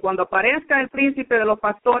 5:4. Y cuando aparezca el príncipe de los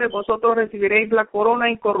pastores, vosotros recibiréis la corona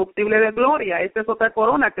incorruptible de gloria. Esta es otra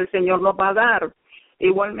corona que el Señor nos va a dar.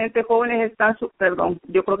 Igualmente, jóvenes están... Perdón,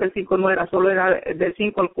 yo creo que el 5 no era, solo era del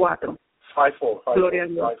 5 al 4. 5:4. Gloria a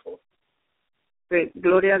Dios. Sí,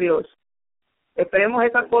 gloria a Dios. Esperemos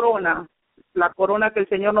esa corona, la corona que el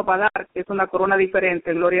Señor nos va a dar, que es una corona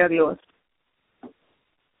diferente. Gloria a Dios.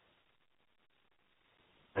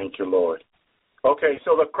 Thank you, Lord. Okay,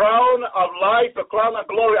 so the crown of life, the crown of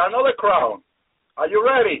glory, another crown. Are you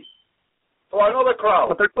ready for another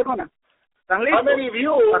crown? Otra corona. ¿Están How listos? many of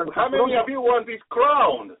you want this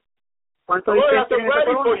crown? The ¿Cuántos Lord de has ustedes it quieren esa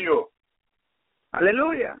ready for corona? you.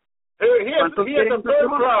 Aleluya. Here's the third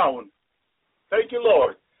crown. Thank you,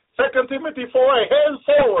 Lord. 2 Timothy 4,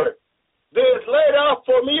 henceforward, there is laid out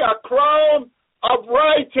for me a crown of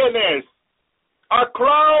righteousness. A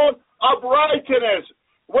crown of righteousness,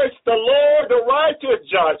 which the Lord, the righteous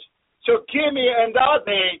judge, shall give me in that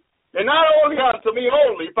day, and not only unto me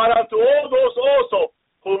only, but unto all those also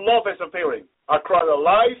who love his appearing. A crown of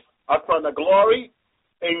life, a crown of glory,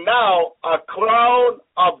 and now a crown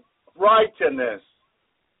of righteousness.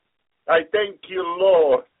 I thank you,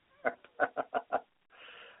 Lord.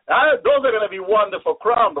 Those are going to be wonderful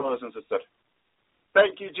crowns, brothers and sisters.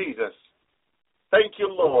 Thank you, Jesus. Thank you,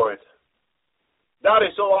 Lord. That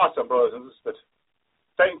is so awesome, brothers and sisters.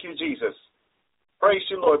 Thank you, Jesus. Praise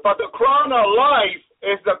you, Lord. But the crown of life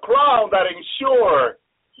is the crown that ensures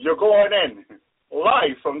you're going in.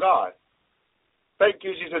 Life from God. Thank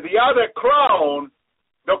you, Jesus. The other crown,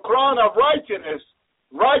 the crown of righteousness,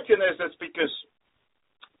 righteousness is because,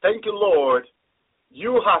 thank you, Lord,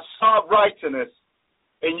 you have sought righteousness,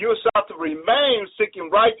 and you sought to remain seeking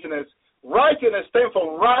righteousness. Righteousness stands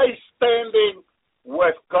for right standing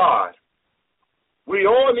with God. We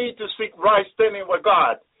all need to seek right standing with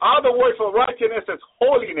God. Other word for righteousness is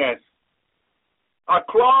holiness. A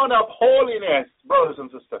crown of holiness, brothers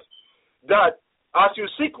and sisters. That as you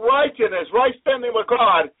seek righteousness, right standing with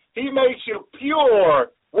God, He makes you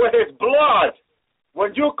pure with His blood.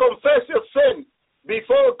 When you confess your sin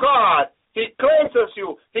before God, He cleanses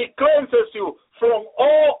you. He cleanses you from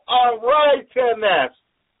all unrighteousness.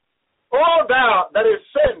 All that is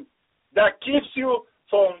sin that keeps you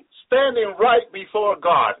from standing right before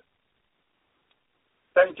God.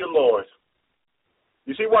 Thank you, Lord.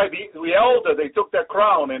 You see why the elder, they took their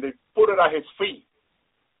crown and they put it at His feet.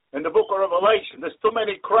 In the book of Revelation, there's too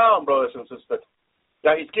many crowns, brothers and sisters,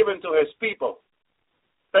 that He's given to His people.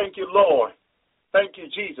 Thank you, Lord. Thank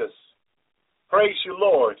you, Jesus. Praise you,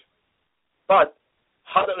 Lord. But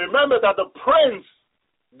remember that the prince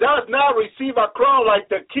does not receive a crown like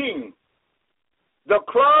the king. The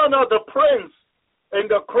crown of the prince and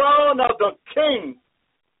the crown of the king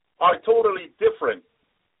are totally different.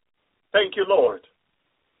 Thank you, Lord.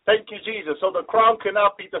 Thank you, Jesus. So the crown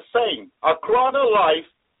cannot be the same. A crown of life,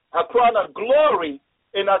 a crown of glory,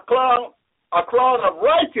 and a crown of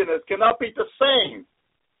righteousness cannot be the same,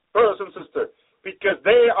 brothers and sisters, because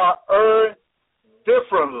they are earned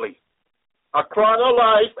differently. A crown of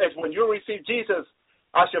life is when you receive Jesus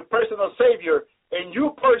as your personal Savior and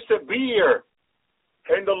you persevere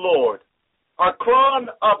in the Lord. A crown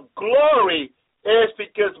of glory is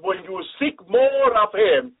because when you seek more of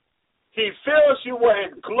Him, He fills you with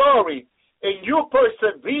His glory and you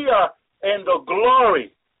persevere in the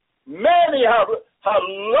glory. Many have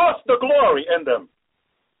lost the glory in them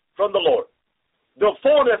from the Lord. The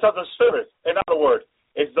fullness of the Spirit, in other words,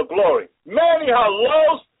 is the glory. Many have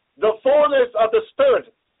lost the fullness of the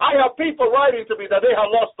Spirit. I have people writing to me that they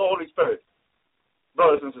have lost the Holy Spirit,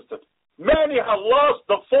 brothers and sisters. Many have lost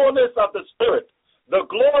the fullness of the Spirit, the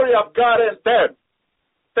glory of God in them.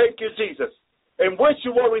 Thank you, Jesus. In which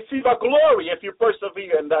you will receive a glory if you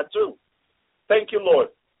persevere in that too. Thank you, Lord.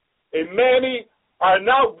 And many are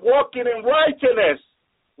now walking in righteousness,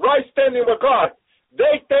 right standing with God.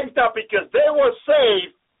 They think that because they were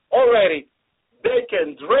saved already, they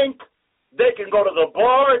can drink, they can go to the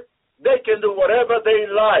bar, they can do whatever they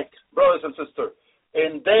like, brothers and sisters.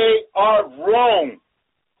 And they are wrong,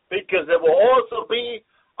 because there will also be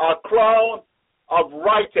a crown of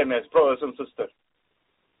righteousness, brothers and sisters.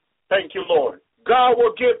 Thank you, Lord. God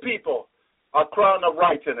will give people a crown of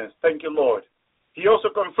righteousness. Thank you, Lord. He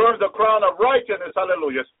also confirms the crown of righteousness.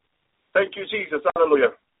 Hallelujah. Thank you, Jesus.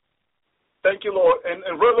 Hallelujah. Thank you, Lord. In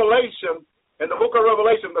Revelation, in the book of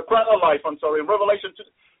Revelation, the crown of life, in Revelation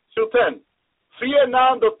 2:10, fear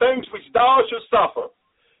not the things which thou shalt suffer.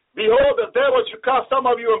 Behold, the devil shall cast some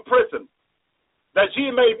of you in prison, that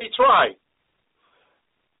ye may be tried.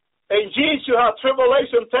 And ye shall have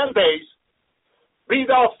tribulation 10 days. Be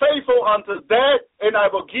thou faithful unto death, and I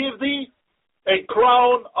will give thee a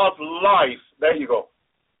crown of life. There you go.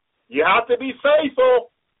 You have to be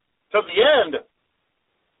faithful to the end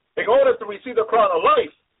in order to receive the crown of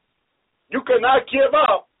life. You cannot give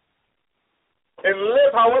up and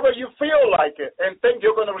live however you feel like it and think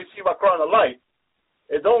you're going to receive a crown of life.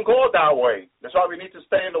 It don't go that way. That's why we need to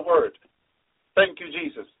stay in the Word. Thank you,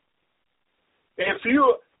 Jesus. If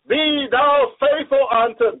you be thou faithful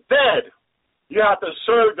unto death, you have to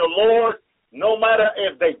serve the Lord no matter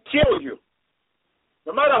if they kill you,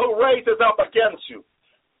 no matter who raises up against you.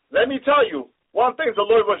 Let me tell you, one thing the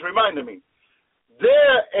Lord was reminding me.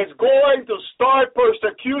 There is going to start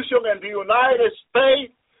persecution in the United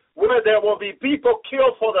States where there will be people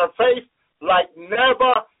killed for their faith like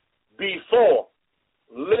never before.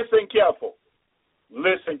 Listen careful.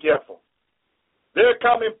 Listen careful. There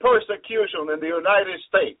coming persecution in the United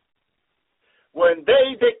States. When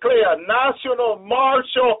they declare national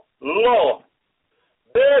martial law,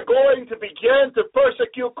 they're going to begin to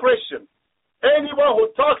persecute Christians. Anyone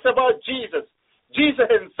who talks about Jesus, Jesus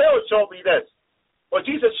himself showed me this. Well,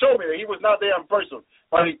 Jesus showed me that he was not there in person,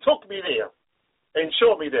 but he took me there and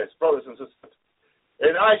showed me this, brothers and sisters.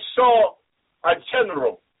 And I saw a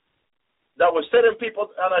general that was setting people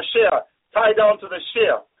on a chair, tied down to the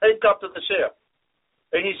chair, handcuffed to the chair.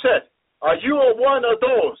 And he said, are you one of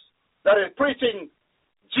those that is preaching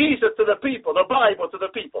Jesus to the people, the Bible to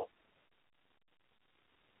the people?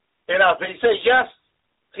 And as they say yes,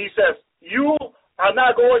 he says, you are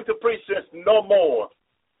not going to preach this no more.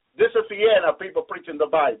 This is the end of people preaching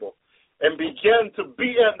the Bible. And begin to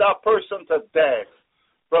beat that person to death,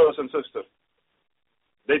 brothers and sisters.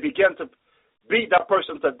 they began to beat that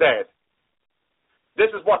person to death. This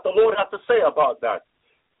is what the Lord has to say about that.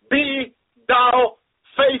 Be thou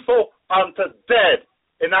faithful unto death,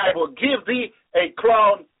 and I will give thee a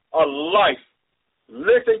crown of life.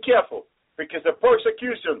 Listen careful, because the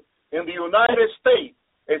persecution in the United States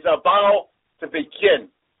is about to begin.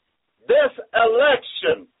 This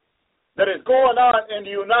election that is going on in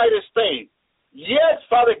the United States, yes,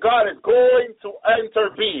 Father God is going to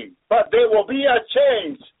intervene, but there will be a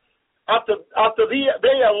change. After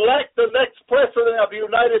they elect the next president of the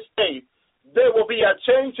United States, there will be a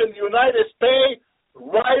change in the United States.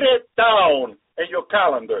 Write it down in your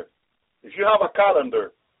calendar. If you have a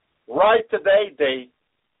calendar, write today's date.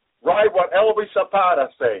 Write what Elvis Zapata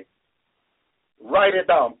say. Write it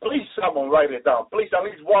down. Please, someone write it down. Please, at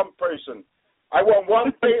least one person. I want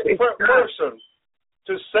one person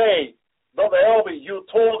to say, Brother Elvis, you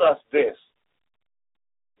told us this.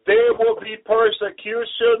 There will be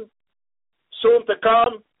persecution soon to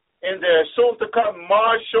come, and there's soon to come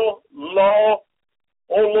martial law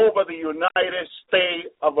all over the United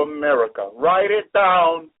States of America. Write it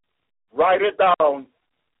down. Write it down.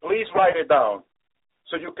 Please write it down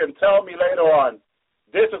so you can tell me later on,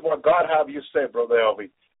 this is what God have you said, Brother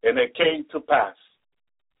Elvis, and it came to pass.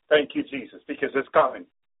 Thank you, Jesus, because it's coming.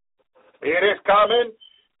 It is coming,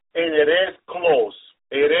 and it is close.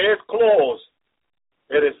 It is close.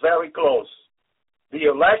 It is very close. The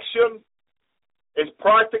election is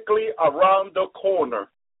practically around the corner,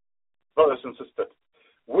 brothers and sisters.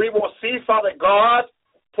 We will see Father God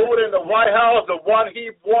put in the White House the one he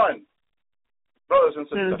won, brothers and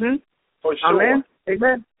sisters, for sure. Amen.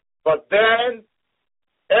 Amen. But then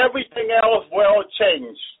everything else will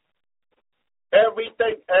change.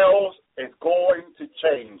 Everything else is going to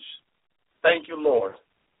change. Thank you, Lord.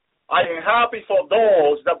 I am happy for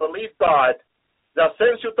those that believe God, that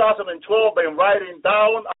since 2012 been writing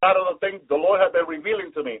down a lot of the things the Lord has been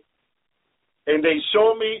revealing to me. And they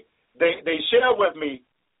show me, they share with me,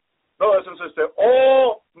 brothers and sisters,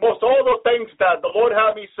 most all the things that the Lord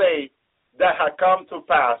had me say that had come to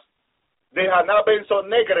pass. They have not been so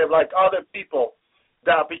negative like other people,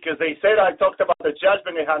 that because they said I talked about the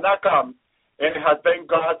judgment, it had not come, and it has been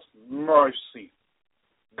God's mercy.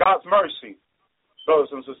 God's mercy, brothers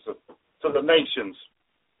and sisters, to the nations.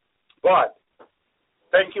 But,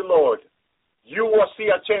 thank you, Lord, you will see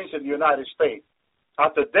a change in the United States.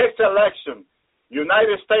 After this election,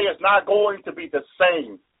 United States is not going to be the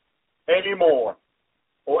same anymore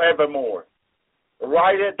or evermore.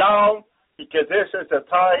 Write it down, because this is the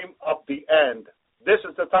time of the end. This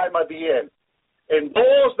is the time of the end. And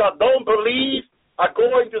those that don't believe are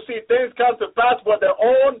going to see things come to pass with their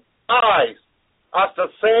own eyes, as the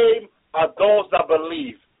same as those that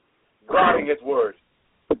believe God in His Word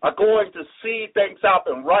are going to see things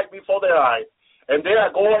happen right before their eyes, and they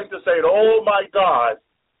are going to say, oh my God,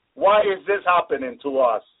 why is this happening to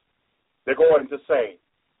us? They're going to say,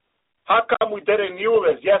 how come we didn't know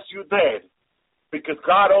this? Yes, you did, because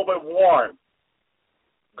God overwarned.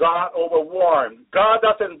 God overwarned. God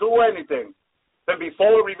doesn't do anything but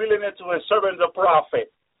before revealing it to His servant, the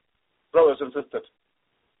prophet, brothers and sisters.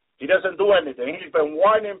 He doesn't do anything. He's been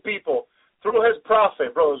warning people through His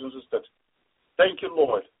prophet, brothers and sisters. Thank you,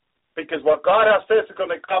 Lord, because what God has said is going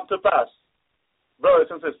to come to pass, brothers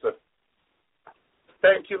and sisters.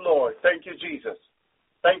 Thank you, Lord. Thank you, Jesus.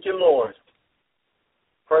 Thank you, Lord.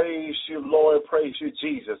 Praise you, Lord. Praise you,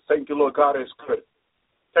 Jesus. Thank you, Lord. God is good.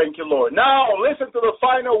 Thank you, Lord. Now, listen to the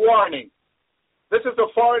final warning. This is the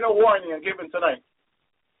final warning I'm giving tonight.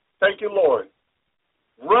 Thank you, Lord.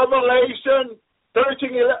 Revelation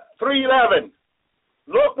 3:11.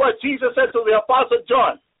 Look what Jesus said to the Apostle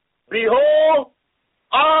John. Behold,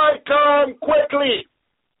 I come quickly.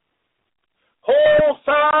 Hold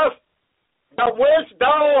fast the which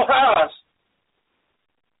thou hast,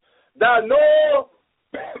 that no,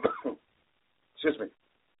 excuse me,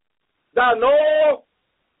 that no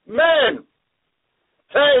man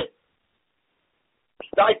take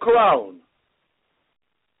thy crown.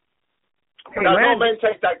 Amen. That no man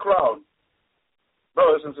take thy crown.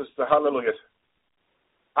 Brothers and sisters, hallelujah.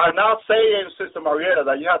 I'm not saying, Sister Marietta,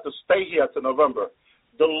 that you have to stay here to November.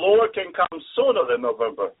 The Lord can come sooner than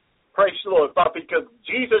November. Praise the Lord. But because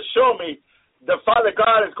Jesus showed me the Father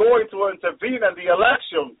God is going to intervene in the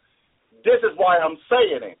election, this is why I'm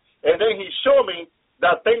saying it. And then He showed me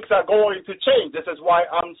that things are going to change. This is why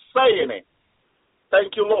I'm saying it.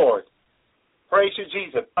 Thank you, Lord. Praise you,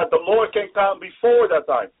 Jesus. But the Lord can come before that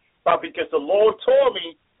time. But because the Lord told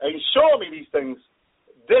me and showed me these things,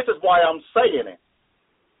 this is why I'm saying it.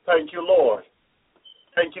 Thank you, Lord.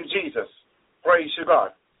 Thank you, Jesus. Praise you, God.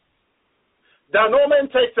 That no man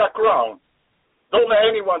takes a crown. Don't let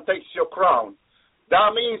anyone take your crown.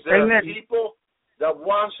 That means there Amen. are people that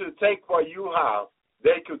want to take what you have.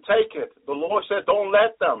 They could take it. The Lord said, don't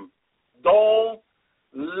let them. Don't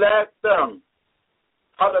let them.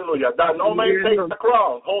 Hallelujah. That no man take the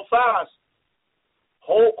crown. Hold fast.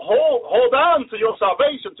 Hold on to your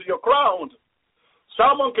salvation, to your crown.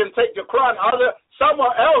 Someone can take your crown.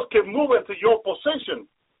 Someone else can move into your position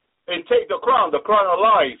and take the crown of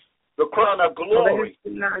life, the crown of glory,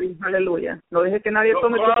 Aleluya. No deje que nadie the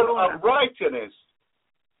tome tu crown corona. of righteousness.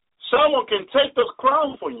 Someone can take this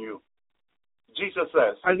crown from you, Jesus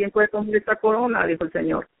says. Alguien puede tomar esta corona, dijo el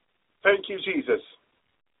Señor. Thank you, Jesus.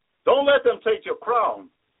 Don't let them take your crown.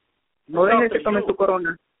 No It's dejes up que to tomen you. tu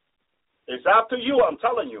corona. It's up to you, I'm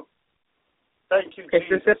telling you. Thank you,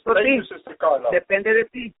 Esto Jesus. es por Thank ti. you, Sister Carla. Depende de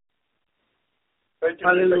ti. Thank you,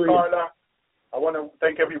 Hallelujah. Sister Carla. I want to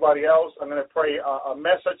thank everybody else. I'm going to pray a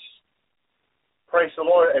message. Praise the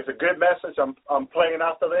Lord. It's a good message. I'm playing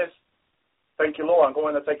after this. Thank you, Lord. I'm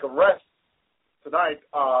going to take a rest tonight.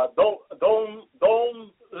 Don't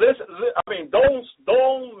listen.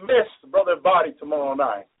 Don't miss Brother Body tomorrow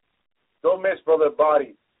night. Don't miss Brother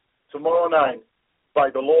Body tomorrow night by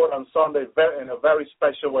the Lord on Sunday in a very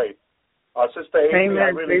special way. Sister Amy, Amen. I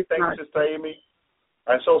really thank God. Sister Amy.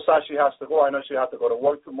 I'm so sad she has to go. I know she has to go to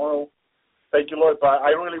work tomorrow. Thank you, Lord. But I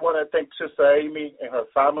really want to thank Sister Amy and her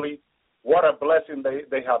family. What a blessing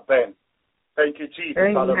they have been. Thank you, Jesus.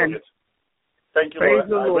 Amen. Hallelujah. Thank you, Praise Lord.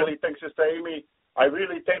 the I Lord. really thank Sister Amy. I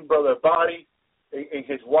really thank Brother Body and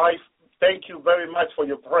his wife. Thank you very much for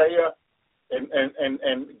your prayer.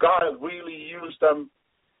 And God really used them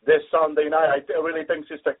this Sunday night. I really thank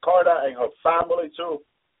Sister Carter and her family, too.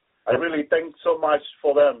 I really thank so much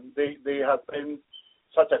for them. They have been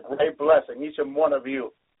such a great blessing, each and one of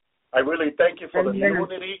you. I really thank you for the Amen.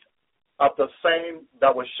 unity of the saint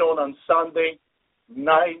that was shown on Sunday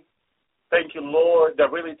night. Thank you, Lord,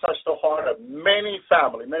 that really touched the heart of many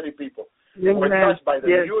family, many people. Amen. Were touched by the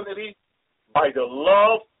Yes. unity, by the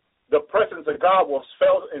love. The presence of God was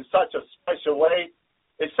felt in such a special way.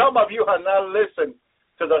 If some of you have not listened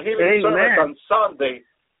to the healing Amen. service on Sunday,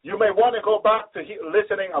 you may want to go back to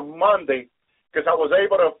listening on Monday, because I was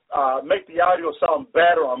able to make the audio sound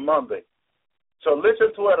better on Monday. So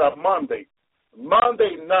listen to it on Monday.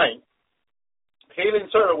 Monday night, healing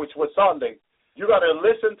service, which was Sunday, you got to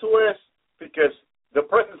listen to it because the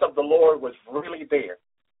presence of the Lord was really there.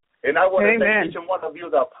 And I want to Amen. thank each and one of you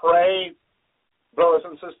that prayed, brothers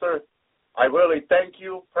and sisters. I really thank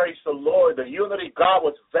you. Praise the Lord. The unity, God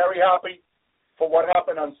was very happy for what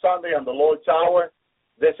happened on Sunday on the Lord's Hour.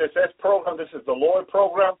 This is His program. This is the Lord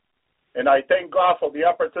program. And I thank God for the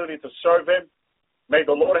opportunity to serve Him. May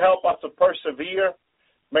the Lord help us to persevere.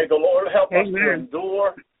 May the Lord help us to Amen.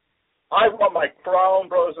 endure. I want my crown,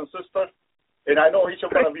 brothers and sisters. And I know each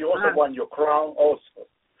and one of you also want your crown also.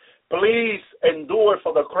 Please endure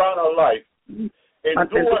for the crown of life.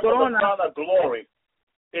 Endure for the crown of glory.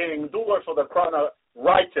 Endure for the crown of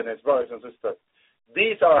righteousness, brothers and sisters.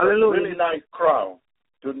 These are Hallelujah. really nice crowns.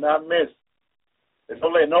 Do not miss. And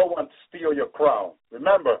don't let no one steal your crown.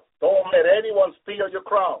 Remember, don't let anyone steal your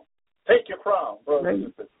crown. Take your crown, brothers and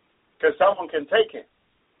sisters, because someone can take it.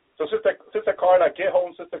 So, Sister Carla, get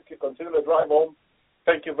home. Sister, continue to drive home.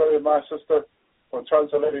 Thank you very much, Sister, for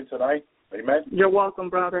translating tonight. Amen. You're welcome,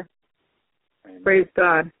 brother. Amen. Praise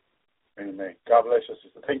God. Amen. God bless you,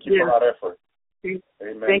 Sister. Thank you Yes. for that effort.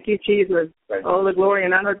 Amen. Thank you, Jesus. Thank All the glory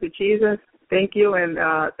and honor to Jesus. Thank you, and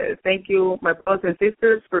thank you, my brothers and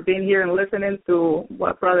sisters, for being here and listening to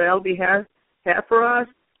what Brother Elby has for us.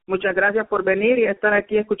 Muchas gracias por venir y estar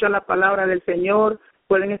aquí a escuchar la palabra del Señor.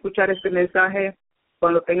 Pueden escuchar este mensaje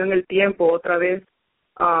cuando tengan el tiempo otra vez.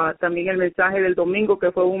 También el mensaje del domingo,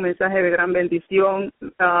 que fue un mensaje de gran bendición.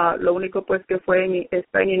 Lo único pues que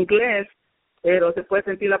está en inglés, pero se puede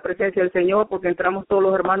sentir la presencia del Señor porque entramos todos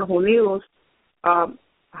los hermanos unidos.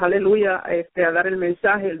 Aleluya, a dar el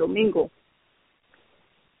mensaje el domingo.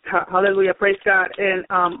 Hallelujah, praise God.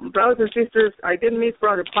 And brothers and sisters, I didn't miss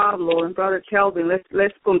Brother Pablo and Brother Kelvin.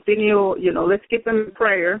 Let's continue, let's keep them in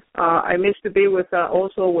prayer. I missed to be with them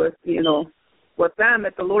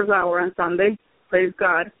at the Lord's Hour on Sunday. Praise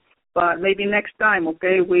God. But maybe next time,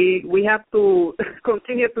 okay? We have to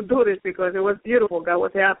continue to do this because it was beautiful. God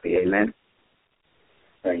was happy. Amen.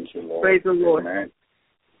 Thank you, Lord. Praise the Lord. Amen.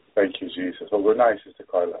 Thank you, Jesus. Oh, good night, Sister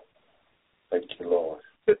Carla. Thank you, Lord.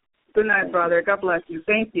 Good night, brother. God bless you.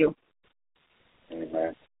 Thank you.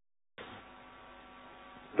 Amen.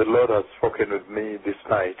 The Lord has spoken with me this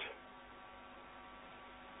night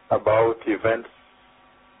about events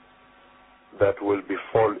that will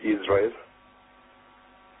befall Israel.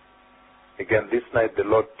 Again, this night the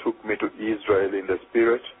Lord took me to Israel in the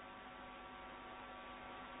Spirit,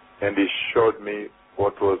 and he showed me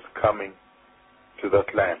what was coming to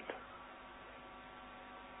that land.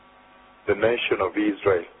 The nation of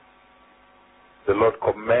Israel. The Lord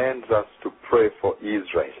commands us to pray for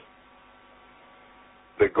Israel.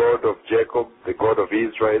 The God of Jacob, the God of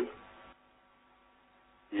Israel,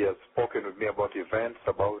 he has spoken with me about events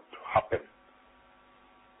about to happen,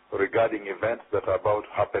 regarding events that are about to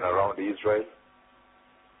happen around Israel.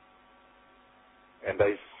 And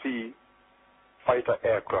I see fighter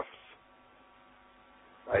aircrafts.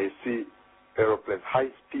 I see aeroplanes,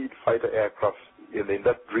 high-speed fighter aircrafts. In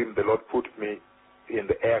that dream, the Lord put me in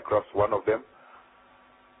the aircraft, one of them,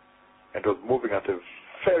 and was moving at a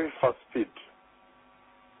very fast speed,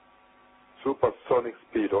 supersonic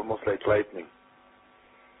speed, almost like lightning.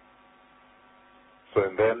 So,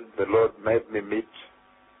 and then the Lord made me meet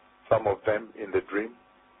some of them in the dream,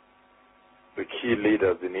 the key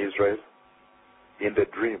leaders in Israel, in the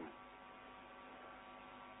dream.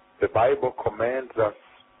 The Bible commands us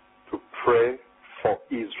to pray for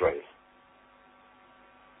Israel.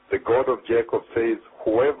 The God of Jacob says,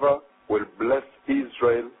 whoever will bless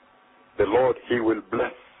Israel, the Lord, he will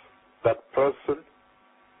bless that person.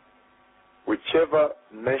 Whichever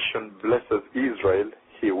nation blesses Israel,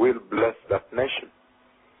 he will bless that nation.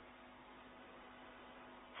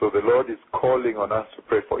 So the Lord is calling on us to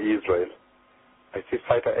pray for Israel. I see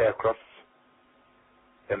fighter aircrafts,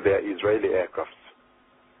 and they are Israeli aircrafts.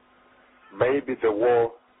 Maybe the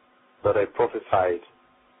war that I prophesied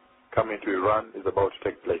coming to Iran is about to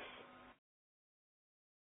take place.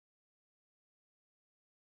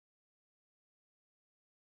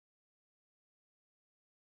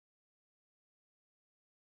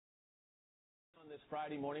 This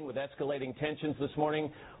Friday morning with escalating tensions this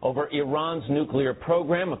morning over Iran's nuclear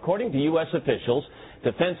program. According to U.S. officials,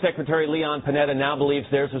 Defense Secretary Leon Panetta now believes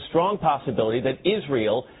there's a strong possibility that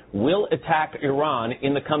Israel will attack Iran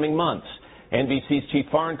in the coming months. NBC's chief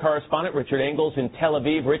foreign correspondent Richard Engels in Tel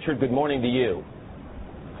Aviv. Richard, good morning to you.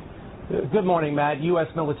 Good morning, Matt. U.S.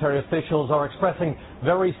 military officials are expressing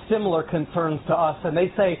very similar concerns to us, and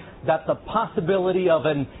they say that the possibility of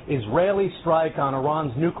an Israeli strike on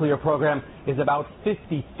Iran's nuclear program is about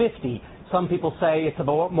 50-50. Some people say it's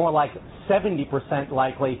about more like 70%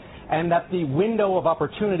 likely, and that the window of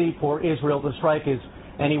opportunity for Israel to strike is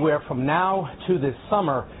anywhere from now to this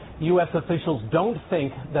summer. U.S. officials don't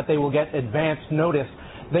think that they will get advance notice.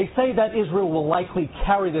 They say that Israel will likely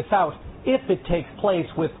carry this out if it takes place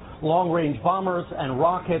with long-range bombers and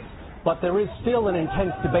rockets, but there is still an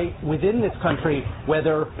intense debate within this country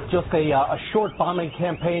whether just a short bombing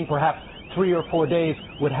campaign, perhaps 3 or 4 days,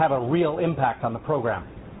 would have a real impact on the program.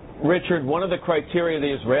 Richard, one of the criteria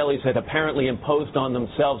the Israelis had apparently imposed on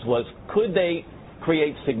themselves was, could they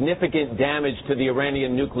create significant damage to the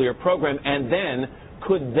Iranian nuclear program, and then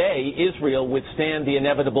could they, Israel, withstand the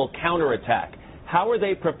inevitable counterattack? How are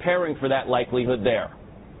they preparing for that likelihood there?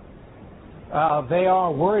 They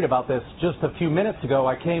are worried about this. Just a few minutes ago,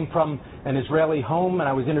 I came from an Israeli home and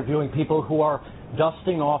I was interviewing people who are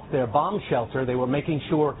dusting off their bomb shelter. They were making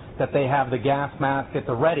sure that they have the gas mask at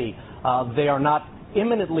the ready. They are not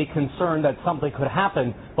imminently concerned that something could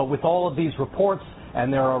happen, but with all of these reports,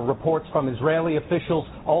 and there are reports from Israeli officials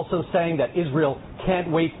also saying that Israel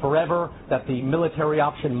can't wait forever, that the military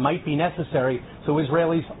option might be necessary, so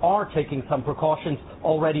Israelis are taking some precautions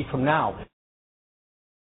already from now.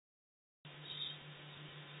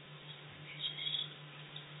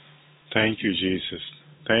 Thank you, Jesus.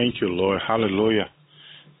 Thank you, Lord. Hallelujah.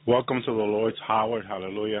 Welcome to the Lord's Howard.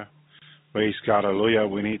 Hallelujah. Praise God. Hallelujah.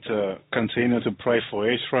 We need to continue to pray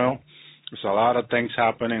for Israel. There's a lot of things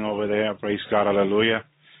happening over there. Praise God. Hallelujah.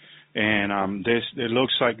 And it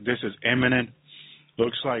looks like this is imminent.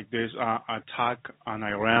 Looks like this attack on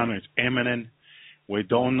Iran is imminent. We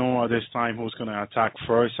don't know at this time who's going to attack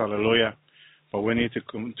first. Hallelujah. But we need to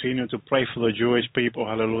continue to pray for the Jewish people.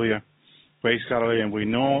 Hallelujah. Praise God, and we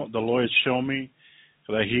know the Lord showed me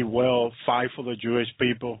that He will fight for the Jewish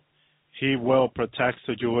people. He will protect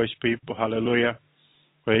the Jewish people. Hallelujah.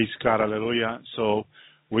 Praise God, hallelujah. So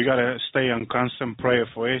we got to stay on constant prayer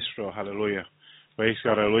for Israel. Hallelujah. Praise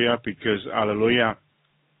God, hallelujah, because, hallelujah,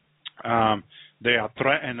 they are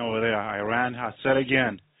threatened over there. Iran has said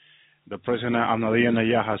again, the President Ahmadinejad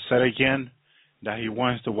Nayah has said again that he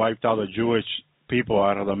wants to wipe out the Jewish people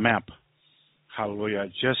out of the map. Hallelujah.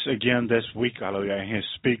 Just again this week, hallelujah, in his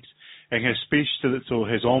speech to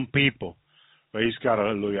his own people. Praise God,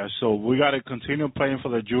 hallelujah. So we got to continue praying for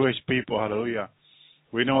the Jewish people, hallelujah.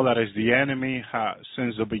 We know that it's the enemy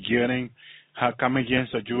since the beginning come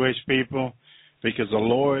against the Jewish people because the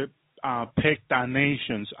Lord picked our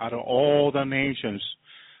nations out of all the nations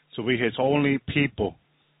to be His only people,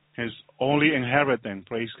 His only inheritance.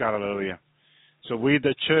 Praise God, hallelujah. So we,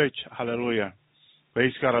 the church, hallelujah,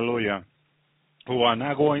 praise God, hallelujah, who are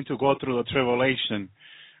not going to go through the tribulation,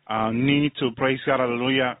 need to, praise God,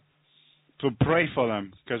 hallelujah, to pray for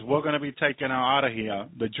them, because we're going to be taken out of here.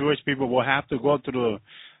 The Jewish people will have to go through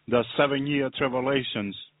the 7-year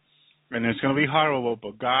tribulations, and it's going to be horrible,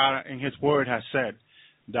 but God in His Word has said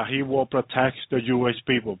that He will protect the Jewish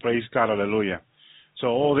people. Praise God, hallelujah. So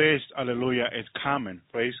all this, hallelujah, is coming.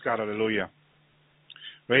 Praise God, hallelujah.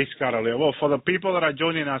 Praise God, hallelujah. Well, for the people that are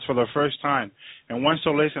joining us for the first time and want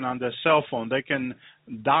to listen on their cell phone, they can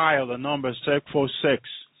dial the number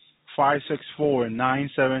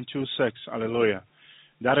 646-564-9726. Hallelujah.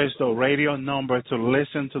 That is the radio number to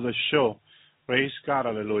listen to the show. Praise God,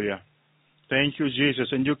 hallelujah. Thank you,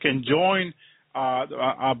 Jesus. And you can join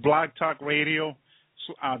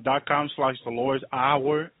blogtalkradio.com/the Lord's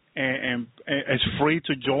Hour, and it's free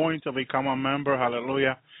to join to become a member.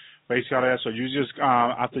 Hallelujah. Praise God. So you just,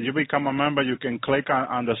 after you become a member, you can click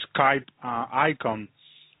on the Skype icon,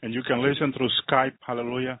 and you can listen through Skype.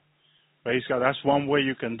 Hallelujah. Praise God. That's one way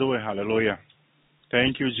you can do it. Hallelujah.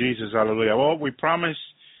 Thank you, Jesus. Hallelujah. Well, we promised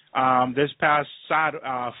this past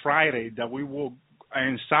Friday that we will,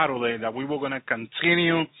 and Saturday, that we were going to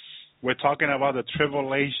continue. We're talking about the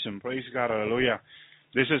tribulation. Praise God. Hallelujah.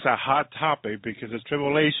 This is a hot topic because the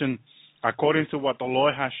tribulation, according to what the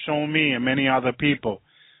Lord has shown me and many other people,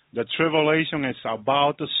 the tribulation is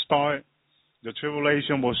about to start. The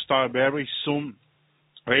tribulation will start very soon.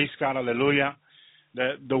 Praise God. Hallelujah.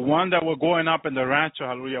 The one that we're going up in the rapture,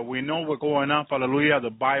 hallelujah, we know we're going up, hallelujah. The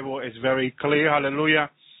Bible is very clear, hallelujah.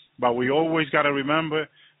 But we always got to remember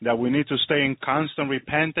that we need to stay in constant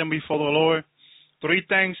repentance before the Lord. 3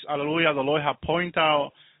 things, hallelujah, the Lord has pointed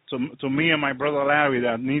out to me and my brother Larry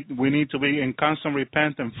that we need to be in constant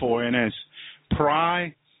repentance for, and it's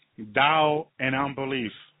pride, doubt, and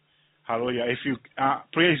unbelief. Hallelujah. If you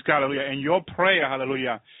praise God, hallelujah, in your prayer,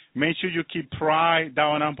 hallelujah, make sure you keep pride,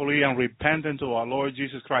 doubt, and unbelief and repentance to our Lord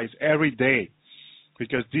Jesus Christ every day,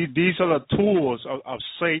 because these are the tools of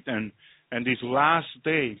Satan in these last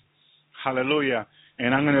days. Hallelujah.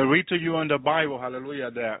 And I'm going to read to you in the Bible,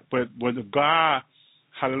 hallelujah, that when God,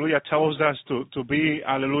 hallelujah, tells us to be,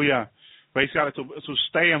 hallelujah, praise God, to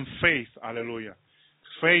stay in faith, hallelujah.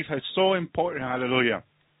 Faith is so important, hallelujah,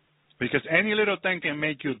 because any little thing can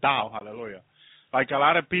make you doubt, hallelujah. Like a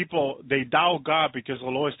lot of people, they doubt God because the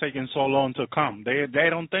Lord is taking so long to come. They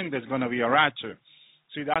don't think there's going to be a rapture.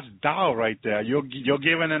 See, that's doubt right there. You're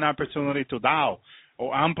given an opportunity to doubt.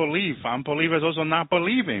 Or unbelief. Unbelief is also not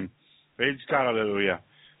believing. Praise God, hallelujah.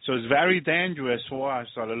 So it's very dangerous for us,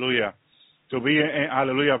 hallelujah, to be,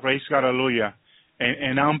 hallelujah, praise God, hallelujah,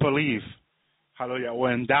 in unbelief, hallelujah,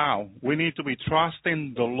 or in doubt. We need to be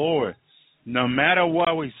trusting the Lord. No matter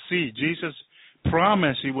what we see, Jesus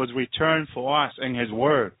promised He was returned for us in His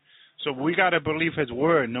Word. So we got to believe His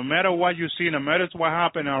Word. No matter what you see, no matter what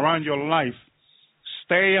happens around your life,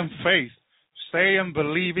 stay in faith. Stay in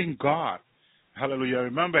believing God. Hallelujah.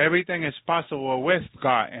 Remember, everything is possible with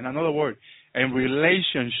God. In another word, in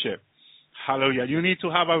relationship. Hallelujah. You need to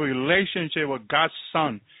have a relationship with God's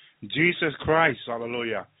Son, Jesus Christ.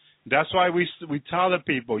 Hallelujah. That's why we tell the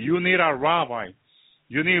people, you need a rabbi.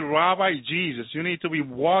 You need Rabbi Jesus. You need to be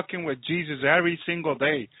walking with Jesus every single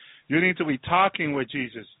day. You need to be talking with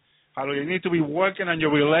Jesus. Hallelujah. You need to be working on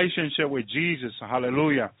your relationship with Jesus.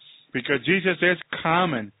 Hallelujah. Because Jesus is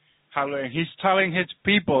coming. Hallelujah. He's telling His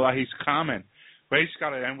people that He's coming. Praise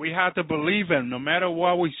God. And we have to believe Him no matter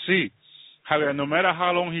what we see. Hallelujah. No matter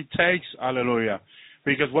how long He takes. Hallelujah.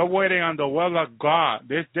 Because we're waiting on the will of God.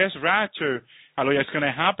 This rapture, hallelujah, is going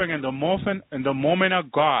to happen in the moment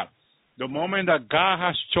of God. The moment that God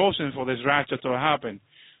has chosen for this rapture to happen.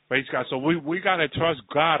 Praise God. So we got to trust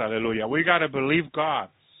God. Hallelujah. We got to believe God.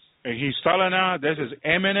 And He's telling us this is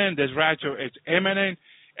imminent. This rapture is imminent.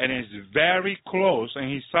 And it's very close. And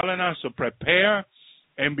He's telling us to prepare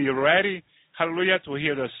and be ready. Hallelujah. To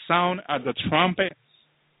hear the sound of the trumpet.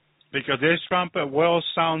 Because this trumpet will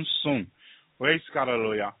sound soon. Praise God.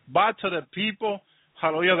 Hallelujah. But to the people,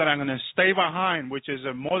 hallelujah, that are going to stay behind, which is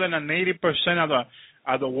more than 80%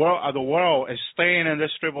 of the world is staying in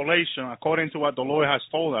this tribulation, according to what the Lord has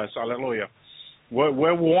told us. Hallelujah.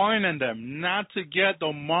 We're warning them not to get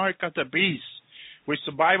the mark of the beast, which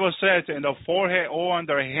the Bible says in the forehead or on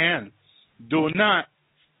their hand. Do not,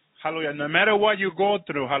 hallelujah, no matter what you go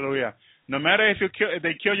through, hallelujah, no matter if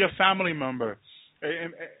they kill your family member,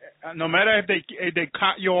 no matter if they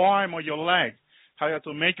cut your arm or your leg, hallelujah,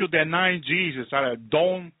 to make you deny Jesus, hallelujah,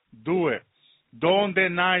 don't do it. Don't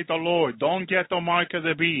deny the Lord. Don't get the mark of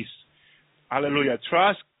the beast. Hallelujah.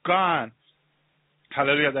 Trust God.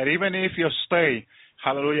 Hallelujah. That even if you stay,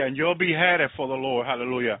 Hallelujah. And you'll be headed for the Lord.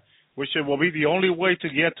 Hallelujah. Which will be the only way to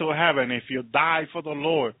get to heaven if you die for the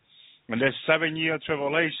Lord. In this 7-year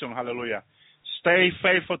tribulation. Hallelujah. Stay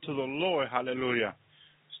faithful to the Lord. Hallelujah.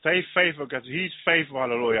 Stay faithful because He's faithful.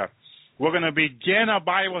 Hallelujah. We're going to begin a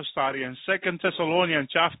Bible study in 2 Thessalonians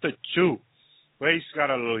chapter 2. Praise God.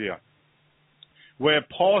 Hallelujah. Where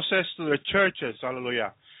Paul says to the churches,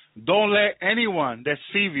 hallelujah, don't let anyone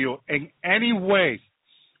deceive you in any way,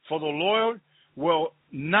 for the Lord will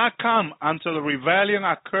not come until the rebellion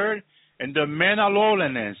occurred and the man of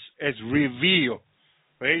lawlessness is revealed.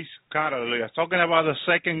 Praise God, hallelujah. Talking about the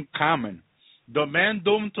second coming. The man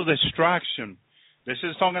doomed to destruction. This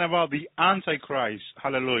is talking about the Antichrist,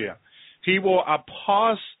 hallelujah. He will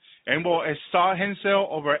oppose and will exalt himself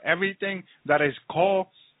over everything that is called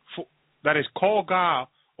God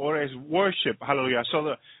or is worship, hallelujah.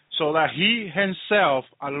 So that he himself,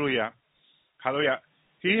 hallelujah,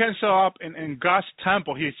 he himself up in God's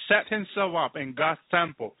temple. He set himself up in God's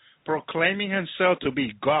temple, proclaiming himself to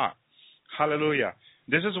be God, hallelujah.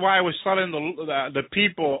 This is why I was telling the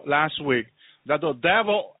people last week that the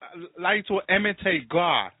devil likes to imitate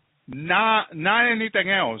God, not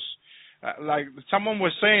anything else. Like someone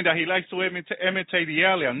was saying that he likes to imitate the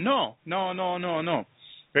alien. No.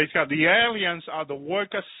 Basically, the aliens are the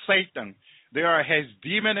work of Satan. They are his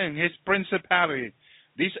demon and his principality.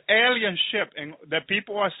 These alien ship and that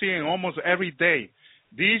people are seeing almost every day.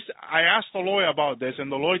 I asked the Lord about this,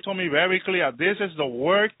 and the Lord told me very clear, this is the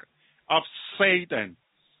work of Satan.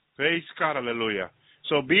 Praise God, hallelujah.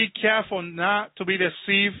 So be careful not to be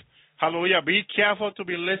deceived. Hallelujah. Be careful to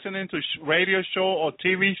be listening to radio show or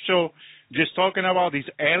TV show just talking about these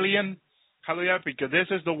aliens. Hallelujah. Because this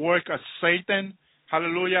is the work of Satan.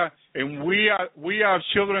 Hallelujah. And we are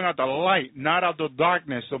children of the light, not of the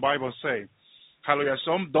darkness, the Bible says. Hallelujah.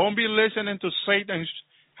 So don't be listening to Satan,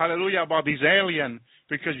 hallelujah, about these aliens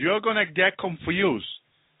because you're going to get confused.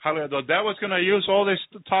 Hallelujah. The devil's going to use all this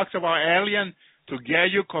talks about alien to get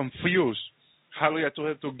you confused. Hallelujah.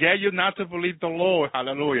 To get you not to believe the Lord.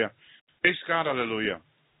 Hallelujah. Praise God. Hallelujah.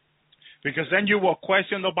 Because then you will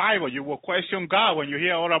question the Bible. You will question God when you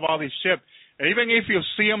hear all about this ship. And even if you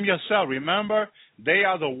see them yourself, remember, they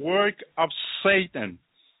are the work of Satan.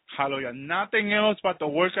 Hallelujah. Nothing else but the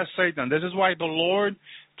work of Satan. This is why the Lord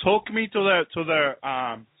took me to the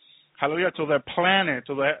planet,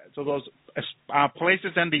 to those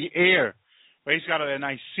places in the air. Praise God. And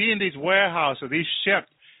I see in these warehouses, these ships,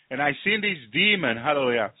 and I see these demons,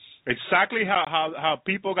 hallelujah, exactly how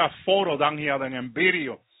people got photos down here and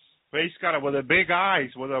video. Praise God, with the big eyes,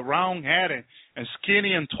 with a round head and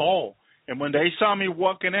skinny and tall. And when they saw me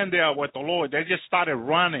walking in there with the Lord, they just started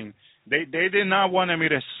running. They did not want me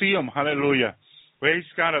to see them, hallelujah. Praise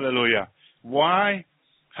God, hallelujah. Why?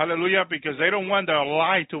 Hallelujah, because they don't want their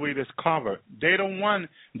light to be discovered. They don't want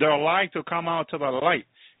their light to come out to the light.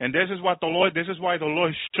 And this is why the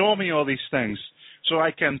Lord showed me all these things. So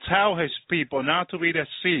I can tell his people not to be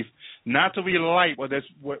deceived, not to be light with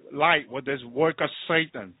this work of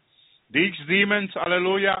Satan. These demons,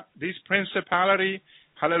 hallelujah, these principality,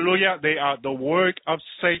 hallelujah, they are the work of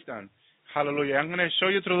Satan. Hallelujah. I'm going to show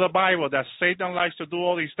you through the Bible that Satan likes to do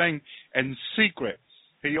all these things in secret.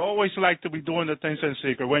 He always liked to be doing the things in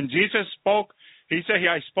secret. When Jesus spoke, he said,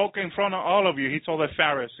 I spoke in front of all of you, he told the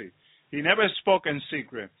Pharisee. He never spoke in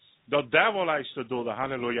secret. The devil likes to do that,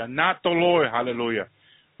 hallelujah, not the Lord, hallelujah.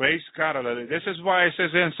 Praise God, hallelujah. This is why it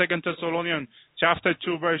says in 2 Thessalonians chapter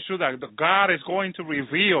 2, verse 2, that God is going to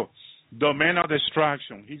reveal the man of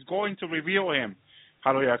destruction. He's going to reveal him.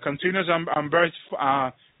 Hallelujah. Continues on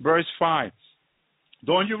verse 5.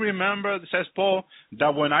 Don't you remember, says Paul,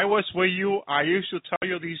 that when I was with you, I used to tell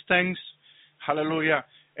you these things? Hallelujah.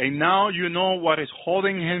 And now you know what is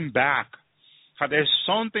holding him back. There's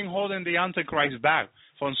something holding the Antichrist back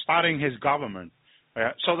from starting his government,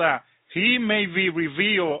 so that he may be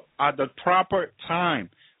revealed at the proper time.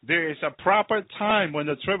 There is a proper time when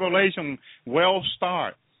the tribulation will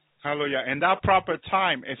start. Hallelujah. And that proper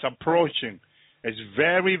time is approaching. It's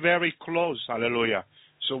very, very close. Hallelujah.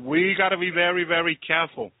 So we got to be very, very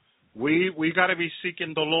careful. We got to be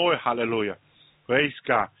seeking the Lord. Hallelujah. Praise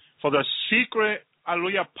God. For the secret,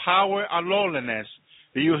 hallelujah, power of lowliness.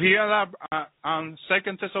 Do you hear that on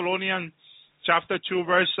 2 Thessalonians chapter 2,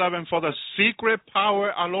 verse 7? For the secret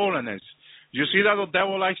power of lowliness. You see that the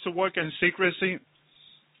devil likes to work in secrecy?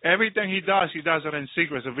 Everything he does it in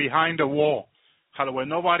secrecy, behind the wall. Hallelujah.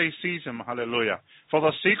 Nobody sees him. Hallelujah. For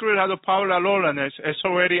the secret of the power of lowliness is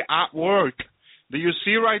already at work. Do you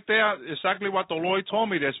see right there exactly what the Lord told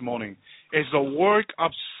me this morning? It's the work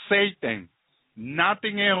of Satan.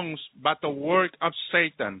 Nothing else but the work of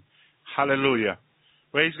Satan. Hallelujah.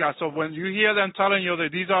 Praise God. So when you hear them telling you that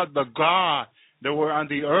these are the God that were on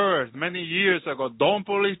the earth many years ago, don't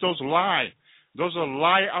believe those lies. Those are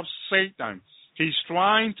lies of Satan. He's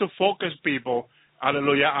trying to focus people,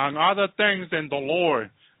 hallelujah, on other things than the Lord,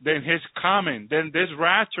 than his coming, than this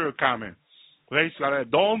rapture coming. Praise God.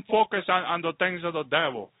 Don't focus on the things of the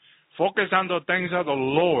devil. Focus on the things of the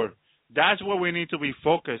Lord. That's where we need to be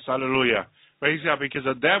focused. Hallelujah. Praise God. Because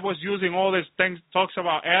the devil is using all these things, talks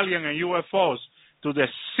about alien and UFOs, to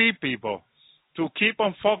deceive people, to keep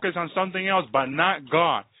them focused on something else but not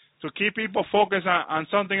God, to keep people focused on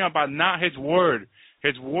something but not his word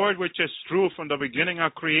which is true from the beginning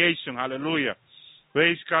of creation. Hallelujah.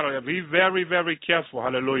 Praise God. Be very, very careful.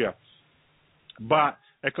 Hallelujah. But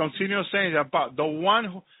it continues saying about the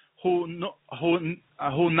one who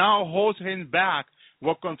now holds him back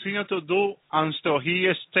will continue to do until he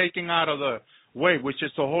is taken out of the way, which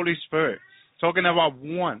is the Holy Spirit. Talking about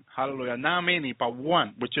one, hallelujah, not many, but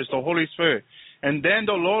one, which is the Holy Spirit. And then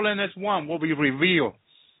the lowliness one will be revealed.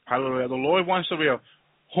 Hallelujah. The Lord wants to reveal,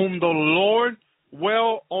 whom the Lord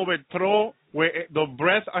will overthrow with the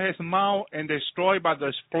breath of his mouth and destroy by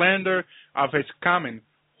the splendor of his coming.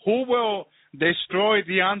 Who will destroy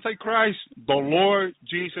the Antichrist? The Lord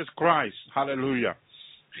Jesus Christ. Hallelujah.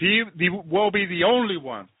 He will be the only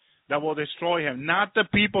one that will destroy him, not the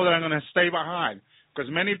people that are going to stay behind.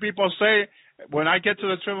 Because many people say, when I get to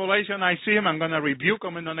the tribulation, I see him, I'm going to rebuke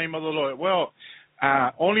him in the name of the Lord. Well,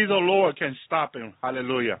 only the Lord can stop him.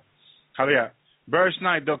 Hallelujah. Hallelujah. Verse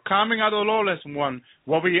 9, the coming of the lawless one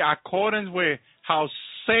will be according with how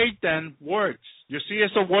Satan works. You see,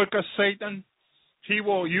 it's a work of Satan. He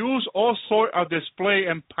will use all sort of display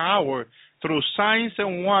and power through signs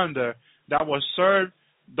and wonder that will serve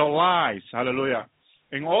the lies. Hallelujah.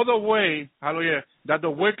 In all the way, hallelujah, that the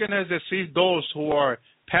wickedness deceives those who are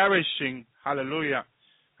perishing. Hallelujah.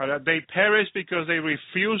 They perish because they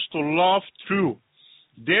refuse to love truth.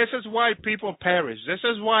 This is why people perish. This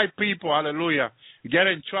is why people, hallelujah, get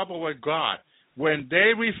in trouble with God. When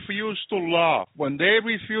they refuse to love, when they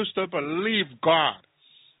refuse to believe God,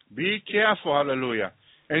 be careful, hallelujah.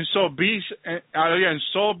 And so be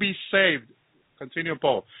saved. Continue,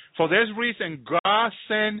 Paul. For this reason, God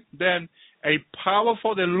sent them a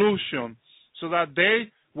powerful delusion so that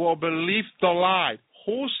they will believe the lie.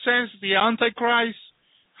 Who sends the Antichrist?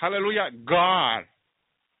 Hallelujah, God.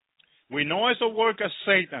 We know it's a work of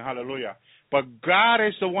Satan, hallelujah. But God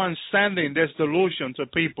is the one sending this delusion to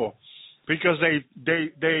people because they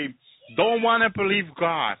don't want to believe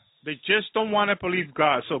God. They just don't want to believe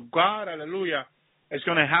God. So God, hallelujah, is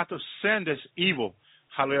going to have to send this evil,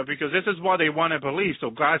 hallelujah, because this is what they want to believe. So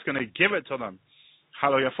God's going to give it to them,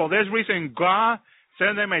 hallelujah. For this reason, God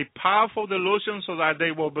sent them a powerful delusion so that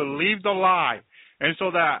they will believe the lie and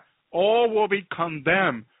so that all will be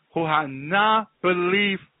condemned who have not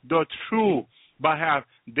believed the truth, but have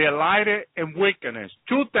delighted in wickedness.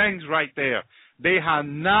 Two things right there. They have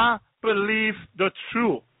not believed the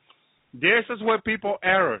truth. This is where people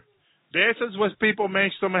err. This is where people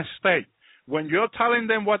make the mistake. When you're telling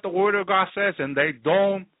them what the Word of God says and they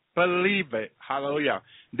don't believe it, hallelujah.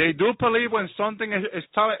 They do believe when something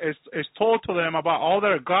is told to them about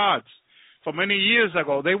other gods for many years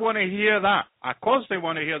ago. They want to hear that. Of course they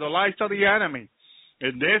want to hear the lies of the enemy.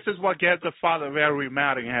 And this is what gets the Father very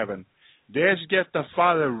mad in heaven. This gets the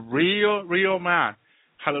Father real mad.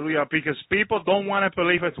 Hallelujah. Because people don't want to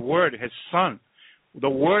believe His word, His Son. The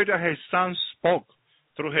word that His Son spoke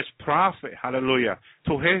through His prophet. Hallelujah.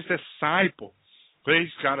 To His disciple. Praise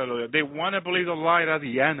God. Hallelujah. They want to believe the lie of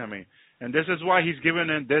the enemy. And this is why He's giving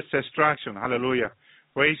them this distraction. Hallelujah.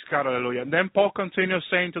 Praise God. Hallelujah. And then Paul continues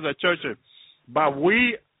saying to the churches, but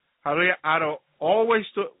we, hallelujah, ought always,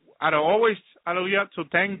 hallelujah, to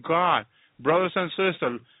thank God, brothers and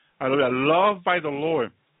sisters, hallelujah, loved by the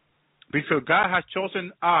Lord, because God has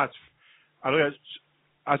chosen us, hallelujah,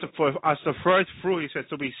 as the first fruit, He says,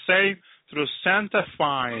 to be saved through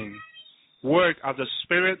sanctifying work of the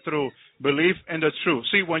Spirit through belief in the truth.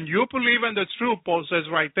 See, when you believe in the truth, Paul says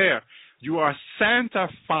right there, you are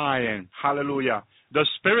sanctifying, hallelujah. The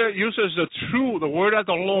Spirit uses the truth, the word of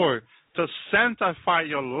the Lord, to sanctify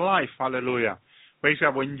your life, hallelujah. Praise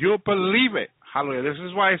God. When you believe it, hallelujah. This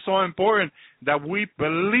is why it's so important that we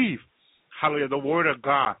believe, hallelujah, the word of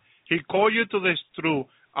God. He called you to this through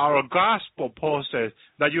our gospel, Paul says,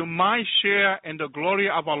 that you might share in the glory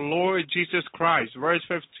of our Lord Jesus Christ. Verse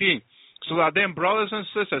 15. So that then, brothers and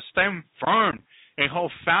sisters, stand firm and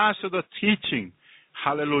hold fast to the teaching.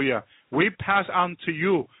 Hallelujah. We pass on to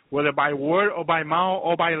you, whether by word or by mouth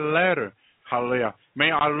or by letter. Hallelujah.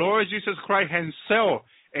 May our Lord Jesus Christ Himself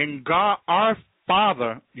and God our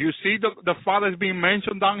Father, you see the Father is being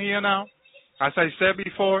mentioned down here now? as I said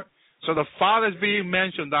before. So the Father is being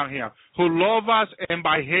mentioned down here, who loved us and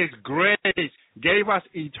by His grace gave us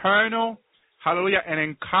eternal, hallelujah, and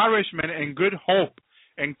encouragement and good hope.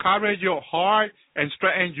 Encourage your heart and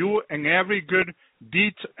strengthen you in every good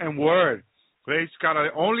deed and word. Praise God.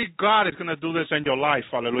 Only God is going to do this in your life,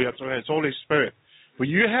 hallelujah, through His Holy Spirit. But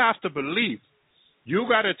you have to believe. You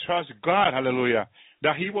got to trust God, hallelujah,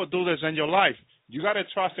 that He will do this in your life. You got to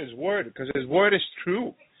trust His word because His word is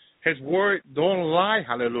true. His word don't lie,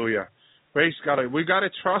 hallelujah. Praise God. We got to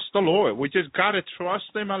trust the Lord. We just got to trust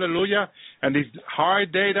Him, hallelujah. And this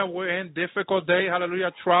hard day that we're in, difficult day,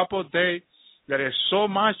 hallelujah, troubled day, there is so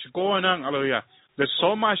much going on, hallelujah. There's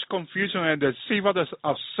so much confusion and deceit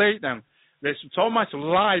of Satan. There's so much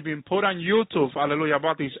lie being put on YouTube, hallelujah,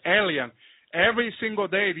 about these aliens. Every single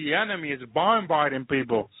day the enemy is bombarding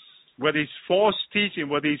people with these false teaching,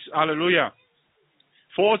 with these, hallelujah,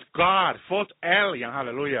 false God, false alien,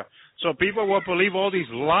 hallelujah. So people will believe all these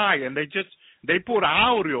lies, and they put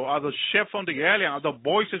audio of the ship from the alien, of the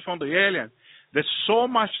voices from the alien. There's so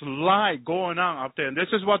much lie going on out there, and this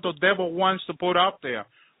is what the devil wants to put out there.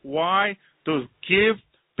 Why? To give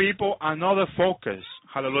people another focus,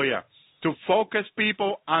 hallelujah. To focus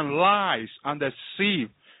people on lies, on deceit,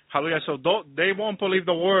 hallelujah. So they won't believe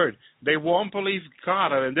the word. They won't believe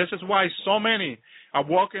God, and this is why so many are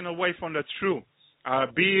walking away from the truth.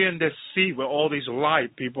 Being deceived with all these lies,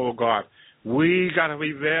 people of God. We got to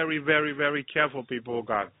be very, very, very careful, people of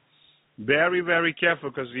God. Very, very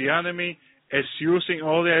careful because the enemy is using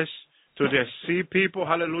all this to deceive people,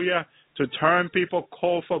 hallelujah, to turn people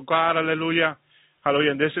cold for God, hallelujah.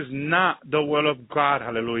 Hallelujah. And this is not the will of God,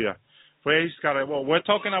 hallelujah. Praise God. Well, we're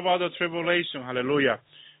talking about the tribulation, hallelujah.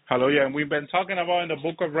 Hallelujah. And we've been talking about in the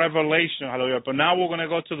book of Revelation, hallelujah. But now we're going to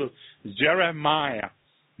go to the Jeremiah.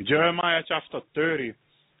 Jeremiah chapter 30.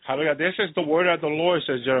 Hallelujah. This is the word of the Lord,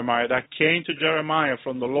 says Jeremiah, that came to Jeremiah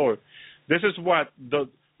from the Lord. This is what the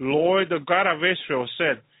Lord, the God of Israel,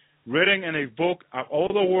 said, written in a book of all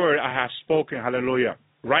the word I have spoken. Hallelujah.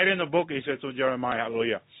 Right in the book, he said to Jeremiah,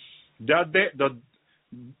 hallelujah.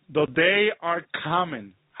 The day are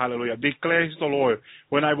coming, hallelujah, declares the Lord,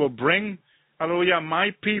 when I will bring, hallelujah, my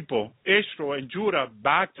people, Israel and Judah,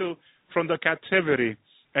 back from the captivity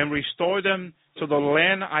and restore them to the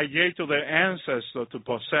land I gave to their ancestors to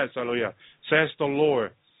possess, hallelujah, says the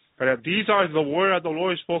Lord. These are the word of the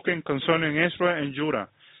Lord spoken concerning Israel and Judah.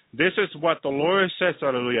 This is what the Lord says,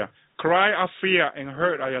 hallelujah. Cry of fear and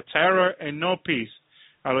hurt, hallelujah, terror and no peace.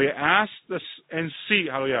 Hallelujah. Ask and see,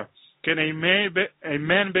 hallelujah. Can a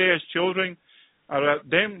man bear his children? Hallelujah.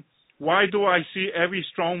 Then why do I see every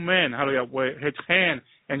strong man, hallelujah, with his hand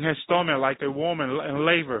and his stomach like a woman in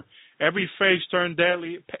labor? Every face turned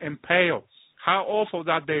deadly and pale. How awful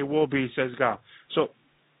that day will be, says God. So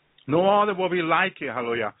no other will be like it,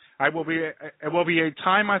 hallelujah. It will be a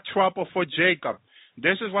time of trouble for Jacob.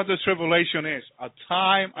 This is what the tribulation is, a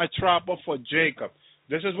time of trouble for Jacob.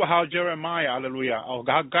 This is how Jeremiah, hallelujah, or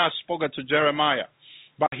God spoke to Jeremiah.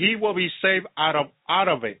 But he will be saved out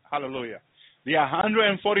of it, hallelujah. The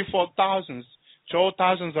 144,000,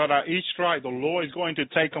 12,000 that are each tribe, the Lord is going to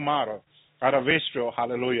take them out of Israel,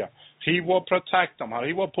 hallelujah. He will protect them.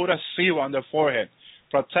 He will put a seal on their forehead,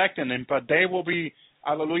 protecting them. But they will be,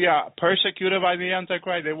 hallelujah, persecuted by the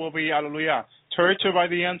Antichrist. They will be, hallelujah, tortured by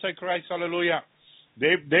the Antichrist, hallelujah.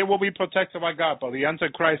 They will be protected by God, but the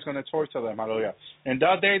Antichrist is going to torture them, hallelujah. And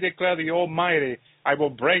that day declare the Almighty, I will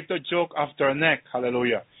break the yoke of their neck,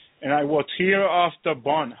 hallelujah. And I will tear off the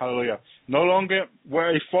bond, hallelujah. No longer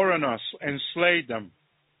were foreigners enslaved them.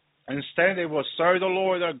 Instead, they will serve the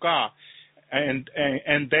Lord their God and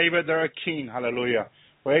David their king, hallelujah.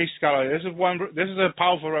 Praise God. This is a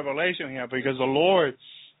powerful revelation here because the Lord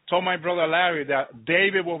told my brother Larry that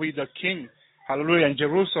David will be the king, hallelujah, in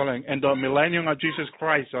Jerusalem in the millennium of Jesus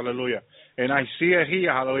Christ, hallelujah. And I see it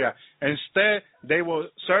here, hallelujah. Instead, they will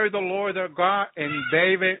serve the Lord their God, and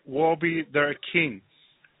David will be their king,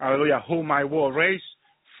 hallelujah, whom I will raise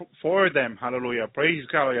for them, hallelujah. Praise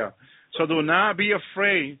God, hallelujah. So do not be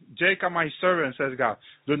afraid, Jacob my servant, says God.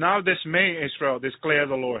 Do not dismay, Israel, declare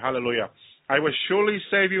the Lord, hallelujah. I will surely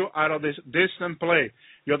save you out of this distant place,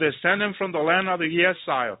 your descendant from the land of the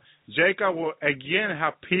exile. Jacob will again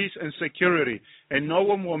have peace and security, and no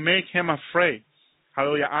one will make him afraid.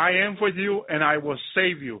 Hallelujah. I am with you, and I will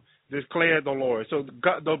save you, declared the Lord. So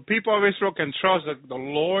God, the people of Israel can trust that the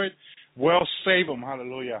Lord will save them.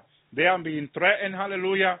 Hallelujah. They are being threatened.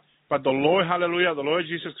 Hallelujah. But the Lord, hallelujah, the Lord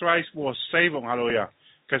Jesus Christ will save them. Hallelujah.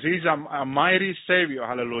 Because he's a mighty Savior.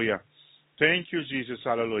 Hallelujah. Thank you, Jesus.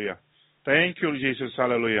 Hallelujah. Thank you, Jesus.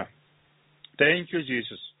 Hallelujah. Thank you,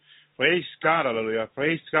 Jesus. Praise God. Hallelujah.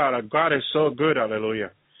 Praise God. God is so good.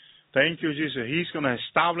 Hallelujah. Thank you, Jesus. He's going to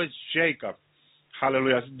establish Jacob.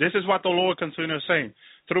 Hallelujah. This is what the Lord continues saying.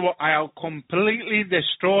 I'll completely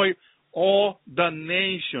destroy all the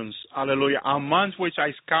nations. Hallelujah. Amongst which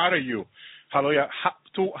I scatter you. Hallelujah.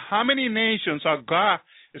 To how many nations are God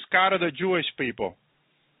scattered the Jewish people?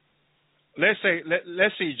 Let's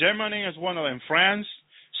see. Germany is one of them. France,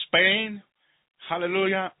 Spain,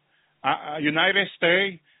 hallelujah, United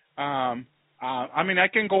States. I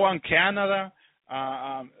can go on Canada.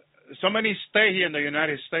 So many states here in the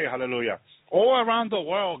United States, hallelujah. All around the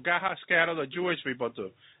world, God has scattered the Jewish people too.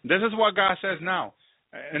 This is what God says now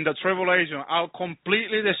in the tribulation. I'll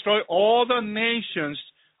completely destroy all the nations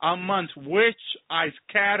amongst which I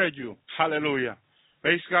scattered you. Hallelujah.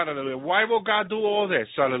 Praise God, hallelujah. Why will God do all this?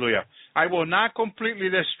 Hallelujah. I will not completely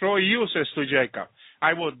destroy you, says to Jacob.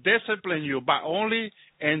 I will discipline you, but only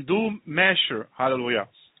in due measure. Hallelujah.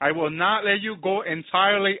 I will not let you go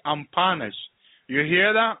entirely unpunished. You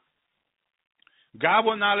hear that? God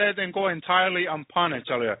will not let them go entirely unpunished.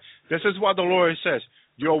 Hallelujah. This is what the Lord says.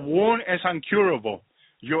 Your wound is incurable.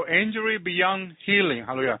 Your injury beyond healing.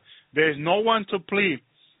 Hallelujah. There is no one to plead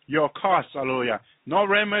your cause. Hallelujah. No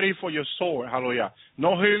remedy for your soul. Hallelujah.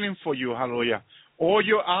 No healing for you. Hallelujah. All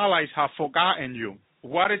your allies have forgotten you.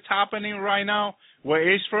 What is happening right now with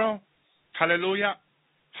Israel? Hallelujah.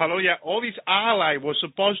 Hallelujah. All these allies were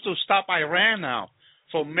supposed to stop Iran now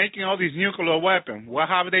from making all these nuclear weapons. What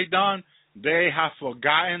have they done? They have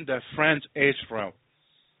forgotten their friend Israel.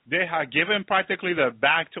 They have given practically their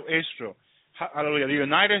back to Israel. Hallelujah. The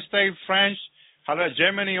United States, France, hallelujah,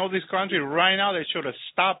 Germany, all these countries right now, they should have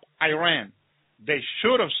stopped Iran. They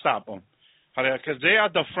should have stopped them. Hallelujah. Because they are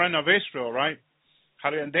the friend of Israel, right?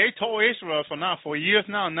 Hallelujah. And they told Israel for years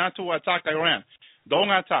now not to attack Iran. Don't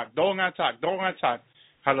attack. Don't attack. Don't attack.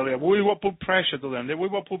 Hallelujah. We will put pressure to them. We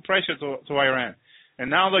will put pressure to Iran. And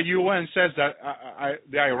now the UN says that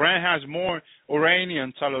the Iran has more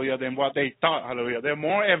uranium, hallelujah, than what they thought, hallelujah. They're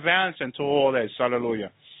more advanced into all this,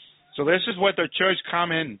 hallelujah. So this is where the church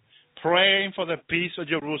come in, praying for the peace of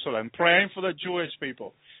Jerusalem, praying for the Jewish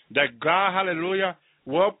people, that God, hallelujah,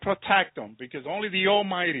 will protect them, because only the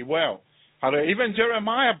Almighty will. Hallelujah. Even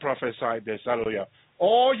Jeremiah prophesied this, hallelujah.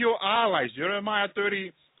 All your allies, Jeremiah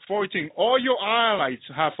 30:14, all your allies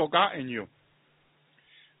have forgotten you.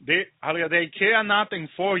 They care nothing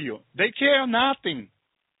for you. They care nothing.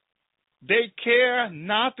 They care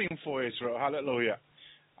nothing for Israel. Hallelujah.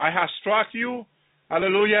 I have struck you,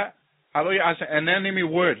 hallelujah, hallelujah, as an enemy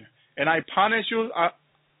word. And I punish you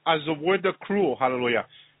as the word the cruel, hallelujah.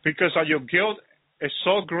 Because of your guilt is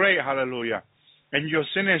so great, hallelujah. And your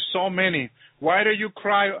sin is so many. Why do you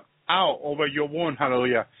cry out over your wound,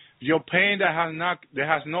 hallelujah? Your pain that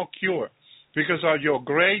has no cure. Because of your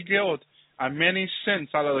great guilt and many sins,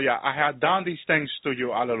 hallelujah, I have done these things to you,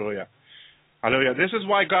 hallelujah. Hallelujah. This is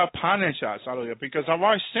why God punishes us, hallelujah, because of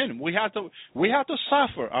our sin. We have to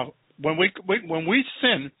suffer. When we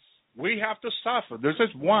sin, we have to suffer. This is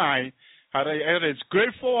why it is good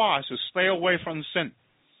for us to stay away from sin.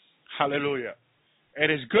 Hallelujah. It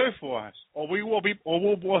is good for us, or we will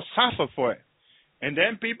suffer for it. And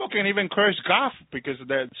then people can even curse God because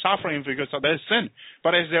they're suffering because of their sin.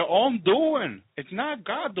 But it's their own doing. It's not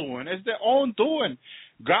God doing. It's their own doing.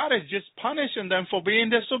 God is just punishing them for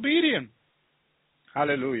being disobedient.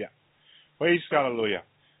 Hallelujah. Praise God, hallelujah.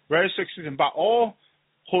 Verse 16, but all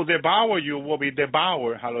who devour you will be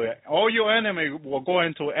devoured. Hallelujah. All your enemies will go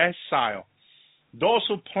into exile. Those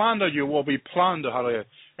who plunder you will be plundered. Hallelujah.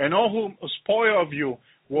 And all who spoil of you,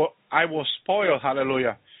 I will spoil.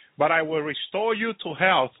 Hallelujah. But I will restore you to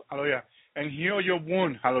health, hallelujah, and heal your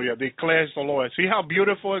wound, hallelujah, declares the Lord. See how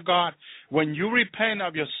beautiful is God? When you repent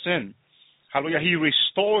of your sin, hallelujah, He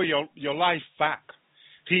restores your life back.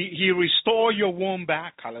 He restores your wound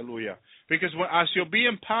back, hallelujah. Because as you're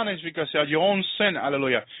being punished because of your own sin,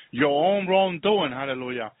 hallelujah, your own wrongdoing,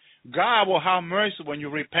 hallelujah, God will have mercy when you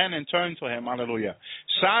repent and turn to Him, hallelujah.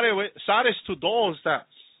 Sad is to those that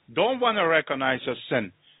don't want to recognize your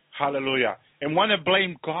sin, hallelujah, and want to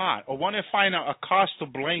blame God or want to find a cause to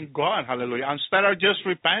blame God, hallelujah, instead of just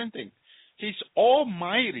repenting. He's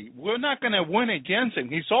almighty. We're not going to win against Him.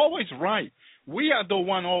 He's always right. We are the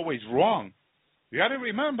one always wrong. You got to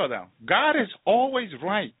remember that. God is always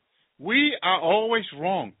right. We are always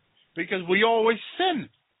wrong because we always sin.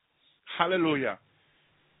 Hallelujah.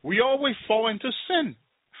 We always fall into sin.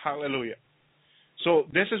 Hallelujah. So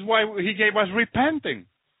this is why He gave us repenting.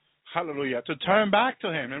 Hallelujah. To turn back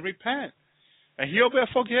to Him and repent. And He'll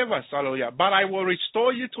forgive us, hallelujah. But I will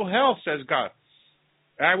restore you to health, says God.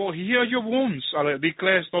 I will heal your wounds, hallelujah,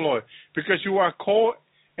 declares the Lord. Because you are called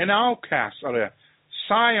an outcast, hallelujah.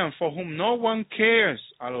 Zion, for whom no one cares,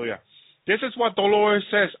 hallelujah. This is what the Lord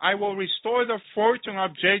says. I will restore the fortune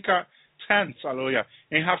of Jacob's tents, hallelujah,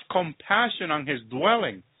 and have compassion on his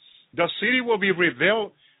dwelling. The city will be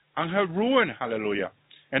revealed on her ruin, hallelujah,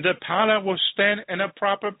 and the palace will stand in a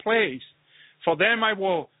proper place. For them I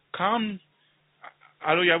will come,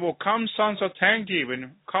 hallelujah, I will come sons of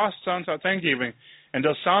thanksgiving, cause sons of thanksgiving, and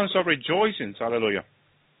the sons of rejoicing, hallelujah.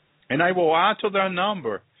 And I will add to their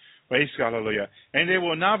number, praise God, hallelujah, and they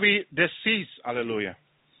will not be deceased, hallelujah.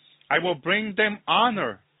 I will bring them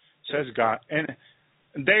honor, says God, and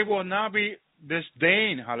they will not be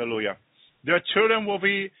disdained, hallelujah. Their children will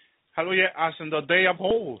be, hallelujah, as in the day of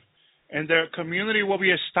old, and their community will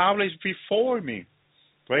be established before me.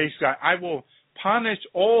 Praise God. I will punish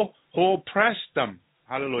all who oppress them,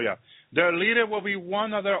 hallelujah. Their leader will be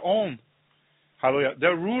one of their own, hallelujah.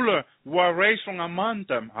 Their ruler will arise from among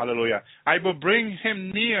them, hallelujah. I will bring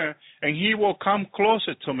him near, and he will come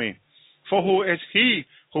closer to me. For who is he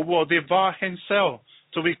who will devour himself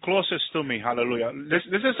to be closest to me? Hallelujah. This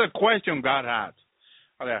is a question God had.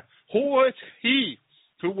 Hallelujah. Who is he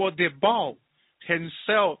who will devour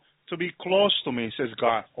himself to be close to me, says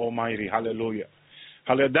God Almighty. Hallelujah.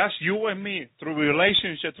 Hallelujah. That's you and me through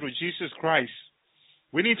relationship through Jesus Christ.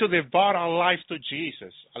 We need to devote our life to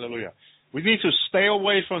Jesus. Hallelujah. We need to stay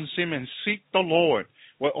away from sin and seek the Lord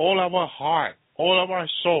with all of our heart, all of our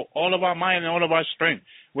soul, all of our mind, and all of our strength,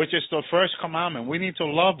 which is the first commandment. We need to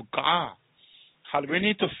love God. We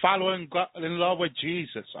need to follow in love with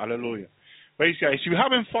Jesus. Hallelujah. Praise God. If you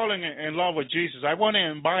haven't fallen in love with Jesus, I want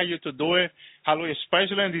to invite you to do it. Hallelujah.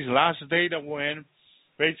 Especially in these last days that we're in.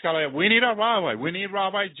 Praise God. We need a rabbi. We need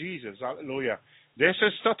Rabbi Jesus. Hallelujah. This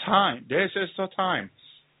is the time. This is the time.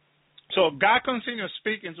 So God continues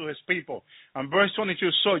speaking to his people. And verse 22,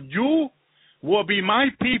 so you will be my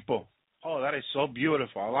people. Oh, that is so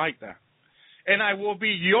beautiful. I like that. And I will be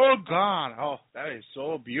your God. Oh, that is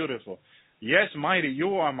so beautiful. Yes, mighty,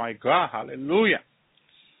 you are my God. Hallelujah.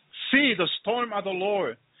 See, the storm of the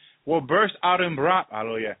Lord will burst out in wrath.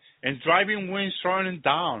 Hallelujah. And driving winds turning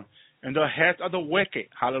down in the head of the wicked.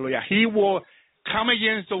 Hallelujah. He will come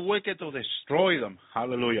against the wicked to destroy them.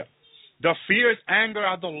 Hallelujah. The fierce anger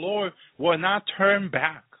of the Lord will not turn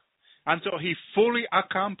back until he fully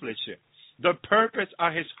accomplishes the purpose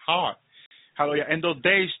of his heart. Hallelujah. And the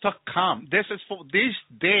days to come. This is for this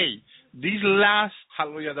day, these last,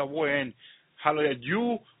 hallelujah, that we're in. Hallelujah.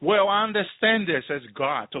 You will understand this as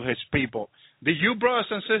God to his people. Did you, brothers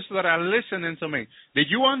and sisters that are listening to me, did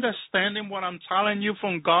you understand what I'm telling you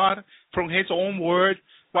from God, from his own word,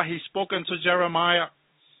 what he's spoken to Jeremiah?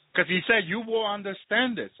 Because he said, you will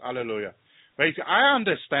understand this. Hallelujah. I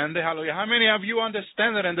understand it. Hallelujah. How many of you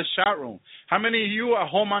understand it in the chat room? How many of you at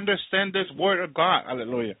home understand this word of God?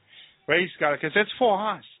 Hallelujah. Praise God. Because it's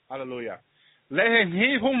for us. Hallelujah. Let him,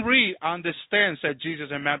 he whom read, understand, said Jesus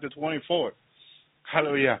in Matthew 24.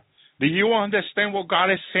 Hallelujah. Do you understand what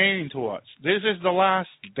God is saying to us? This is the last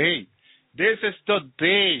day. This is the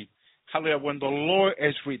day, hallelujah, when the Lord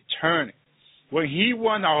is returning. When he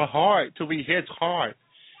wants our heart to be his heart.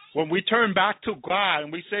 When we turn back to God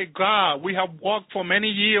and we say, God, we have walked for many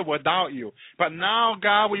years without you. But now,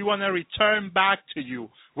 God, we want to return back to you.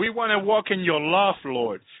 We want to walk in your love,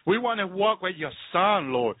 Lord. We want to walk with your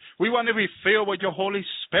Son, Lord. We want to be filled with your Holy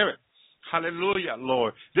Spirit. Hallelujah,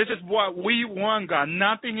 Lord. This is what we want, God.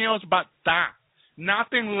 Nothing else but that.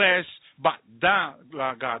 Nothing less but that,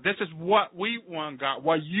 God. This is what we want, God.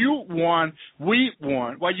 What you want, we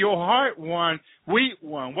want. What your heart wants, we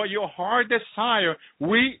want. What your heart desire,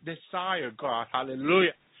 we desire, God.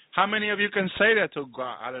 Hallelujah. How many of you can say that to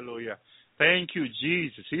God? Hallelujah. Thank you,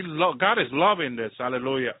 Jesus. God is loving this.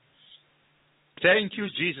 Hallelujah. Thank you,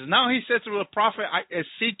 Jesus. Now he says to the prophet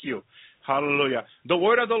Ezekiel, hallelujah. The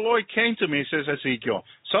word of the Lord came to me, says Ezekiel.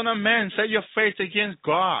 Son of man, set your face against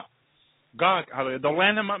God. God, hallelujah, the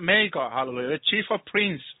land of Magog, hallelujah, the chief of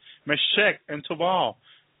prince, Meshach and Tubal,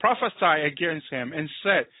 prophesy against him and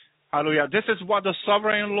said, hallelujah, this is what the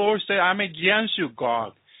sovereign Lord said, I'm against you,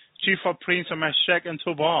 God, chief of prince of Meshach and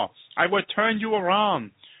Tubal. I will turn you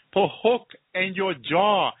around, put hook in your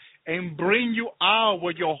jaw, and bring you out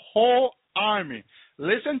with your whole army.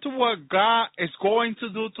 Listen to what God is going to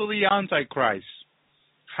do to the Antichrist.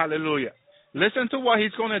 Hallelujah. Listen to what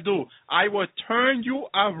he's going to do. I will turn you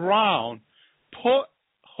around, put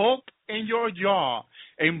hook in your jaw,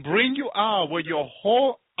 and bring you out with your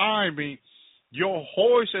whole army, your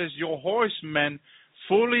horses, your horsemen,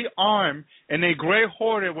 fully armed, and a great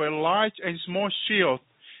horde with large and small shields,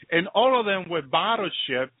 and all of them with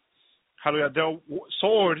battleship. Hallelujah. The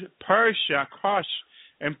sword, Persia, crush,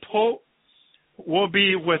 and Pope will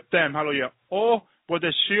be with them. Hallelujah. All with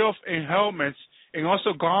the shield and helmets, and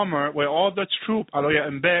also Gomer with all the troop, hallelujah,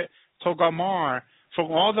 and bed Togarmah,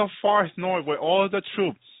 from all the far north with all the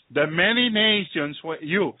troops, the many nations with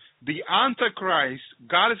you, the Antichrist,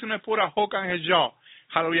 God is going to put a hook on his jaw,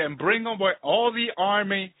 hallelujah, and bring over all the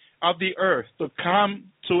army of the earth to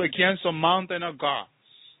come to against the mountain of God.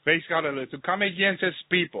 Praise God, hallelujah, to come against his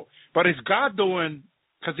people. But it's God doing,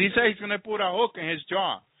 because he said he's going to put a hook in his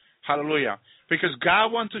jaw. Hallelujah. Because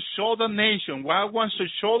God wants to show the nation, God wants to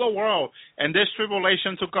show the world and this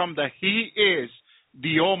tribulation to come that he is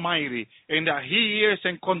the Almighty and that he is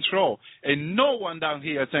in control. And no one down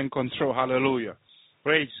here is in control. Hallelujah.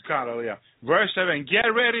 Praise God. Hallelujah. Verse 7, get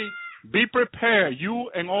ready, be prepared, you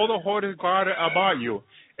and all the horses guarded about you,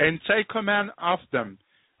 and take command of them.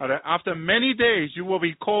 After many days you will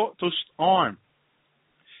be called to arm.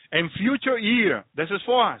 In future year, this is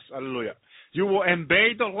for us. Hallelujah. You will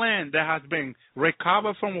invade the land that has been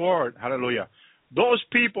recovered from war. Hallelujah. Those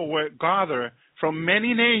people were gathered from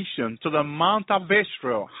many nations to the Mount of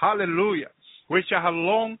Israel. Hallelujah. Which have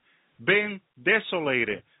long been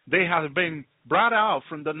desolated. They have been brought out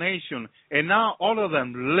from the nation, and now all of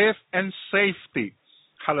them live in safety.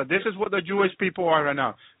 Hallelujah. This is what the Jewish people are right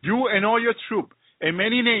now. You and all your troops and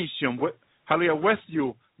many nations, hallelujah, with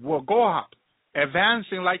you will go up,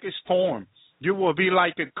 advancing like a storm. You will be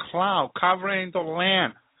like a cloud covering the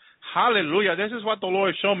land. Hallelujah. This is what the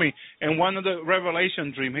Lord showed me in one of the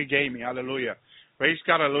revelation dreams he gave me. Hallelujah. Praise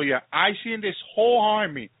God. Hallelujah. I see in this whole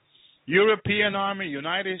army, European army,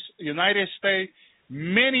 United States,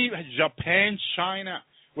 many, Japan, China,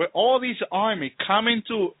 with all these armies coming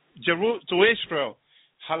to Israel.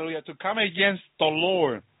 Hallelujah. To come against the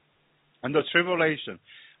Lord and the tribulation.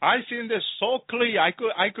 I seen this so clear. I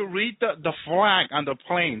could read the flag on the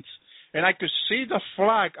planes. And I could see the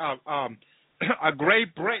flag of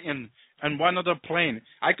Great Britain in one of the planes.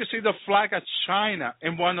 I could see the flag of China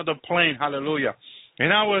in one of the planes. Hallelujah.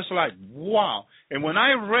 And I was like, wow. And when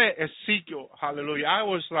I read Ezekiel, hallelujah, I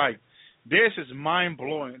was like, this is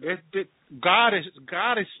mind-blowing. God is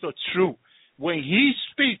the truth. When he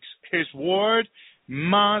speaks, his word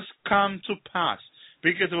must come to pass.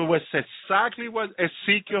 Because it was exactly what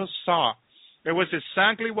Ezekiel saw. It was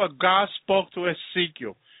exactly what God spoke to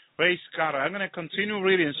Ezekiel. Praise God. I'm going to continue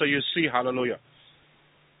reading so you see. Hallelujah.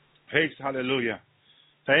 Praise hallelujah.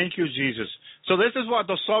 Thank you, Jesus. So this is what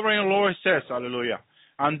the sovereign Lord says. Hallelujah.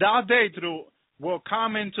 On that day will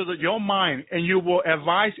come into your mind, and you will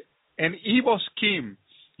advise an evil scheme.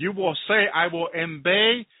 You will say, I will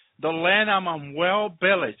invade the land of my well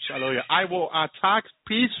village. Hallelujah. I will attack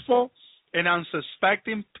peaceful and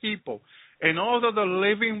unsuspecting people, and all of the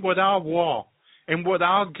living without wall and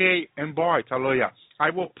without gate and bars. Hallelujah. I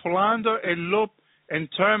will plunder and loot and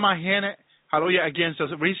turn my hand, hallelujah, against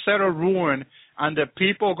the resettled ruin and the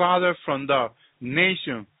people gathered from the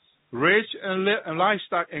nation, rich and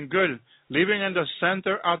livestock and good, living in the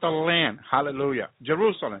center of the land. Hallelujah.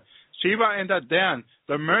 Jerusalem, Sheba and the Dan,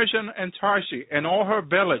 the merchant and Tarshish and all her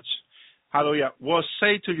village, hallelujah, will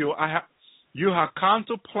say to you, you have come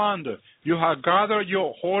to plunder. You have gathered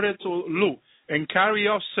your hoarded to loot and carry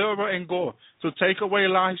off silver and gold, to take away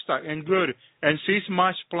livestock and good, and seize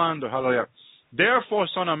much plunder. Hallelujah. Therefore,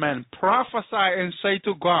 son of man, prophesy and say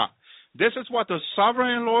to God, this is what the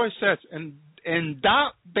sovereign Lord says, in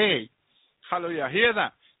that day, hallelujah, hear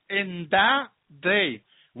that, in that day,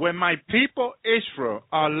 when my people Israel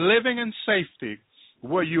are living in safety,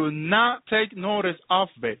 will you not take notice of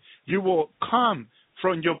it? You will come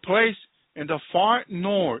from your place in the far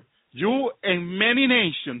north, you and many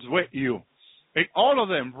nations with you, and all of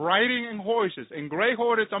them riding in horses, and great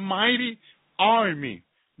horses, a mighty army.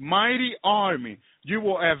 You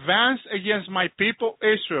will advance against my people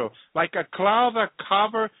Israel like a cloud that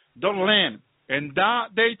covers the land. In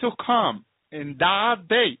that day to come, in that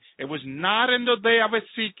day, it was not in the day of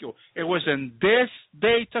Ezekiel, it was in this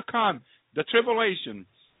day to come, the tribulation.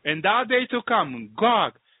 In that day to come,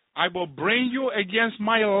 God, I will bring you against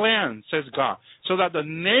my land, says God, so that the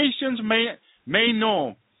nations may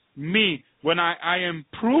know me when I am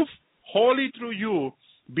proof holy through you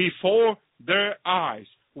before their eyes.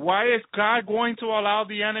 Why is God going to allow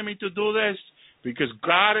the enemy to do this? Because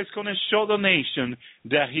God is going to show the nation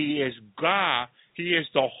that he is God. He is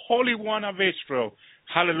the Holy One of Israel.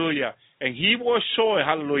 Hallelujah. And he will show it.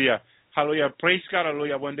 Hallelujah. Hallelujah. Praise God.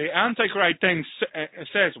 Hallelujah. When the Antichrist thing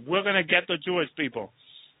says, we're going to get the Jewish people,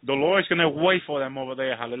 the Lord is going to wait for them over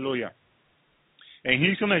there. Hallelujah. And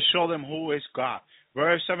he's going to show them who is God.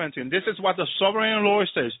 Verse 17. This is what the sovereign Lord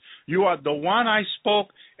says. You are the one I spoke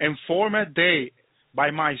in former day by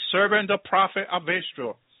my servant the prophet of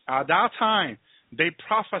Israel. At that time, they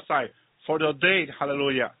prophesied for the day,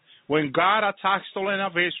 hallelujah, when God attacks the land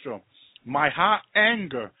of Israel. My hot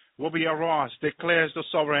anger will be arose, declares the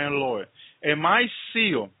sovereign Lord. And my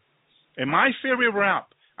seal, and my fiery wrath,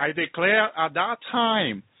 I declare at that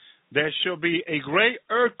time there shall be a great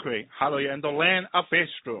earthquake, hallelujah, in the land of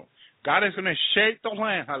Israel. God is going to shake the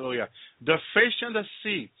land, hallelujah. The fish in the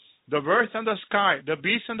sea, the birds in the sky, the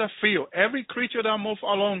beasts in the field, every creature that moves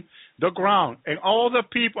along the ground, and all the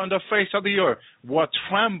people on the face of the earth will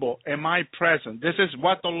tremble in my presence. This is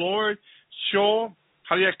what the Lord showed,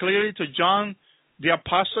 hallelujah, clearly to John, the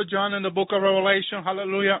Apostle John, in the book of Revelation,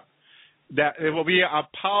 hallelujah, that it will be a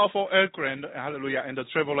powerful earthquake, hallelujah, in the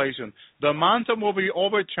tribulation. The mountain will be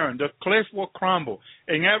overturned, the cliff will crumble,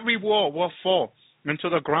 and every wall will fall into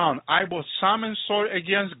the ground. I will summon sword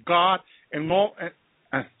against God and all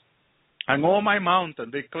my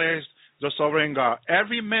mountain, declares the sovereign God.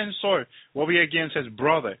 Every man's sword will be against his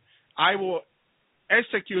brother. I will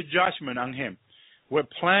execute judgment on him with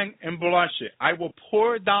plague and bloodshed. I will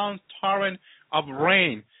pour down torrent of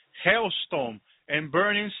rain, hailstorm, and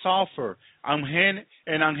burning sulfur on him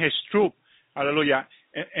and on his troop. Hallelujah.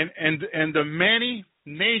 And the many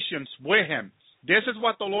nations with him. This is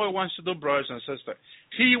what the Lord wants to do, brothers and sisters.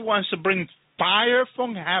 He wants to bring fire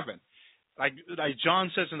from heaven, like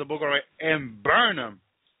John says in the book of Revelation, and burn them.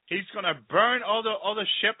 He's going to burn all the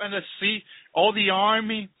ship and the sea, all the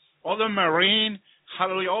army, all the marine,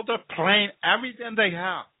 hallelujah, all the plane, everything they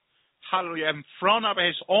have, hallelujah, in front of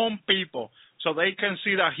his own people, so they can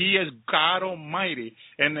see that he is God Almighty.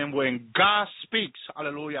 And then when God speaks,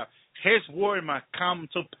 hallelujah, his word must come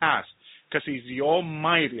to pass, because he's the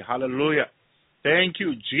Almighty, hallelujah. Thank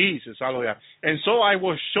you, Jesus, hallelujah. And so I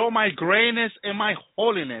will show my greatness and my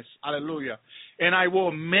holiness, hallelujah. And I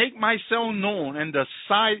will make myself known in the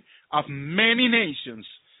sight of many nations,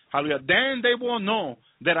 hallelujah. Then they will know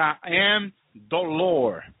that I am the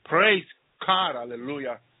Lord. Praise God,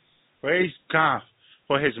 hallelujah. Praise God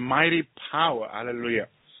for his mighty power, hallelujah.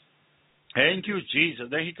 Thank you, Jesus.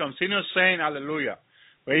 Then he continues saying, hallelujah.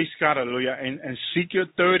 Praise God, hallelujah. In Ezekiel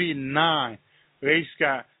 39, praise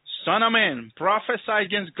God. Son of man, prophesy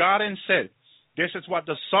against God and said, this is what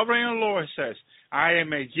the sovereign Lord says. I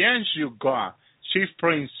am against you, God, chief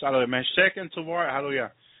prince, hallelujah, Meshach and Tubal,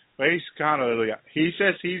 hallelujah. Praise God, hallelujah. He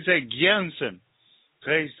says he's against him.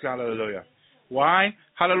 Praise God, hallelujah. Why?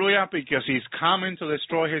 Hallelujah, because he's coming to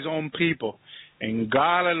destroy his own people. And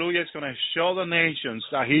God, hallelujah, is going to show the nations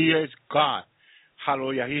that he is God.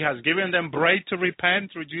 Hallelujah. He has given them bread to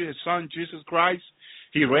repent through his son, Jesus Christ.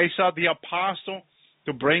 He raised up the apostle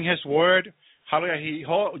to bring his word. Hallelujah. He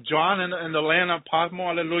John in the land of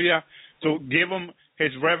Patmos, hallelujah, to give him his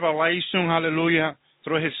revelation, hallelujah,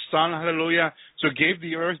 through his son, hallelujah, to give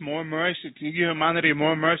the earth more mercy, to give humanity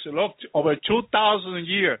more mercy. Look, over 2,000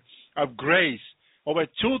 years of grace, over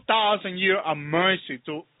 2,000 years of mercy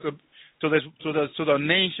to the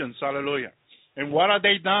nations, hallelujah. And what have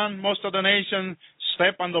they done? Most of the nations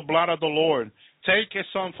step on the blood of the Lord, take his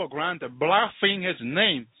son for granted, blaspheme his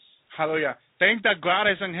name, hallelujah. Think that God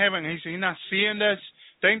is in heaven. He's not seeing this.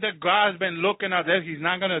 Think that God has been looking at this. He's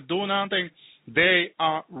not going to do nothing. They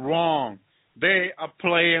are wrong. They are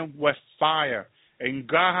playing with fire. And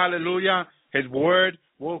God, hallelujah, his word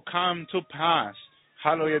will come to pass.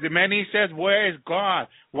 Hallelujah. The many says, where is God?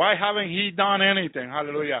 Why haven't he done anything?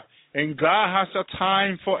 Hallelujah. And God has a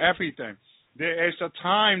time for everything. There is a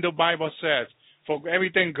time, the Bible says, for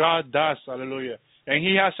everything God does. Hallelujah. And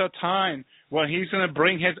he has a time when he's going to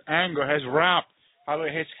bring his anger, his wrath,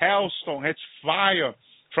 hallelujah, his hailstone, his fire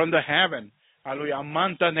from the heaven, hallelujah,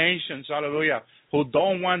 among the nations, hallelujah, who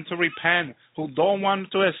don't want to repent, who don't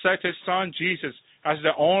want to accept his son Jesus as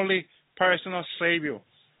the only personal Savior,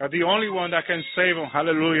 the only one that can save them,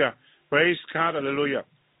 hallelujah. Praise God, hallelujah.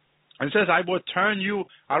 And says, I will turn you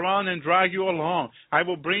around and drag you along. I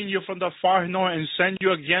will bring you from the far north and send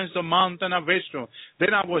you against the mountain of Israel.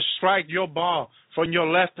 Then I will strike your bow from your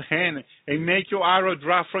left hand and make your arrow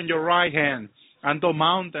drop from your right hand on the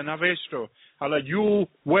mountain of Israel. Hallelujah. You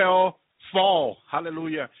will fall.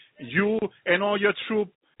 Hallelujah. You and all your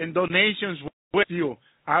troops and the nations with you.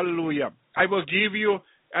 Hallelujah. I will give you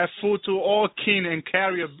a food to all king and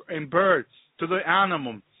carrier and bird, to the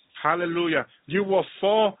animal. Hallelujah. You will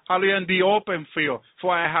fall, hallelujah, in the open field.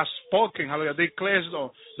 For I have spoken, hallelujah, declares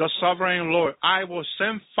the sovereign Lord. I will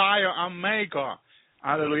send fire on Magog,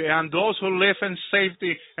 hallelujah. And those who live in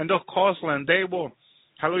safety in the coastland, they will,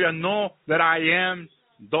 hallelujah, know that I am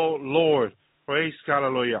the Lord. Praise God,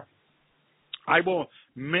 hallelujah. I will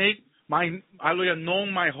make my, hallelujah,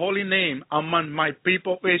 known my holy name among my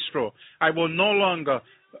people Israel. I will no longer,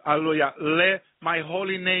 hallelujah, let my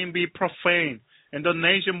holy name be profaned. and the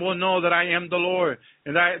nation will know that I am the Lord,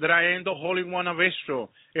 and that I am the Holy One of Israel.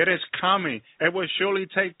 It is coming. It will surely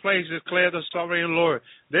take place, declare the sovereign Lord.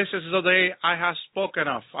 This is the day I have spoken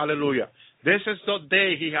of. Hallelujah. This is the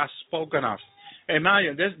day he has spoken of.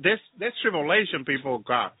 Imagine, this tribulation, people of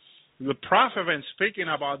God. The prophet has been speaking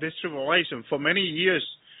about this tribulation for many years.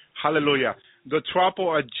 Hallelujah. The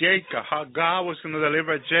trouble of Jacob, how God was going to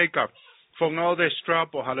deliver Jacob from all this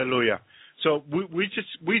trouble. Hallelujah. So we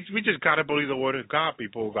just got to believe the word of God,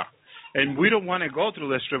 people of God. And we don't want to go through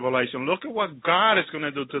this tribulation. Look at what God is going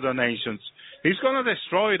to do to the nations. He's going to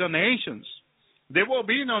destroy the nations. There will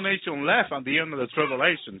be no nation left at the end of the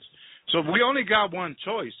tribulations. So we only got one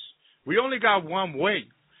choice. We only got one way.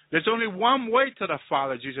 There's only one way to the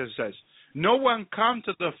Father, Jesus says. No one comes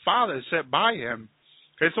to the Father except by him.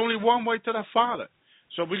 There's only one way to the Father.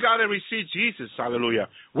 So we got to receive Jesus, hallelujah.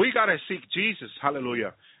 We got to seek Jesus,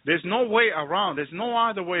 hallelujah. There's no way around. There's no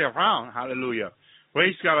other way around, hallelujah.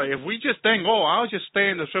 Praise God. If we just think, oh, I'll just stay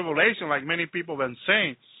in the tribulation like many people have been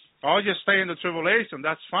saying, I'll just stay in the tribulation,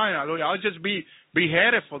 that's fine, hallelujah. I'll just be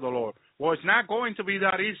beheaded for the Lord. Well, it's not going to be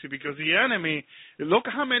that easy because the enemy, look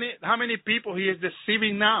how many people he is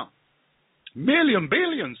deceiving now.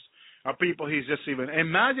 Billions of people he's deceiving.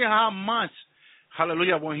 Imagine how much,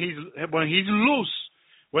 hallelujah, when he's loose,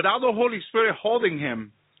 without the Holy Spirit holding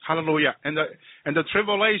him, hallelujah, and the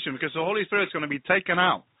tribulation, because the Holy Spirit is going to be taken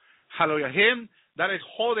out. Hallelujah. Him that is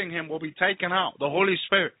holding him will be taken out, the Holy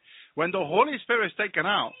Spirit. When the Holy Spirit is taken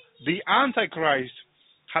out, the Antichrist,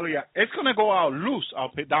 hallelujah, it's going to go out loose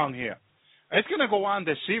up down here. It's going to go on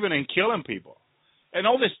deceiving and killing people. And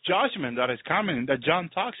all this judgment that is coming that John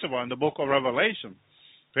talks about in the book of Revelation.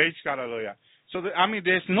 Praise God, hallelujah. So,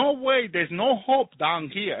 there's no way, there's no hope down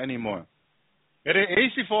here anymore. It is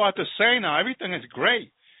easy for us to say now, everything is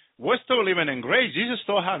great. We're still living in grace. Jesus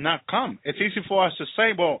still has not come. It's easy for us to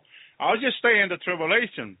say, well, I'll just stay in the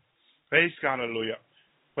tribulation. Praise God, hallelujah.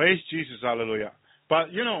 Praise Jesus, hallelujah. But,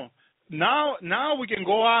 now we can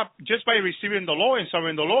go up just by receiving the Lord and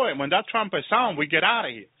serving the Lord. And when that trumpet sounds, we get out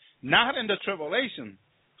of here. Not in the tribulation.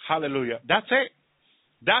 Hallelujah. That's it.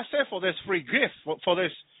 That's it for this free gift, for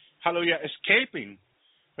this, hallelujah, escaping.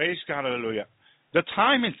 Praise God, hallelujah. The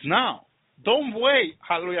time is now. Don't wait,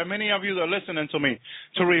 hallelujah, many of you that are listening to me,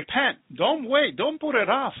 to repent. Don't wait. Don't put it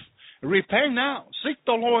off. Repent now. Seek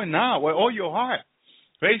the Lord now with all your heart.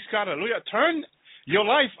 Praise God, hallelujah. Turn your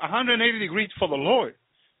life 180 degrees for the Lord.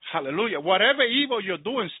 Hallelujah. Whatever evil you're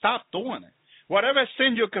doing, stop doing it. Whatever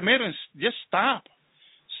sin you're committing, just stop.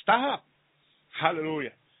 Stop.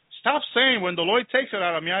 Hallelujah. Stop saying, when the Lord takes it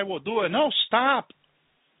out of me, I will do it. No, stop.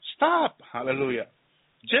 Stop. Hallelujah.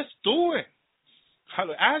 Just do it.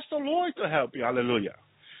 Hallelujah. Ask the Lord to help you. Hallelujah.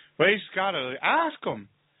 Praise God. Hallelujah. Ask him.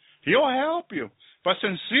 He'll help you. But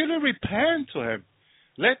sincerely repent to him.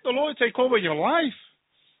 Let the Lord take over your life.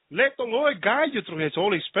 Let the Lord guide you through his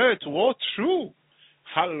Holy Spirit to all truth.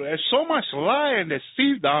 Hallelujah. There's so much lie and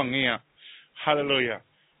deceit down here. Hallelujah.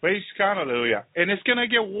 Praise God. Hallelujah. And it's going to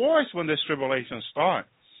get worse when this tribulation starts.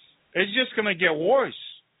 It's just going to get worse.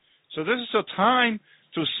 So this is a time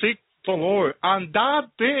to seek the Lord. On that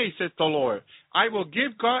day, said the Lord, I will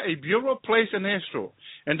give God a beautiful place in Israel,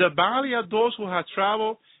 and the valley of those who have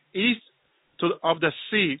traveled east of the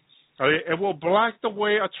sea. It will block the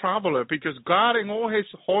way of traveler, because God and all his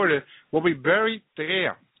hordes will be buried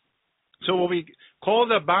there. So will be called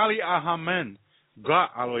the valley of Haman. God,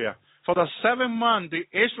 hallelujah. For the 7 months, the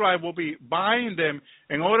Israel will be buying them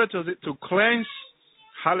in order to cleanse,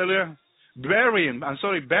 hallelujah, burying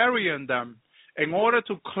them in order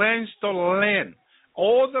to cleanse the land.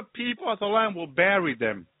 All the people of the land will bury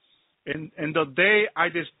them. In the day I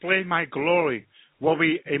display my glory will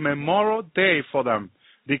be a memorial day for them,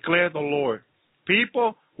 declare the Lord.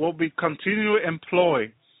 People will be continually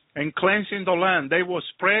employed in cleansing the land. They will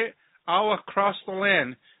spread out across the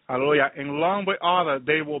land, hallelujah, and along with others,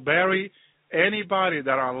 they will bury anybody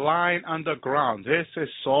that are lying underground. This is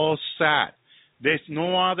so sad. There's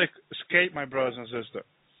no other escape, my brothers and sisters.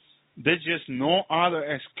 There's just no other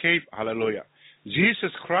escape, hallelujah.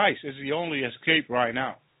 Jesus Christ is the only escape right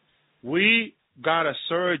now. We got to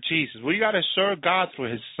serve Jesus. We got to serve God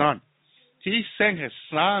through his Son. He sent his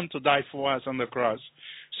Son to die for us on the cross.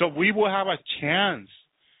 So we will have a chance.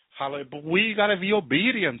 Hallelujah. But we got to be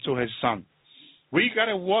obedient to his Son. We got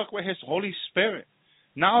to walk with his Holy Spirit.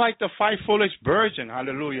 Not like the 5 foolish virgins,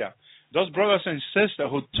 hallelujah. Those brothers and sisters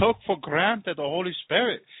who took for granted the Holy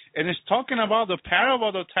Spirit. And it's talking about the parable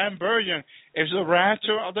of the 10 virgins is the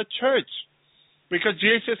rapture of the church. Because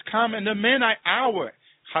Jesus come in the midnight hour,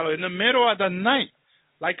 hallelujah, in the middle of the night,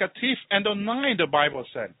 like a thief in the night, the Bible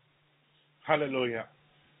said. Hallelujah.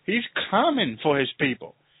 He's coming for his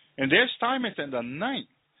people. And this time it's in the night.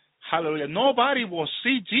 Hallelujah. Nobody will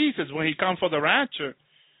see Jesus when he comes for the rapture.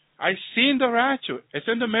 I seen the rapture. It's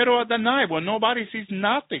in the middle of the night when nobody sees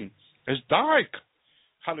nothing. It's dark.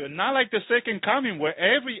 Hallelujah. Not like the second coming where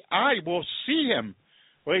every eye will see him.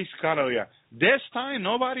 Praise God. Hallelujah. This time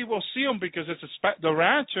nobody will see him because it's the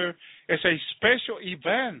rapture is a special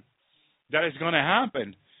event that is going to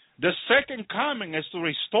happen. The second coming is to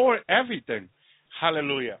restore everything.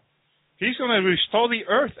 Hallelujah. He's going to restore the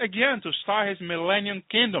earth again to start his millennium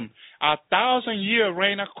kingdom, 1,000-year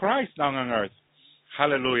reign of Christ down on earth.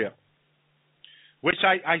 Hallelujah. Which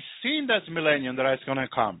I seen that millennium that is going to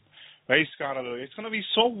come. Praise God, hallelujah. It's going to be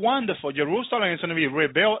so wonderful. Jerusalem is going to be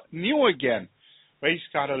rebuilt new again. Praise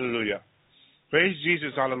God, hallelujah. Praise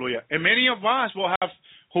Jesus, hallelujah. And many of us will have,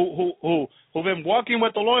 who've been walking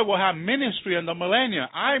with the Lord, will have ministry in the millennium.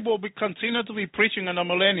 I will continue to be preaching in the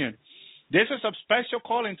millennium. This is a special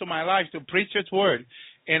calling to my life to preach His word.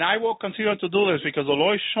 And I will continue to do this because the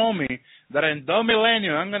Lord showed me that in the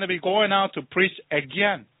millennium I'm going to be going out to preach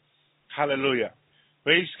again. Hallelujah.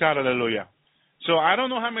 Praise God, hallelujah. So I don't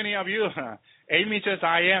know how many of you, Amy says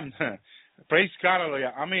I am. Praise God,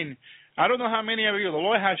 hallelujah. I mean, I don't know how many of you, the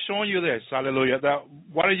Lord has shown you this, hallelujah, that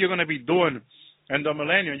what are you going to be doing in the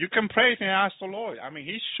millennium? You can pray and ask the Lord. I mean,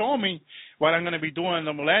 He showed me what I'm going to be doing in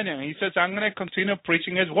the millennium. He says I'm going to continue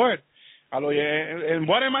preaching His word. Hallelujah. And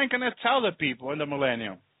what am I going to tell the people in the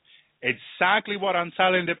millennium? Exactly what I'm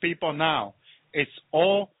telling the people now. It's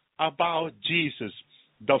all about Jesus.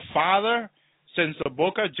 The Father, since the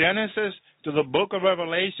book of Genesis to the book of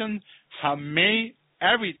Revelation, have made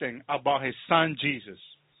everything about His Son Jesus.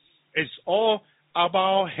 It's all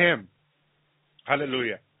about Him.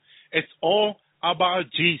 Hallelujah. It's all about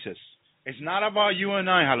Jesus. It's not about you and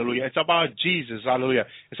I, hallelujah. It's about Jesus, hallelujah.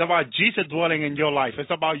 It's about Jesus dwelling in your life.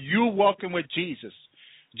 It's about you walking with Jesus.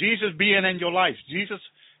 Jesus being in your life. Jesus,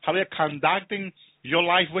 hallelujah, conducting your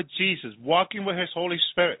life with Jesus, walking with His Holy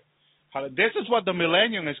Spirit. Hallelujah. This is what the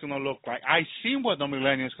millennium is going to look like. I seen what the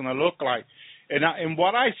millennium is going to look like. And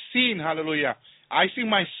what I seen, hallelujah, I see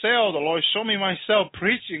myself, the Lord showed me myself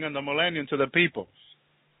preaching in the millennium to the people.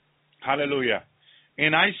 Hallelujah.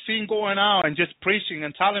 And I seen going out and just preaching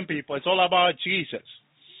and telling people it's all about Jesus.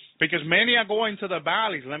 Because many are going to the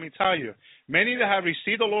valleys, let me tell you. Many that have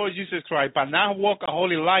received the Lord Jesus Christ but now walk a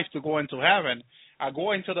holy life to go into heaven are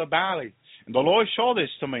going to the valley. And the Lord showed this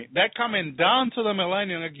to me. They're coming down to the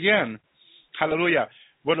millennium again. Hallelujah.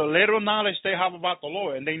 With a little knowledge they have about the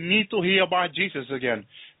Lord. And they need to hear about Jesus again.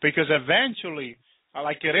 Because eventually,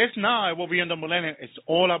 like it is now, it will be in the millennium. It's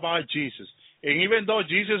all about Jesus. And even though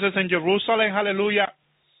Jesus is in Jerusalem, hallelujah,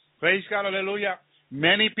 praise God, hallelujah,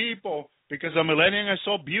 many people, because the millennium is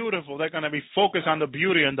so beautiful, they're going to be focused on the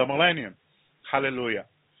beauty in the millennium. Hallelujah.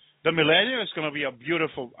 The millennium is going to be a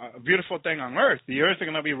beautiful thing on earth. The earth is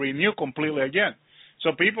going to be renewed completely again.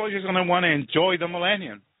 So people are just going to want to enjoy the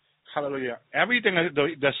millennium. Hallelujah. Everything,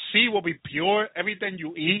 the sea will be pure. Everything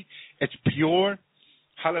you eat, it's pure.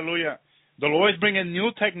 Hallelujah. The Lord is bringing new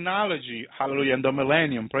technology, hallelujah, in the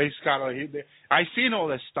millennium. Praise God. I've seen all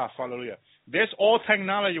this stuff, hallelujah. This old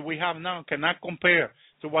technology we have now cannot compare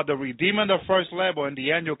to what the Redeemer, the first level, and the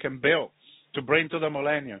angel can build to bring to the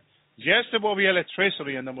millennium. Yes, there will be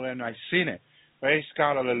electricity in the millennium. I've seen it. Praise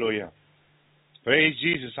God, hallelujah. Praise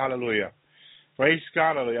Jesus, hallelujah. Praise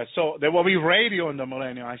God, hallelujah. So there will be radio in the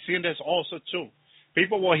millennium. I've seen this also too.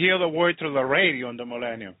 People will hear the word through the radio in the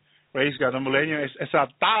millennium. Praise God. The millennium is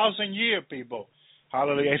 1,000-year, people.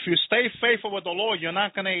 Hallelujah. If you stay faithful with the Lord, you're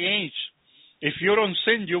not going to age. If you don't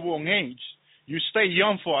sin, you won't age. You stay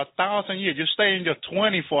young for 1,000 years. You stay in your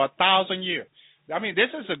 20s for 1,000 years. I mean,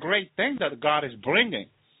 this is a great thing that God is bringing.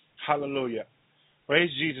 Hallelujah. Praise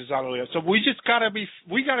Jesus. Hallelujah. So we just got to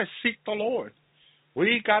seek the Lord.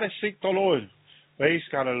 We got to seek the Lord. Praise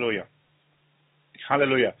God. Hallelujah.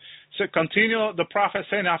 Hallelujah. So continue the prophet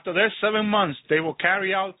saying, after this 7 months, they will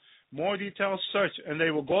carry out more detailed search, and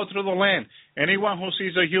they will go through the land. Anyone who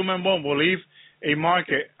sees a human bone will leave a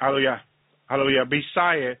market, hallelujah, hallelujah,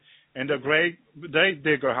 beside it, and the great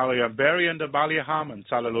digger, hallelujah, bury in the valley of Hammon,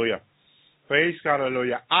 hallelujah. Praise God,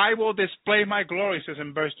 hallelujah. I will display my glory, says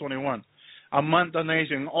in verse 21, among the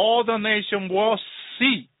nation. All the nation will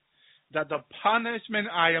see that the punishment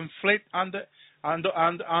I inflict on the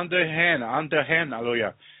hand,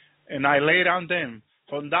 hallelujah, and I laid on them.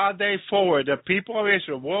 From that day forward, the people of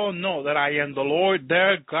Israel will know that I am the Lord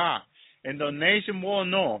their God, and the nation will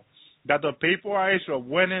know that the people of Israel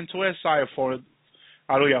went into exile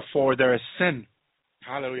for their sin.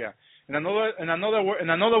 Hallelujah. In another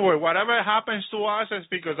word, whatever happens to us is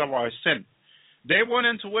because of our sin. They went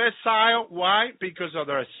into exile. Why? Because of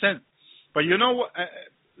their sin. But you know what?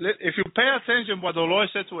 if you pay attention what the Lord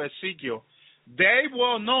said to Ezekiel, they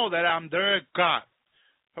will know that I'm their God.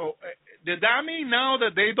 So, did that mean now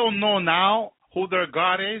that they don't know now who their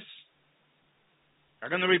God is? I'm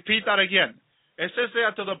going to repeat that again. It says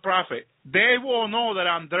there to the prophet, they will know that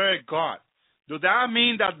I'm their God. Does that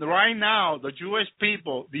mean that right now the Jewish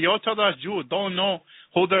people, the Orthodox Jews, don't know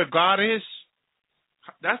who their God is?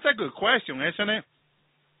 That's a good question, isn't it?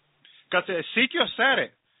 Because Ezekiel said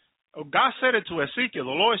it. God said it to Ezekiel.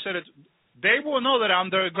 The Lord said it. They will know that I'm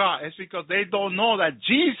their God. It's because they don't know that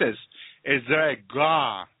Jesus is their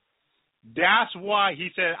God. That's why he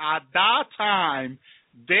said at that time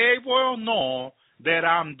they will know that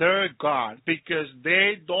I'm their God, because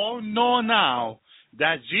they don't know now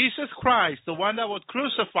that Jesus Christ, the one that was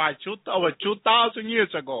crucified over 2,000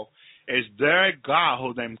 years ago, is their God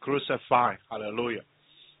who them crucified. Hallelujah.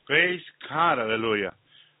 Praise God. Hallelujah.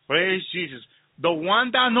 Praise Jesus. The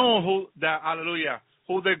one that knows who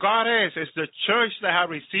the God is the church that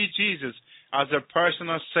have received Jesus as their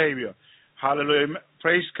personal Savior. Hallelujah.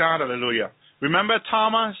 Praise God. Hallelujah. Remember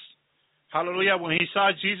Thomas? Hallelujah. When he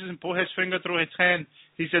saw Jesus and put his finger through his hand,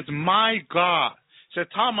 he said, my God. He said,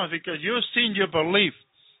 Thomas, because you've seen, you believe.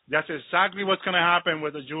 That's exactly what's going to happen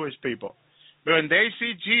with the Jewish people. But when they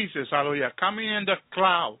see Jesus, hallelujah, coming in the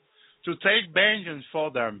cloud to take vengeance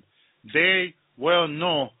for them, they will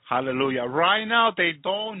know, hallelujah. Right now, they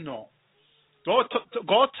don't know. Go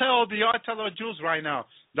tell the Orthodox Jews right now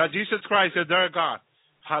that Jesus Christ is their God.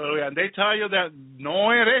 Hallelujah. And they tell you that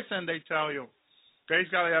no, it isn't, they tell you. Praise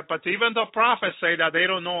God. But even the prophets say that they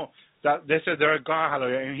don't know that this is their God.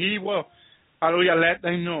 Hallelujah. And he will, hallelujah, let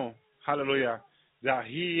them know, hallelujah, that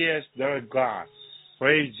he is their God.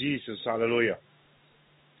 Praise Jesus. Hallelujah.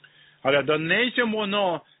 Hallelujah. The nation will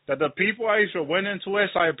know that the people of Israel went into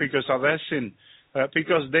exile because of their sin,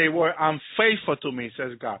 because they were unfaithful to me,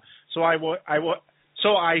 says God. So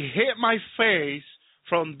I hid my face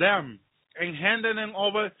from them and handed them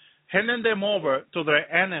over to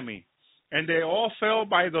their enemy. And they all fell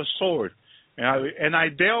by the sword. And I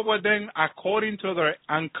dealt with them according to their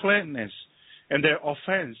uncleanness and their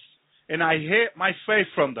offense. And I hid my face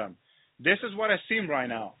from them. This is what I see right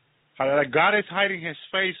now. God is hiding his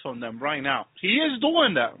face from them right now. He is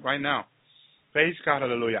doing that right now. Praise God,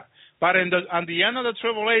 hallelujah. But at the end of the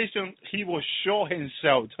tribulation, he will show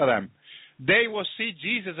himself to them. They will see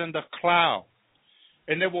Jesus in the cloud.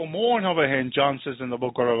 And they will mourn over him, John says in the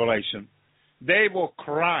book of Revelation. They will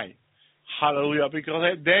cry. Hallelujah,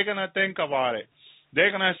 because they're going to think about it. They're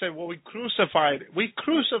going to say, well, we crucified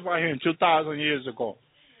him 2,000 years ago.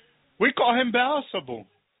 We call him Beelzebub.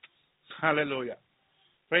 Hallelujah.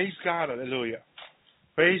 Praise God, hallelujah.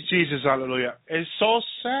 Praise Jesus, hallelujah. It's so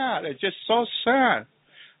sad. It's just so sad.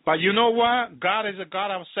 But you know what? God is a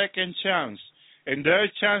God of second chance. And their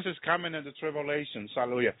chance is coming in the tribulations,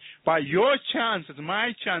 hallelujah. But your chances,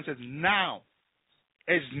 my chances now.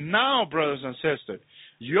 It's now, brothers and sisters.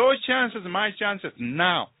 Your chances, my chances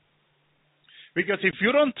now. Because if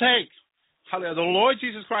you don't take, hallelujah, the Lord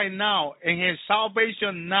Jesus Christ now and his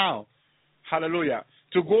salvation now, hallelujah,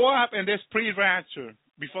 to go up in this pre-rapture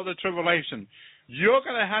before the tribulation, you're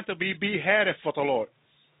going to have to be beheaded for the Lord.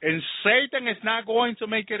 And Satan is not going to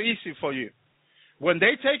make it easy for you. When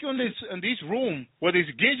they take you in this room where this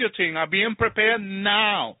guillotine are being prepared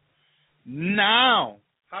now.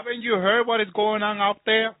 Haven't you heard what is going on out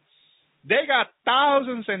there? They got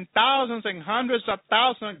thousands and thousands and hundreds of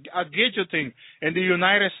thousands of guillotines in the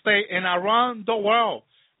United States and around the world.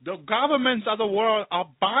 The governments of the world are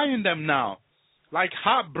buying them now like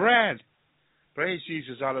hot bread. Praise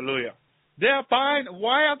Jesus, hallelujah. They are buying.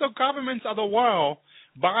 Why are the governments of the world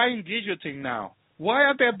buying guillotine now? Why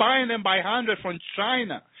are they buying them by hundreds from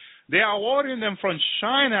China? They are ordering them from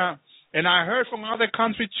China, and I heard from other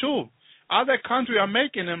countries too. Other countries are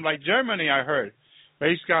making them, like Germany, I heard.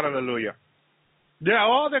 Praise God, hallelujah. There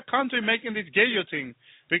are other countries making this guillotine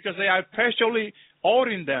because they are specially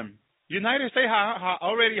ordering them. United States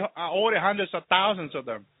already ordered hundreds of thousands of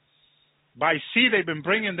them. By sea, they've been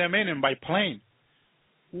bringing them in and by plane.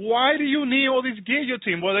 Why do you need all these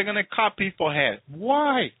guillotine where they're going to cut people's head?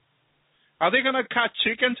 Why? Are they going to cut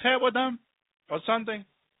chicken's head with them or something?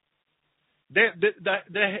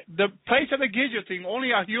 The place of the guillotine, only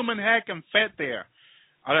a human head can fit there.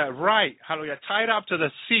 Right, hallelujah, tied up to the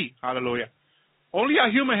sea, hallelujah. Only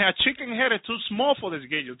a human head, chicken head is too small for this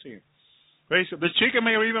guillotine. The chicken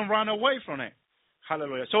may even run away from it,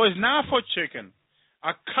 hallelujah. So it's not for chicken.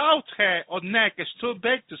 A cow's head or neck is too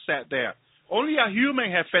big to sit there. Only a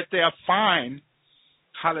human head fit there fine,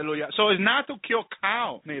 hallelujah. So it's not to kill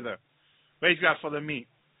cow neither. Praise God for the meat.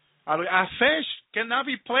 A fish cannot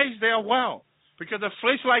be placed there well because the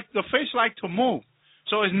fish like to move.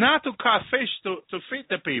 So it's not to catch fish to feed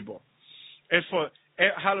the people. It's for,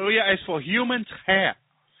 hallelujah, it's for human hair.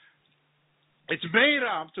 It's made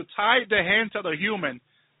up to tie the hands of the human,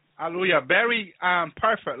 hallelujah, very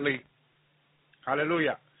perfectly,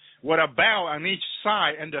 hallelujah, with a belt on each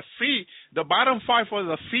side, and the feet, the bottom part for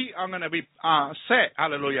the feet are going to be set,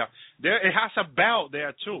 hallelujah. There, it has a belt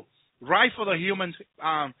there too, right for the human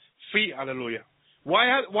feet, hallelujah. Why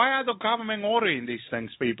are the government ordering these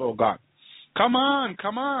things, people of God? Come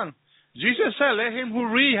on. Jesus said, let him who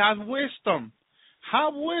read have wisdom.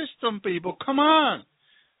 Have wisdom, people. Come on.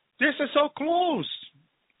 This is so close.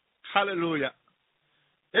 Hallelujah.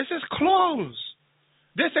 This is close.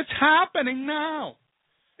 This is happening now.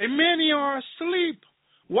 And many are asleep.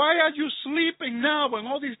 Why are you sleeping now when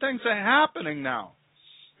all these things are happening now?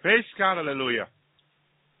 Praise God, hallelujah.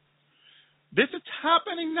 This is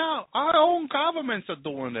happening now. Our own governments are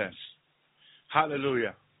doing this.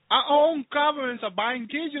 Hallelujah. Our own governments are buying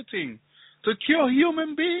guillotine to kill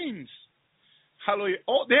human beings. Hallelujah.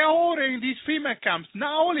 Oh, they're ordering these FEMA camps,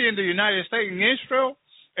 not only in the United States, in Israel,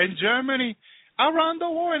 in Germany, around the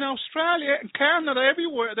world, in Australia, in Canada,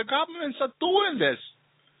 everywhere. The governments are doing this.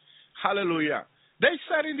 Hallelujah. They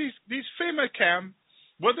said in these FEMA camps,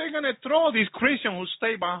 where they're going to throw these Christians who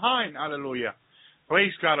stay behind. Hallelujah.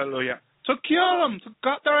 Praise God, hallelujah. To kill them, to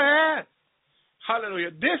cut their head.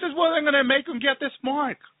 Hallelujah. This is what they're going to make them get this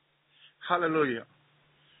mark. Hallelujah.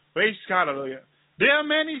 Praise God, hallelujah. There are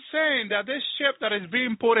many saying that this ship that is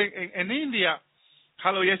being put in India,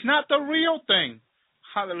 hallelujah, it's not the real thing.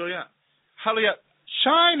 Hallelujah. Hallelujah.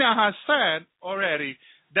 China has said already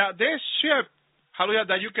that this ship, hallelujah,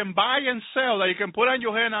 that you can buy and sell, that you can put on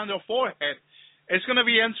your hand, on your forehead, it's going to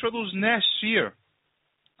be introduced next year.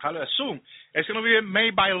 Hallelujah. Soon. It's going to be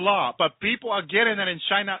made by law. But people are getting it in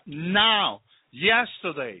China now,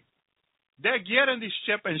 yesterday. They're getting this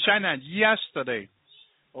ship in China yesterday.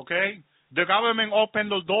 Okay? The government opened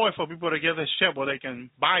the door for people to get the ship where they can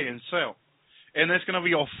buy and sell. And it's going to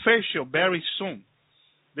be official very soon.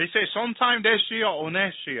 They say sometime this year or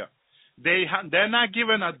next year. They're not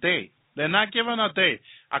given a day. They're not given a day.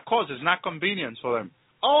 Of course, it's not convenient for them.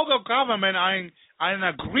 All the government are in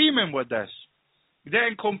agreement with this. They're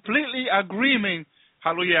in completely agreement,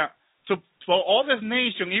 hallelujah, for all this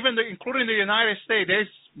nation, including the United States.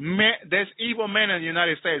 There's evil men in the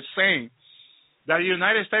United States saying that the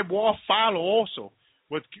United States will follow also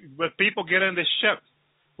with people getting the ship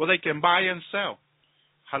where they can buy and sell.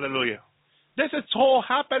 Hallelujah. This is all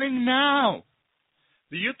happening now.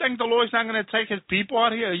 Do you think the Lord is not going to take his people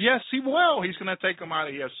out of here? Yes, he will. He's going to take them out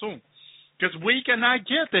of here soon. Because we cannot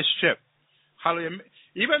get this ship. Hallelujah.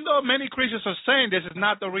 Even though many Christians are saying this is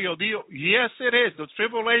not the real deal, yes, it is. The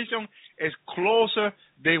tribulation is closer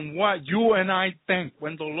than what you and I think.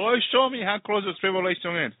 When the Lord showed me how close the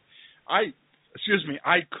tribulation is, I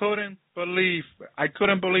couldn't believe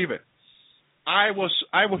it. I was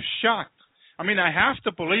shocked. I mean, I have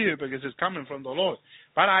to believe it because it's coming from the Lord.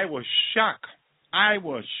 But I was shocked.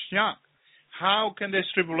 How can this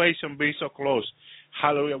tribulation be so close?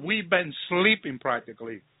 Hallelujah. We've been sleeping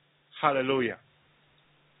practically. Hallelujah.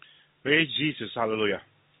 Praise Jesus. Hallelujah.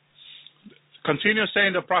 Continue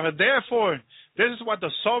saying the prophet, therefore, this is what the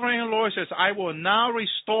sovereign Lord says, I will now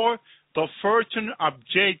restore the fortune of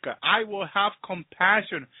Jacob. I will have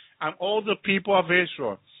compassion on all the people of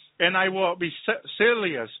Israel, and I will be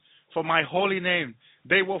zealous for my holy name.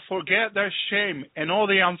 They will forget their shame and all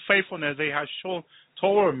the unfaithfulness they have shown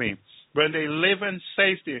toward me when they live in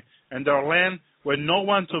safety in their land with no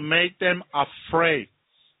one to make them afraid.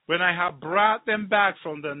 When I have brought them back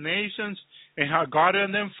from the nations and have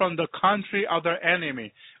gotten them from the country of their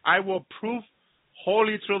enemy, I will prove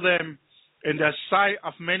holy through them in the sight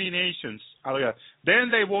of many nations. Hallelujah. Then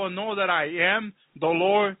they will know that I am the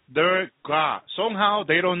Lord their God. Somehow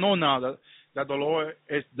they don't know now that the Lord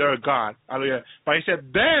is their God. Hallelujah. But he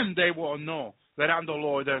said, then they will know that I'm the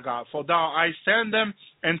Lord their God. For thou I send them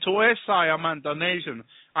into exile among the nations.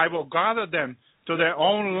 I will gather them to their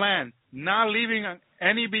own land, not leaving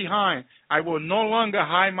any behind. I will no longer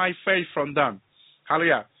hide my face from them.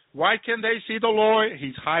 Hallelujah. Why can they see the Lord?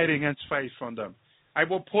 He's hiding his face from them. I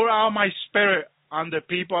will pour out my spirit on the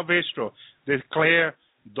people of Israel, declare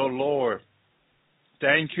the Lord.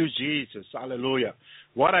 Thank you, Jesus. Hallelujah.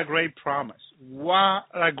 What a great promise. What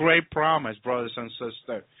a great promise, brothers and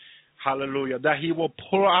sisters. Hallelujah. That he will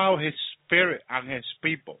pour out his spirit on his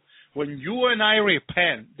people. When you and I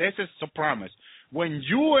repent, this is the promise. When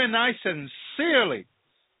you and I sincerely,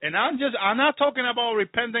 and I'm not talking about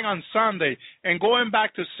repenting on Sunday and going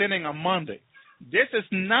back to sinning on Monday. This is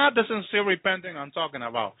not the sincere repenting I'm talking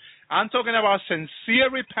about. I'm talking about sincere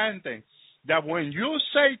repenting, that when you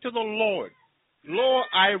say to the Lord, Lord,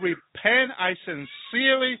 I repent. I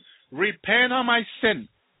sincerely repent of my sin.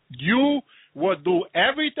 You will do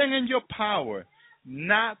everything in your power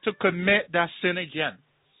not to commit that sin again.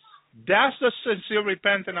 That's the sincere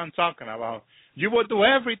repentance I'm talking about. You will do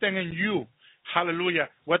everything in you, hallelujah,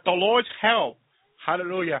 with the Lord's help,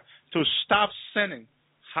 hallelujah, to stop sinning,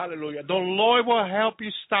 hallelujah. The Lord will help you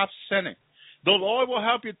stop sinning. The Lord will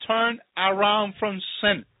help you turn around from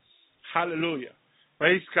sin, hallelujah.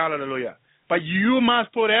 Praise God, hallelujah. But you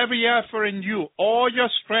must put every effort in you. All your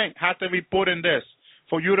strength has to be put in this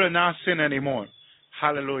for you to not sin anymore.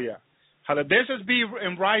 Hallelujah. Hallelujah. This is be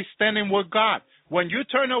in right standing with God. When you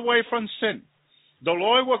turn away from sin, the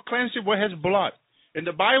Lord will cleanse you with his blood. And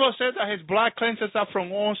the Bible says that his blood cleanses us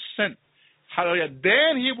from all sin. Hallelujah.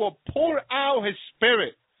 Then he will pour out his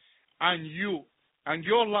spirit on you and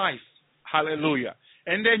your life. Hallelujah.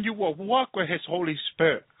 And then you will walk with his Holy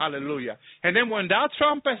Spirit. Hallelujah. And then when that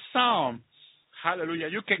trumpet sounds, hallelujah,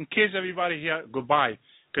 you can kiss everybody here goodbye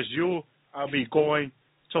because you will be going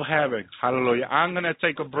to heaven. Hallelujah. I'm going to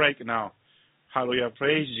take a break now. Hallelujah.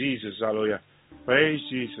 Praise Jesus. Hallelujah. Praise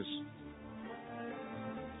Jesus.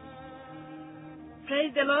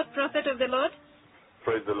 Praise the Lord, prophet of the Lord.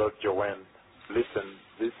 Praise the Lord, Joanne. Listen,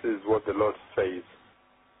 this is what the Lord says.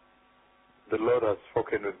 The Lord has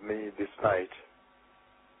spoken with me this night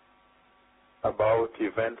about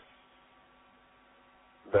events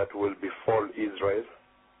that will befall Israel.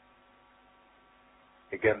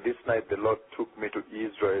 Again, this night the Lord took me to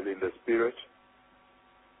Israel in the spirit,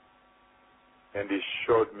 and he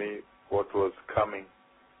showed me what was coming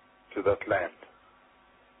to that land.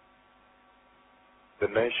 The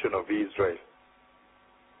nation of Israel.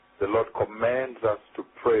 The Lord commands us to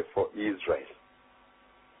pray for Israel.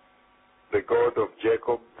 The God of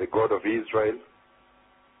Jacob, the God of Israel,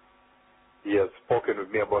 he has spoken with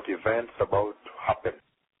me about events about to happen.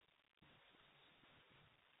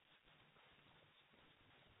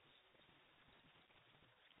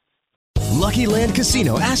 Lucky Land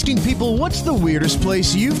Casino, asking people, what's the weirdest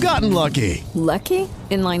place you've gotten lucky? Lucky?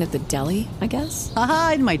 In line at the deli, I guess?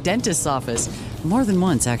 Aha, in my dentist's office. More than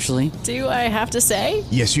once, actually. Do I have to say?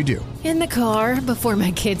 Yes, you do. In the car before my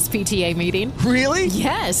kids' PTA meeting. Really?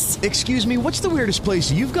 Yes. Excuse me, what's the weirdest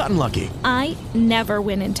place you've gotten lucky? I never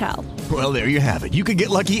win and tell. Well, there you have it. You can get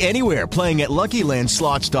lucky anywhere, playing at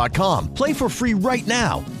LuckyLandSlots.com. Play for free right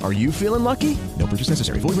now. Are you feeling lucky? No purchase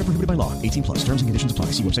necessary. Void where prohibited by law. 18+. Terms and conditions apply.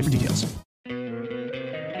 See website for details.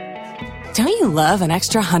 Don't you love an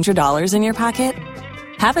extra $100 in your pocket?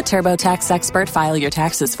 Have a TurboTax expert file your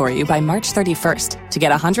taxes for you by March 31st to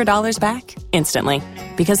get $100 back instantly.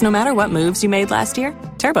 Because no matter what moves you made last year,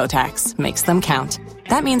 TurboTax makes them count.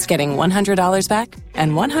 That means getting $100 back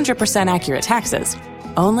and 100% accurate taxes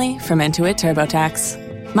only from Intuit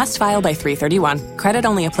TurboTax. Must file by 3/31. Credit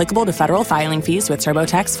only applicable to federal filing fees with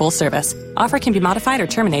TurboTax full service. Offer can be modified or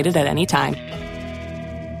terminated at any time.